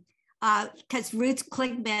Zowie, because Ruth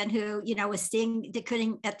Klingman, who, you know, was seeing de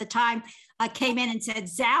Kooning at the time, came in and said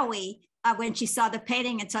Zowie when she saw the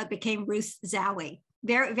painting, and so it became Ruth Zowie.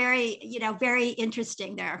 Very, very, you know, very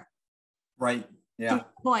interesting there. Right, yeah. Good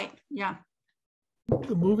point, yeah.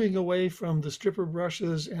 The moving away from the stripper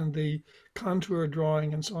brushes and the contour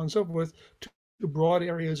drawing and so on and so forth to broad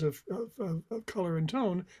areas of color and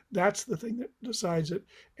tone, that's the thing that decides it.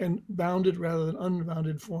 And bounded rather than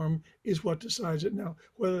unbounded form is what decides it. Now,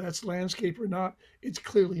 whether that's landscape or not, it's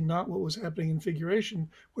clearly not what was happening in figuration,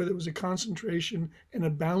 where there was a concentration and a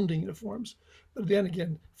bounding of forms. But then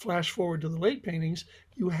again, flash forward to the late paintings,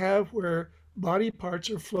 you have where body parts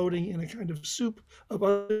are floating in a kind of soup of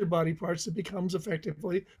other body parts that becomes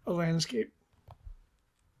effectively a landscape.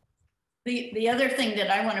 The other thing that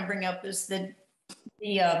I want to bring up is that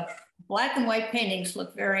the black and white paintings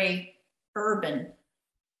look very urban.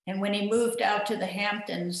 And when he moved out to the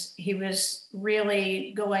Hamptons, he was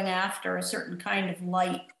really going after a certain kind of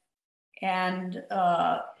light. And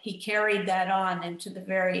he carried that on into the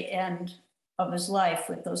very end of his life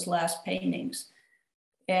with those last paintings.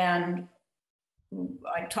 And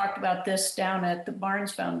I talked about this down at the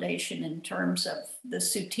Barnes Foundation in terms of the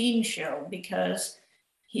Soutine show, because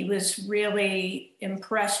he was really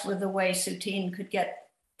impressed with the way Soutine could get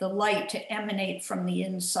the light to emanate from the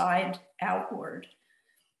inside outward.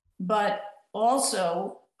 But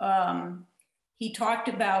also, he talked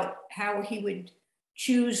about how he would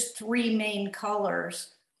choose three main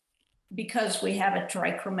colors because we have a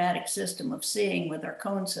trichromatic system of seeing with our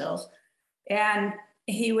cone cells. And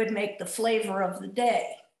he would make the flavor of the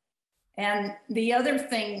day. And the other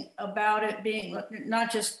thing about it being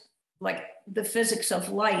not just like the physics of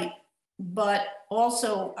light, but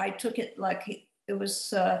also I took it like it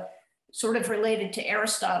was sort of related to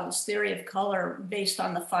Aristotle's theory of color based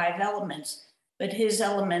on the 5 elements, but his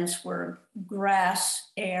elements were grass,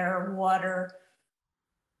 air, water,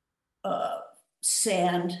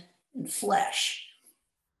 sand, and flesh.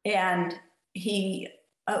 And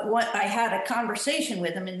I had a conversation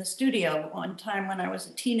with him in the studio one time when I was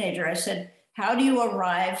a teenager. I said, how do you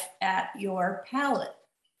arrive at your palette?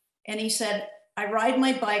 And he said, I ride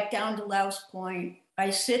my bike down to Louse Point.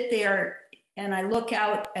 I sit there and I look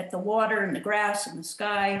out at the water and the grass and the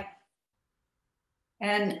sky.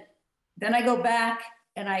 And then I go back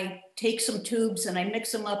and I take some tubes and I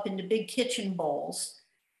mix them up into big kitchen bowls.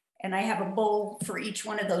 And I have a bowl for each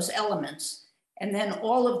one of those elements. And then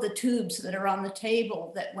all of the tubes that are on the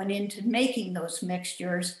table that went into making those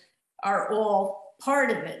mixtures are all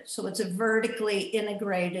part of it. So it's a vertically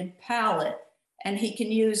integrated palette. And he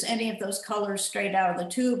can use any of those colors straight out of the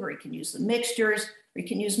tube, or he can use the mixtures, or he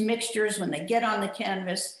can use mixtures when they get on the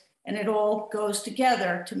canvas, and it all goes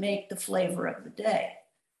together to make the flavor of the day.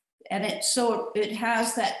 And it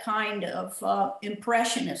has that kind of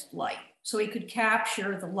impressionist light. So he could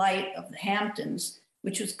capture the light of the Hamptons,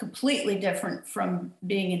 which was completely different from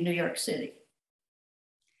being in New York City.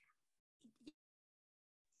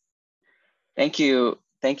 Thank you,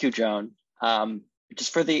 Joan.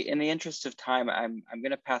 Just in the interest of time, I'm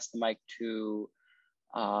going to pass the mic to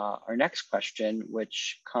our next question,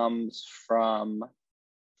 which comes from,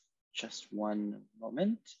 just one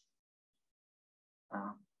moment,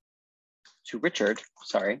 to Richard.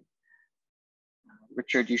 Sorry,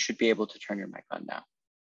 Richard, you should be able to turn your mic on now.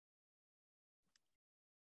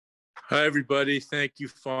 Hi, everybody. Thank you,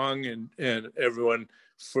 Fong, and everyone,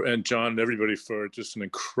 and John, and everybody, for just an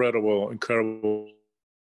incredible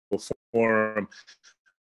forum.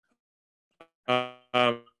 I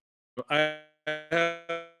have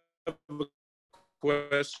a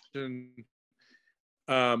question.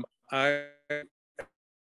 In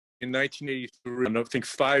 1983, I think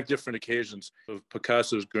 5 different occasions of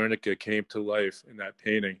Picasso's Guernica came to life in that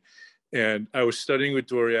painting. And I was studying with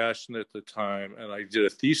Dory Ashton at the time, and I did a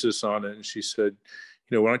thesis on it. And she said,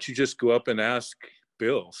 you know, why don't you just go up and ask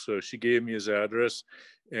Bill. So she gave me his address,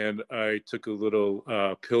 and I took a little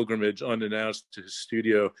pilgrimage unannounced to his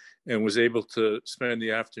studio and was able to spend the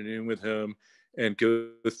afternoon with him and go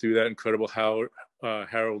through that incredible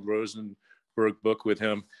Harold Rosenberg book with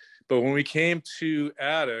him. But when we came to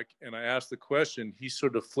Attic and I asked the question, he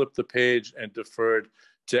sort of flipped the page and deferred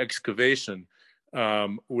to excavation,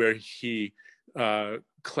 where he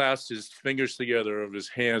clasped his fingers together of his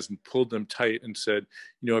hands and pulled them tight and said,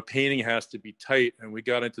 you know, a painting has to be tight. And we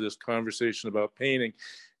got into this conversation about painting,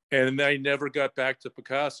 and I never got back to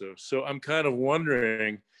Picasso. So I'm kind of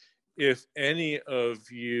wondering if any of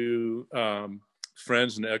you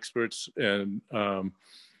friends and experts and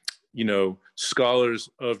you know, scholars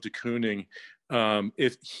of de Kooning,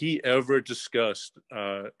 if he ever discussed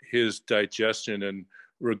his digestion and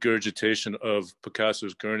regurgitation of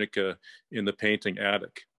Picasso's Guernica in the painting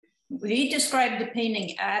Attic. He described the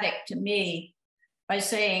painting Attic to me by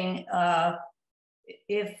saying,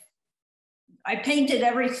 if I painted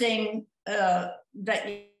everything that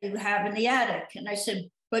you have in the attic. And I said,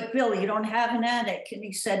 but Bill, you don't have an attic. And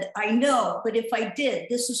he said, I know, but if I did,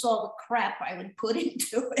 this is all the crap I would put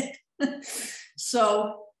into it.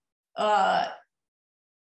 So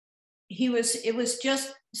it was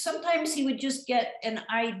just, sometimes he would just get an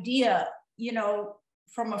idea, you know,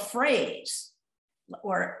 from a phrase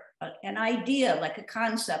or an idea, like a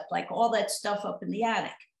concept, like all that stuff up in the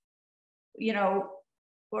attic, you know,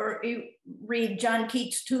 or you read John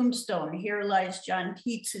Keats' tombstone. Here lies John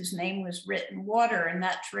Keats, whose name was written in water, and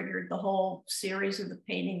that triggered the whole series of the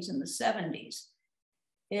paintings in the 70s.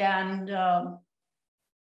 And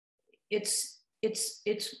it's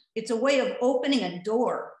a way of opening a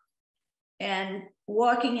door and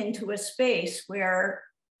walking into a space where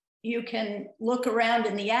you can look around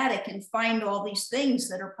in the attic and find all these things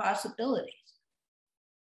that are possibilities.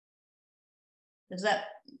 Do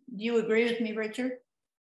you agree with me, Richard?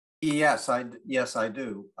 Yes, I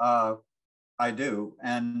do. I do.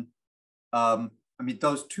 And I mean,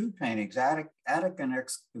 those two paintings, Attic and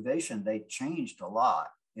Excavation, they changed a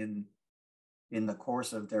lot in the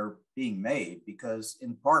course of their being made, because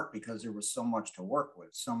in part because there was so much to work with,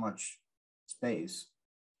 so much space.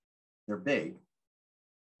 They're big,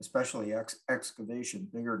 especially Excavation,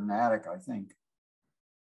 bigger than Attic, I think.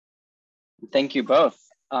 Thank you both.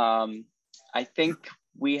 I think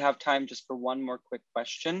we have time just for one more quick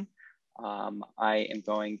question. I am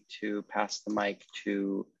going to pass the mic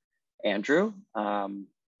to Andrew.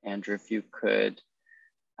 Andrew, if you could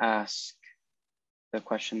ask the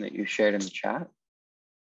question that you shared in the chat.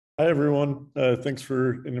 Hi, everyone. Thanks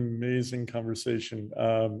for an amazing conversation.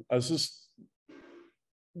 I was just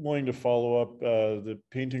wanting to follow up. The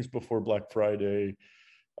paintings before Black Friday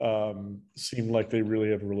seem like they really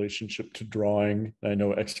have a relationship to drawing. I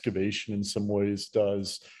know Excavation in some ways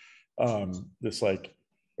does this like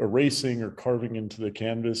erasing or carving into the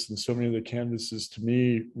canvas, and so many of the canvases to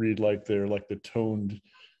me read like they're like the toned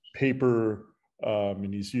paper,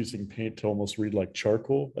 and he's using paint to almost read like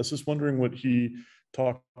charcoal. I was just wondering what he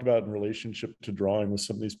talked about in relationship to drawing with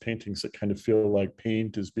some of these paintings that kind of feel like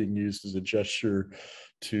paint is being used as a gesture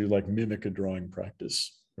to like mimic a drawing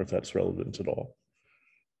practice, or if that's relevant at all.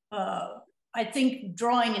 I think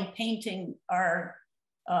drawing and painting are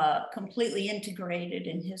completely integrated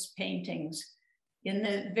in his paintings. In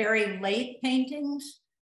the very late paintings,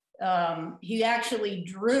 he actually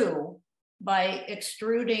drew by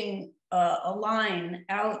extruding a line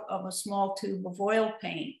out of a small tube of oil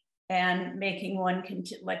paint and making one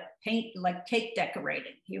like cake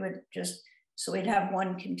decorating. He would just, so he'd have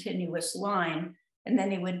one continuous line, and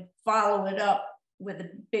then he would follow it up with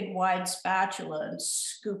a big wide spatula and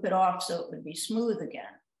scoop it off so it would be smooth again.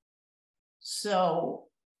 So,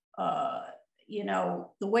 you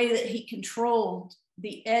know, the way that he controlled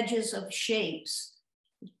the edges of shapes,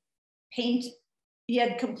 paint, he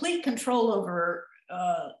had complete control over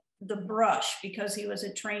the brush because he was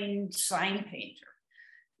a trained sign painter.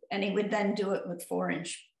 And he would then do it with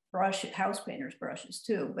 4-inch brush, house painter's brushes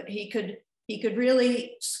too. But he could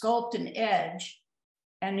really sculpt an edge,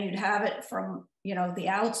 and you'd have it from, you know, the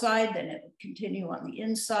outside, then it would continue on the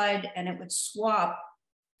inside, and it would swap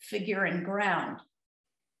figure and ground.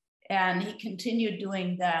 And he continued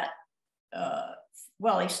doing that.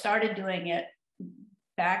 Well, he started doing it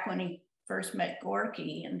back when he first met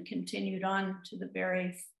Gorky and continued on to the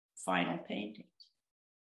very final paintings.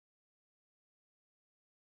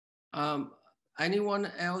 Anyone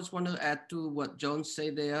else want to add to what John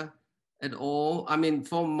said there at all? I mean,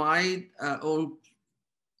 for my own,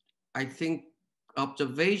 I think,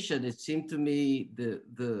 observation, it seemed to me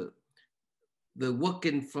the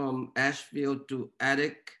working from Ashfield to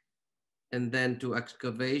Attic and then to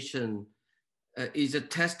Excavation is a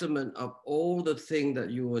testament of all the things that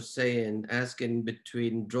you were saying, asking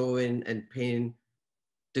between drawing and painting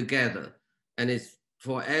together. And it's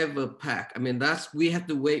forever packed. I mean, we have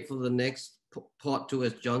to wait for the next part two,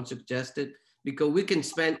 as John suggested, because we can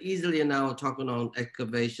spend easily an hour talking on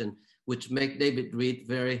excavation, which make David Reed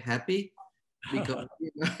very happy, because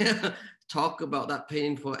talk about that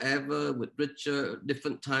painting forever with Richard,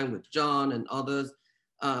 different time with John and others.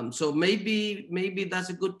 So maybe that's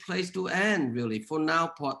a good place to end, really, for now,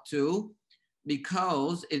 part two,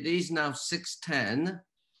 because it is now 6:10,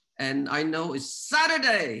 and I know it's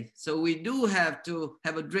Saturday, so we do have to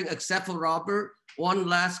have a drink, except for Robert. One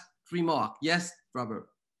last remark. Yes, Robert.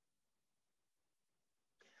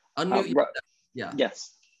 Yeah.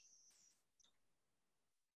 Yes.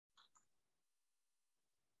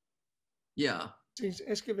 Yeah. Since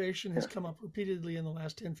excavation has come up repeatedly in the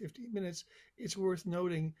last 10, 15 minutes, it's worth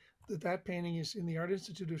noting that that painting is in the Art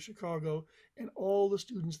Institute of Chicago, and all the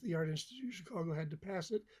students at the Art Institute of Chicago had to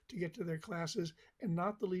pass it to get to their classes, and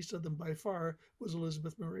not the least of them by far was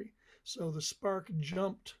Elizabeth Murray. So the spark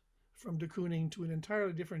jumped from de Kooning to an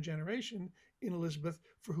entirely different generation in Elizabeth,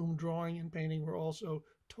 for whom drawing and painting were also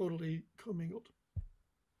totally commingled.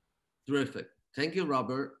 Terrific. Thank you,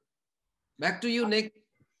 Robert. Back to you, Nick.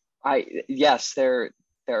 Yes, there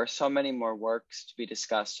are so many more works to be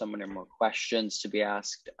discussed, so many more questions to be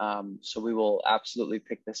asked. So we will absolutely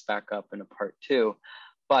pick this back up in a part two.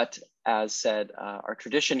 But as said, our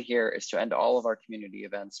tradition here is to end all of our community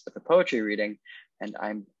events with a poetry reading. And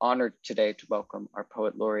I'm honored today to welcome our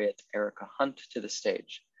poet laureate, Erica Hunt, to the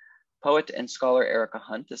stage. Poet and scholar Erica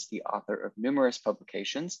Hunt is the author of numerous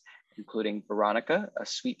publications, including Veronica, A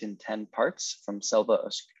Suite in 10 Parts from Selva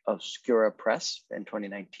Obscura Press in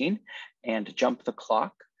 2019, and Jump the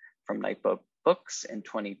Clock from Nightboat Books in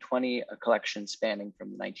 2020, a collection spanning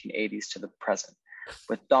from the 1980s to the present.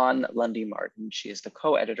 With Dawn Lundy Martin, she is the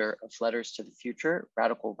co-editor of Letters to the Future,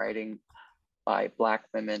 Radical Writing by Black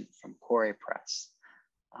Women from Corey Press.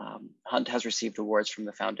 Hunt has received awards from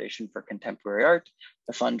the Foundation for Contemporary Art,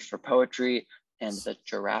 the Fund for Poetry, and the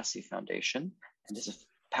Jurassic Foundation, and is a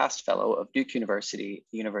past fellow of Duke University,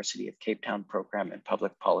 the University of Cape Town Program in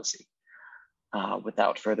Public Policy.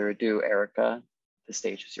 Without further ado, Erica, the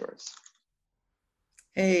stage is yours.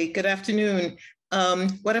 Hey, good afternoon.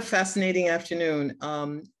 What a fascinating afternoon.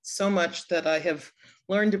 So much that I have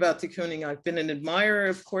learned about de Kooning. I've been an admirer,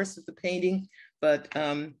 of course, of the painting, but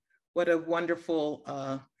what a wonderful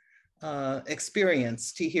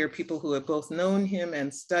experience to hear people who have both known him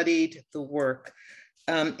and studied the work.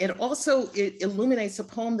 It illuminates a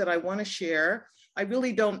poem that I want to share. I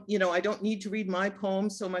really don't, I don't need to read my poem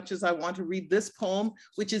so much as I want to read this poem,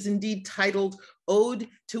 which is indeed titled Ode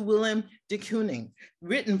to Willem de Kooning,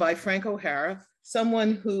 written by Frank O'Hara,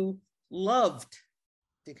 someone who loved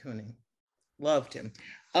de Kooning, loved him.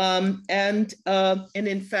 And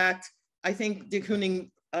in fact, I think de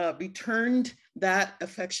Kooning returned that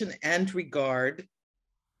affection and regard.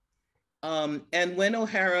 And when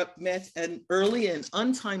O'Hara met an early and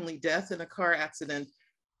untimely death in a car accident,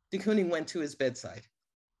 de Kooning went to his bedside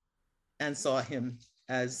and saw him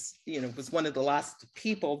as, was one of the last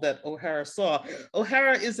people that O'Hara saw.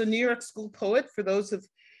 O'Hara is a New York School poet, for those of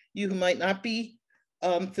you who might not be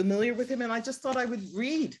familiar with him. And I just thought I would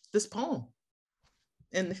read this poem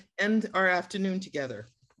and end our afternoon together.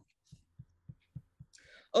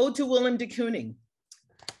 Ode to Willem de Kooning.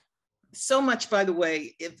 So much, by the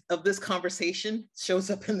way, of this conversation shows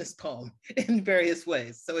up in this poem in various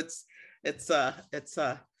ways. So it's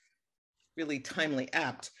really timely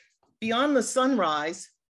apt. Beyond the sunrise,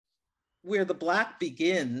 where the black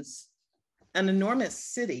begins, an enormous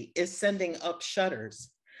city is sending up shutters.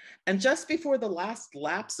 And just before the last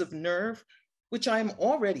lapse of nerve, which I am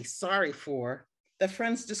already sorry for, that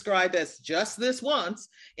friends describe as just this once,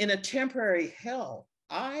 in a temporary hell,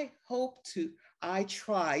 I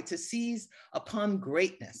try to seize upon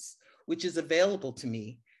greatness, which is available to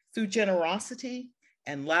me through generosity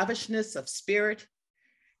and lavishness of spirit,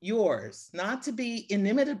 yours, not to be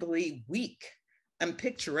inimitably weak and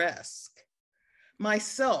picturesque,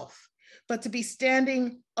 myself, but to be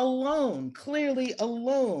standing alone, clearly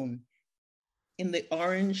alone in the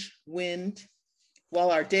orange wind,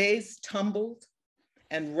 while our days tumbled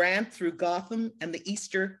and ran through Gotham and the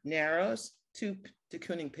Easter Narrows, two de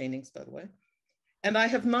Kooning paintings, by the way. And I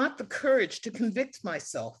have not the courage to convict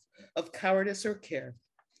myself of cowardice or care.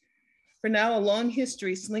 For now, a long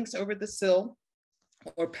history slinks over the sill,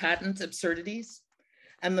 or patent absurdities,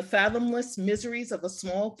 and the fathomless miseries of a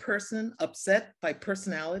small person upset by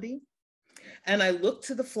personality. And I look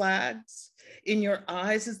to the flags in your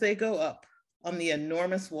eyes as they go up on the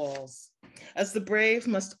enormous walls. As the brave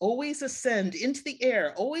must always ascend into the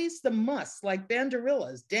air, always the must, like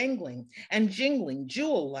banderillas dangling and jingling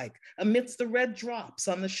jewel-like amidst the red drops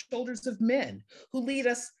on the shoulders of men who lead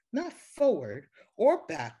us not forward or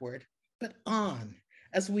backward, but on,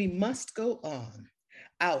 as we must go on,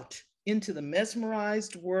 out into the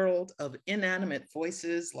mesmerized world of inanimate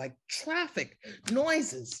voices like traffic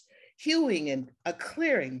noises, hewing and a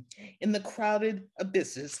clearing in the crowded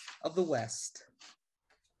abysses of the West.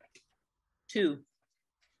 2,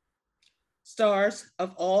 stars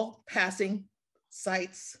of all passing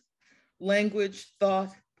sights, language,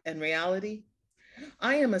 thought, and reality.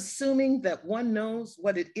 I am assuming that one knows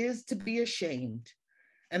what it is to be ashamed,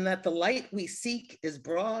 and that the light we seek is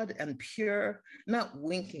broad and pure, not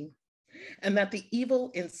winking, and that the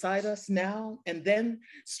evil inside us now and then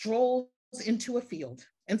strolls into a field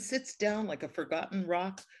and sits down like a forgotten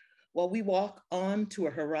rock while we walk on to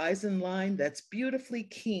a horizon line that's beautifully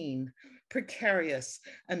keen, precarious,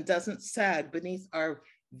 and doesn't sag beneath our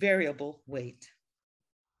variable weight.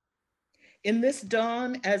 In this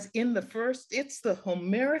dawn, as in the first, it's the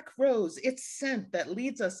Homeric rose, its scent that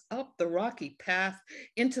leads us up the rocky path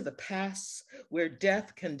into the pass where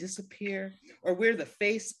death can disappear, or where the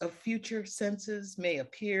face of future senses may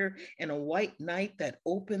appear in a white night that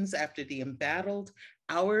opens after the embattled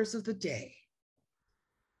hours of the day.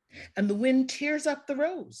 And the wind tears up the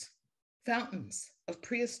rose, fountains of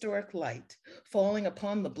prehistoric light falling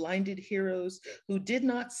upon the blinded heroes who did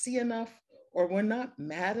not see enough, or were not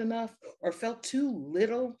mad enough, or felt too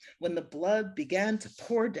little when the blood began to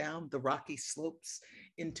pour down the rocky slopes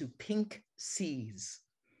into pink seas.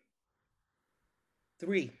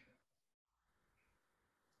 3,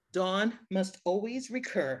 dawn must always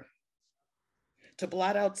recur to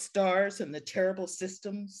blot out stars and the terrible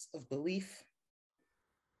systems of belief.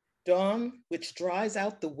 Dawn, which dries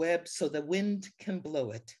out the web so the wind can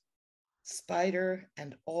blow it, spider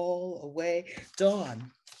and all away.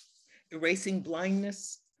 Dawn, erasing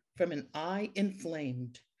blindness from an eye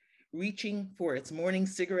inflamed, reaching for its morning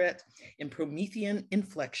cigarette in Promethean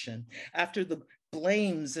inflection after the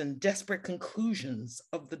blames and desperate conclusions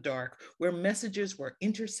of the dark, where messages were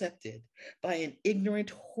intercepted by an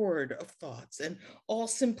ignorant horde of thoughts and all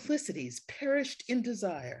simplicities perished in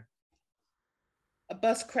desire. A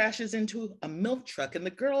bus crashes into a milk truck and the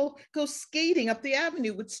girl goes skating up the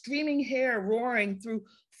avenue with streaming hair roaring through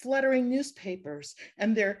fluttering newspapers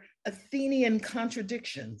and their Athenian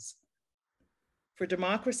contradictions. For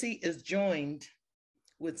democracy is joined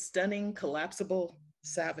with stunning collapsible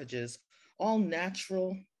savages, all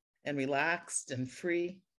natural and relaxed and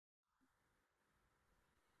free.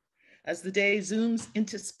 As the day zooms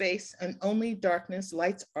into space and only darkness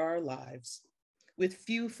lights our lives, with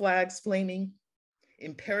few flags flaming,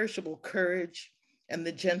 imperishable courage, and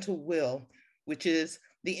the gentle will, which is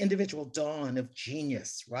the individual dawn of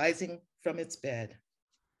genius rising from its bed.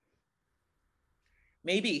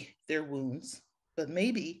 Maybe they're wounds, but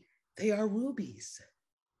maybe they are rubies,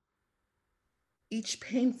 each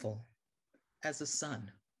painful as a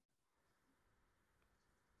sun.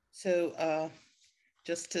 So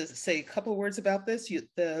just to say a couple words about this,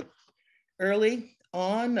 early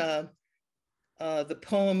on, the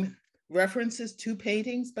poem references 2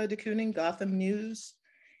 paintings by de Kooning, Gotham News,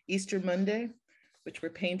 Easter Monday, which were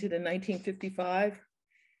painted in 1955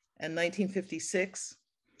 and 1956.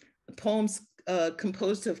 The poem's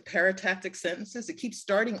composed of paratactic sentences. It keeps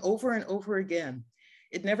starting over and over again.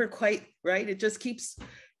 It never quite, right? It just keeps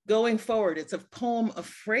going forward. It's a poem of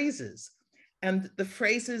phrases. And the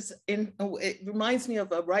phrases, it reminds me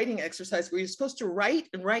of a writing exercise where you're supposed to write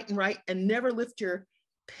and write and write and never lift your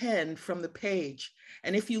pen from the page.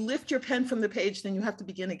 And if you lift your pen from the page, then you have to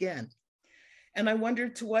begin again. And I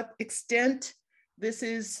wondered to what extent this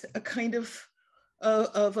is a kind of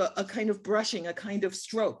brushing, a kind of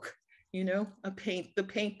stroke, you know, the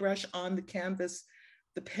paintbrush on the canvas,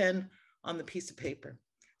 the pen on the piece of paper.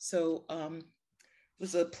 So it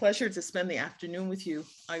was a pleasure to spend the afternoon with you.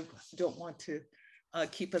 I don't want to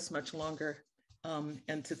keep us much longer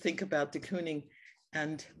and to think about de Kooning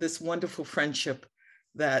and this wonderful friendship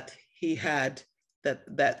that he had,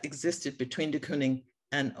 that existed between de Kooning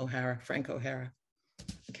and O'Hara, Frank O'Hara.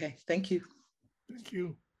 Okay, thank you. Thank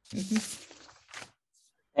you. Mm-hmm.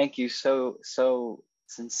 Thank you so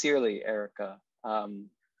sincerely, Erica,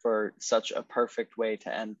 for such a perfect way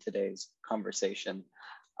to end today's conversation.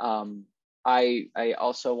 I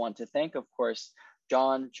also want to thank, of course,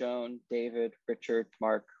 John, Joan, David, Richard,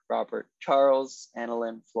 Mark, Robert, Charles,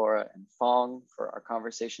 Annalyn, Flora, and Fong for our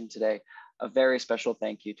conversation today. A very special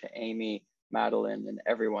thank you to Amy, Madeline, and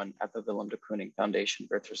everyone at the Willem de Kooning Foundation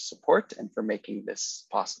for their support and for making this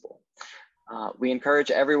possible. We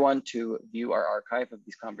encourage everyone to view our archive of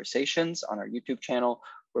these conversations on our YouTube channel,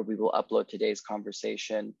 where we will upload today's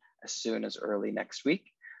conversation as soon as early next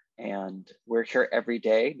week. And we're here every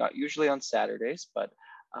day, not usually on Saturdays, but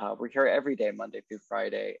we're here every day, Monday through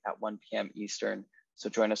Friday at 1 p.m. Eastern. So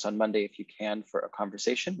join us on Monday if you can for a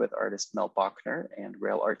conversation with artist Mel Bachner and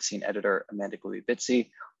Rail art scene editor Amanda Gluvitzi.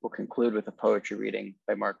 We'll conclude with a poetry reading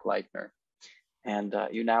by Mark Leitner. And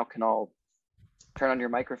you now can all turn on your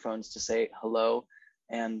microphones to say hello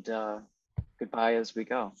and goodbye as we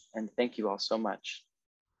go. And thank you all so much.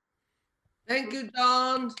 Thank you,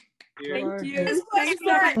 John. Thank you. This was Thanks,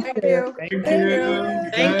 fun. everybody. Thank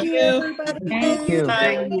you. Thank you. Thank you.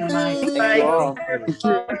 Thank you. Thank you Bye. all. Thank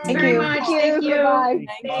you very much. Thank you. Bye.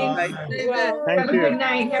 Thanks. David. Well, Have a you. good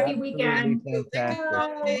night. Happy Absolutely weekend.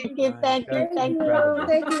 fantastic. Thank you, thank you, thank you.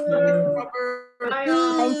 Thank you. Robert. Bye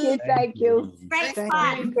all. Thank you. Thank you. Great Thank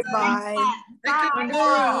fun. you. Goodbye. Thank you. Wonderful,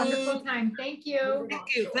 wonderful time. Thank you.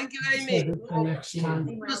 Thank you. Thank you, Amy. Save it for next time.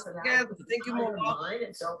 Thank you, Mo.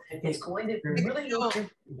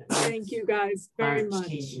 thank you guys very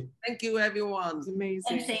much. Thank you, everyone. It's amazing.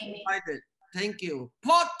 Thanks, Amy. Thank you.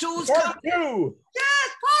 Part 2's Part coming. 2. Yes,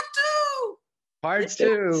 part 2. Part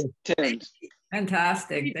 2. Tuned.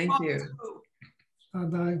 Fantastic. Thank you.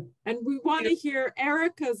 Bye-bye. And we want to hear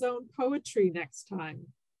Erica's own poetry next time.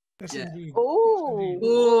 Yes, Yeah. indeed. Oh,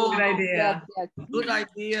 Oh, Good idea. yes. good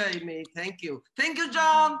idea, Amy. Thank you. Thank you,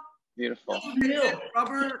 John. Beautiful. Thank you,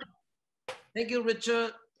 Robert. Thank you,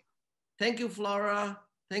 Richard. Thank you, Flora.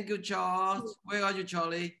 Thank you, Charles. Where are you,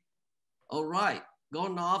 Charlie? All right.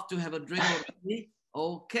 Gone off to have a drink already.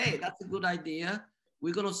 Okay, that's a good idea.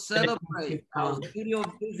 We're going to celebrate our studio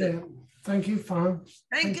visit. Yeah. Thank you, Fawn.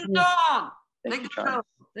 Thank you, John. Thank you, John. John.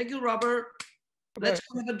 Thank you, Robert. Let's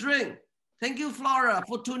go have a drink. Thank you, Flora,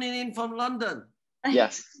 for tuning in from London.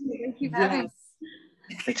 Yes. Thank you for having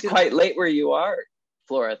Yes. It's quite late where you are,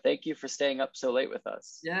 Flora. Thank you for staying up so late with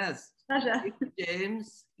us. Yes. Pleasure. Thank you,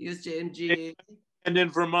 James. Here's James G. And in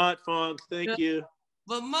Vermont, Fong. Thank you.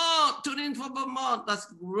 Vermont, tune in from Vermont. That's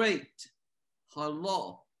great.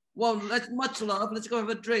 Hello. Well, much love. Let's go have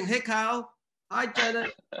a drink. Hey, Kyle. Hi,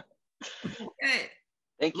 Janet. Okay.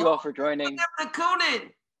 Thank you all for joining. De Kooning.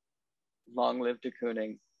 Long live de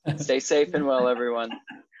Kooning. Stay safe and well, everyone.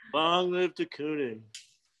 Long live de Kooning.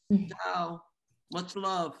 Ciao. Much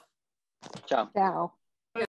love. Ciao. Ciao.